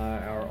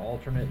 Our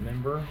alternate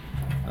member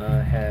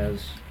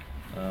has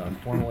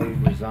formally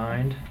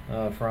resigned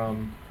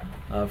from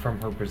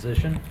her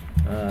position.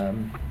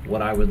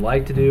 What I would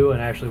like to do,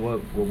 and actually what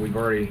we've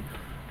already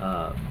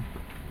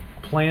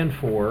planned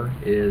for,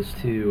 is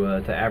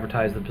to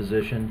advertise the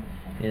position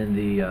in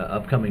the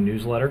upcoming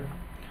newsletter.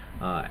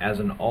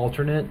 As an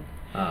alternate,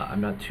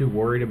 I'm not too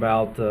worried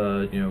about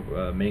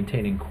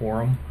maintaining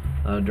quorum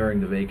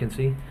during the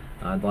vacancy.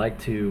 I'd like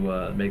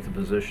to make the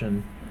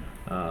position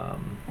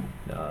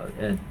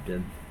and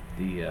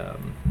the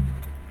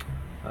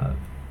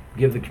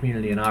give the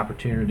community an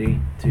opportunity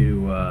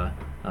to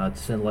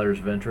send letters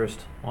of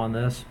interest on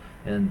this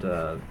and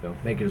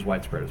make it as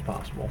widespread as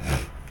possible.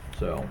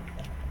 So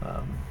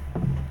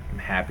I'm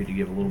happy to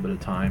give a little bit of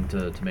time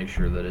to make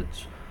sure that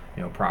it's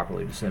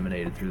properly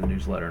disseminated through the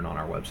newsletter and on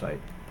our website.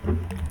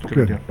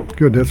 Good.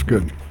 Good. That's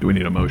good. Do we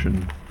need a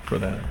motion for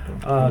that?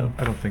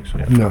 I don't think so.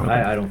 No.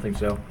 I don't think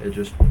so. It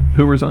just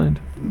Who resigned?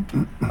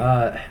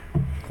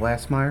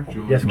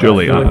 Glassmeyer? Yes,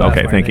 Julie. Julie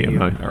Okay, Glassmeyer, thank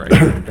you. All right.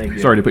 Thank you.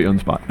 Sorry to put you on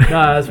the spot. No,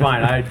 that's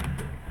fine.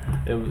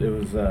 It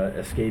was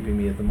escaping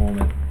me at the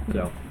moment.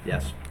 So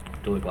yes,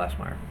 Julie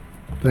Glassmeyer.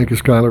 Thank you,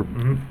 Skylar.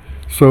 Mm-hmm.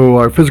 So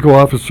our fiscal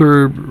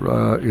officer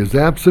is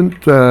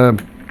absent.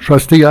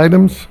 Trustee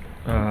items,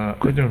 I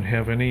don't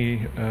have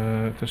any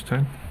at this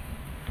time.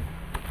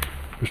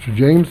 Mr.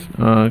 James.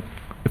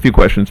 A few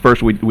questions.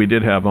 First, we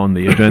did have on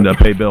the agenda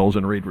pay bills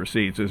and read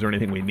receipts. Is there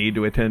anything we need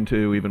to attend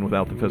to, even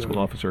without the fiscal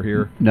officer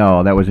here?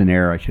 No, that was an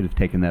error. I should have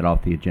taken that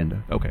off the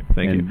agenda. Okay,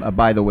 thank you. And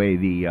by the way,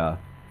 the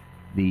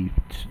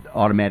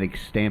automatic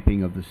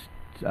stamping of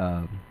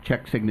the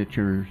check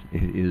signatures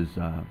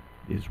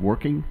is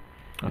working,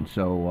 and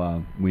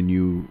so when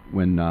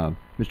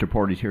Mr.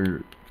 Porter's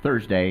here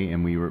Thursday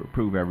and we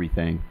approve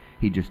everything,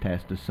 he just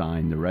has to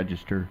sign the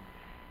register,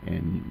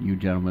 and you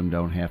gentlemen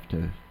don't have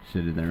to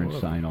sit in there and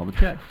sign all the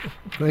checks.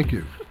 Thank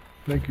you.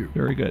 Thank you.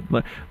 Very good.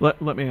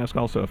 Let me ask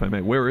also, if I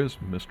may, where is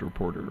Mr.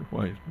 Porter?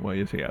 Why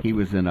is he absent? He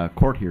was in a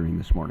court hearing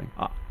this morning.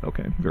 Ah,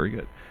 okay, very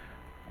good.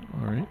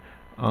 All right.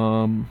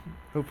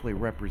 Hopefully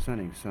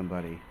representing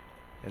somebody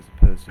as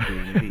opposed to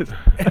being beat.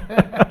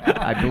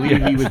 I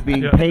believe he was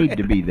being paid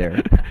to be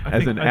there.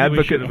 As an I think we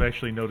advocate. should have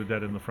actually noted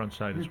that in the front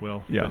side as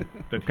well. Yeah.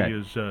 That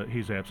Okay.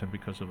 he's absent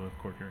because of a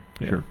court hearing.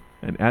 Yeah. Sure.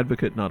 An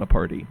advocate, not a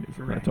party.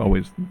 Correct. That's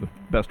always the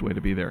best way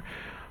to be there.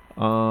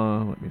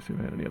 Let me see if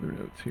I had any other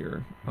notes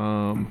here.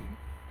 I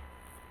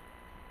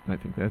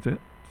think that's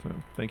it. So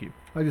thank you.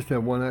 I just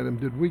have one item.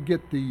 Did we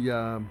get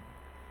the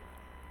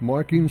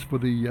markings for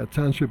the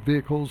township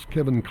vehicles?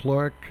 Kevin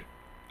Clark,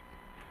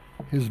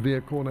 his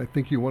vehicle, and I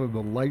think you wanted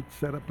the light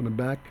set up in the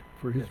back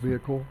for his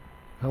vehicle.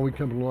 How are we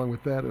coming along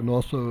with that? And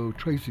also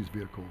Tracy's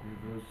vehicle.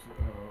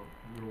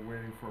 We're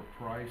waiting for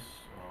a price.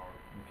 Our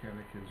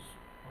mechanic has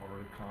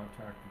already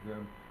contacted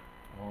them,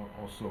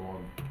 also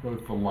on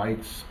both the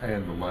lights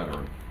and the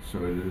lettering. So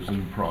it is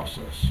in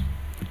process.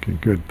 Okay,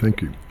 good.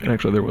 Thank you. And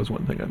actually, there was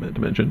one thing I meant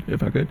to mention,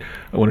 if I could.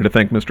 I wanted to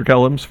thank Mr.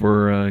 Kellums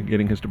for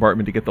getting his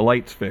department to get the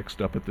lights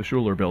fixed up at the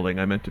Schuler building.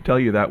 I meant to tell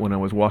you that when I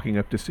was walking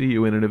up to see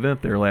you in an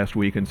event there last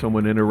week, and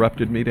someone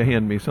interrupted me to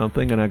hand me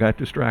something, and I got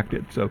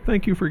distracted. So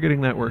thank you for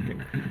getting that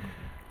working.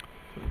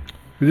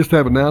 We just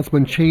have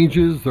announcement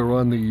changes. They're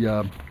on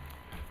the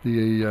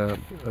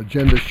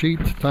agenda sheet.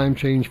 Time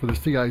change for the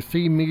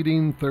CIC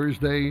meeting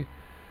Thursday,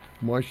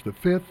 March the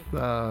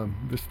 5th.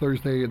 This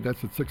Thursday,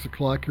 that's at 6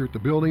 o'clock here at the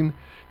building.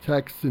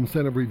 Tax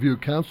Incentive Review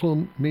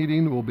Council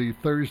meeting will be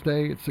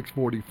Thursday at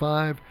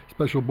 6:45.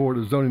 Special Board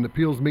of Zoning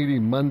Appeals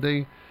meeting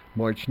Monday,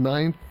 March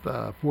 9th,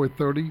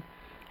 4:30,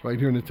 right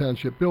here in the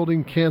Township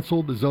Building.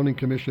 Canceled the Zoning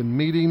Commission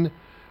meeting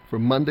for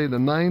Monday the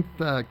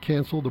 9th.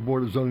 Canceled the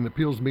Board of Zoning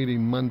Appeals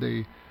meeting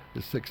Monday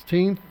the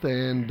 16th.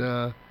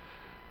 And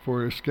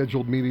for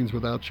scheduled meetings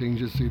without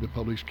changes, see the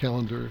published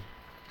calendar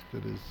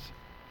that is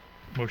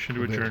Motion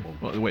to adjourn. available.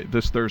 Well, wait,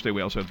 this Thursday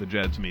we also have the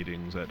JEDS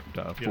meetings at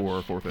 4,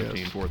 Yes. 4:15,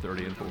 Yes.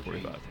 4:30, and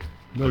 4:45.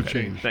 No Okay.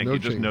 change. Thank No you.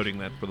 Just change. noting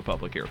that for the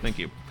public here. Thank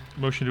you.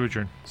 Motion to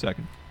adjourn.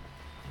 Second.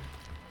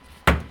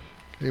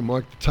 Okay,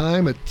 mark the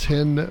time at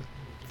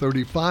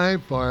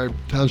 10:35. Our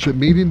township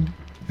meeting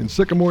in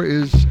Sycamore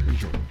is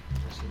adjourned.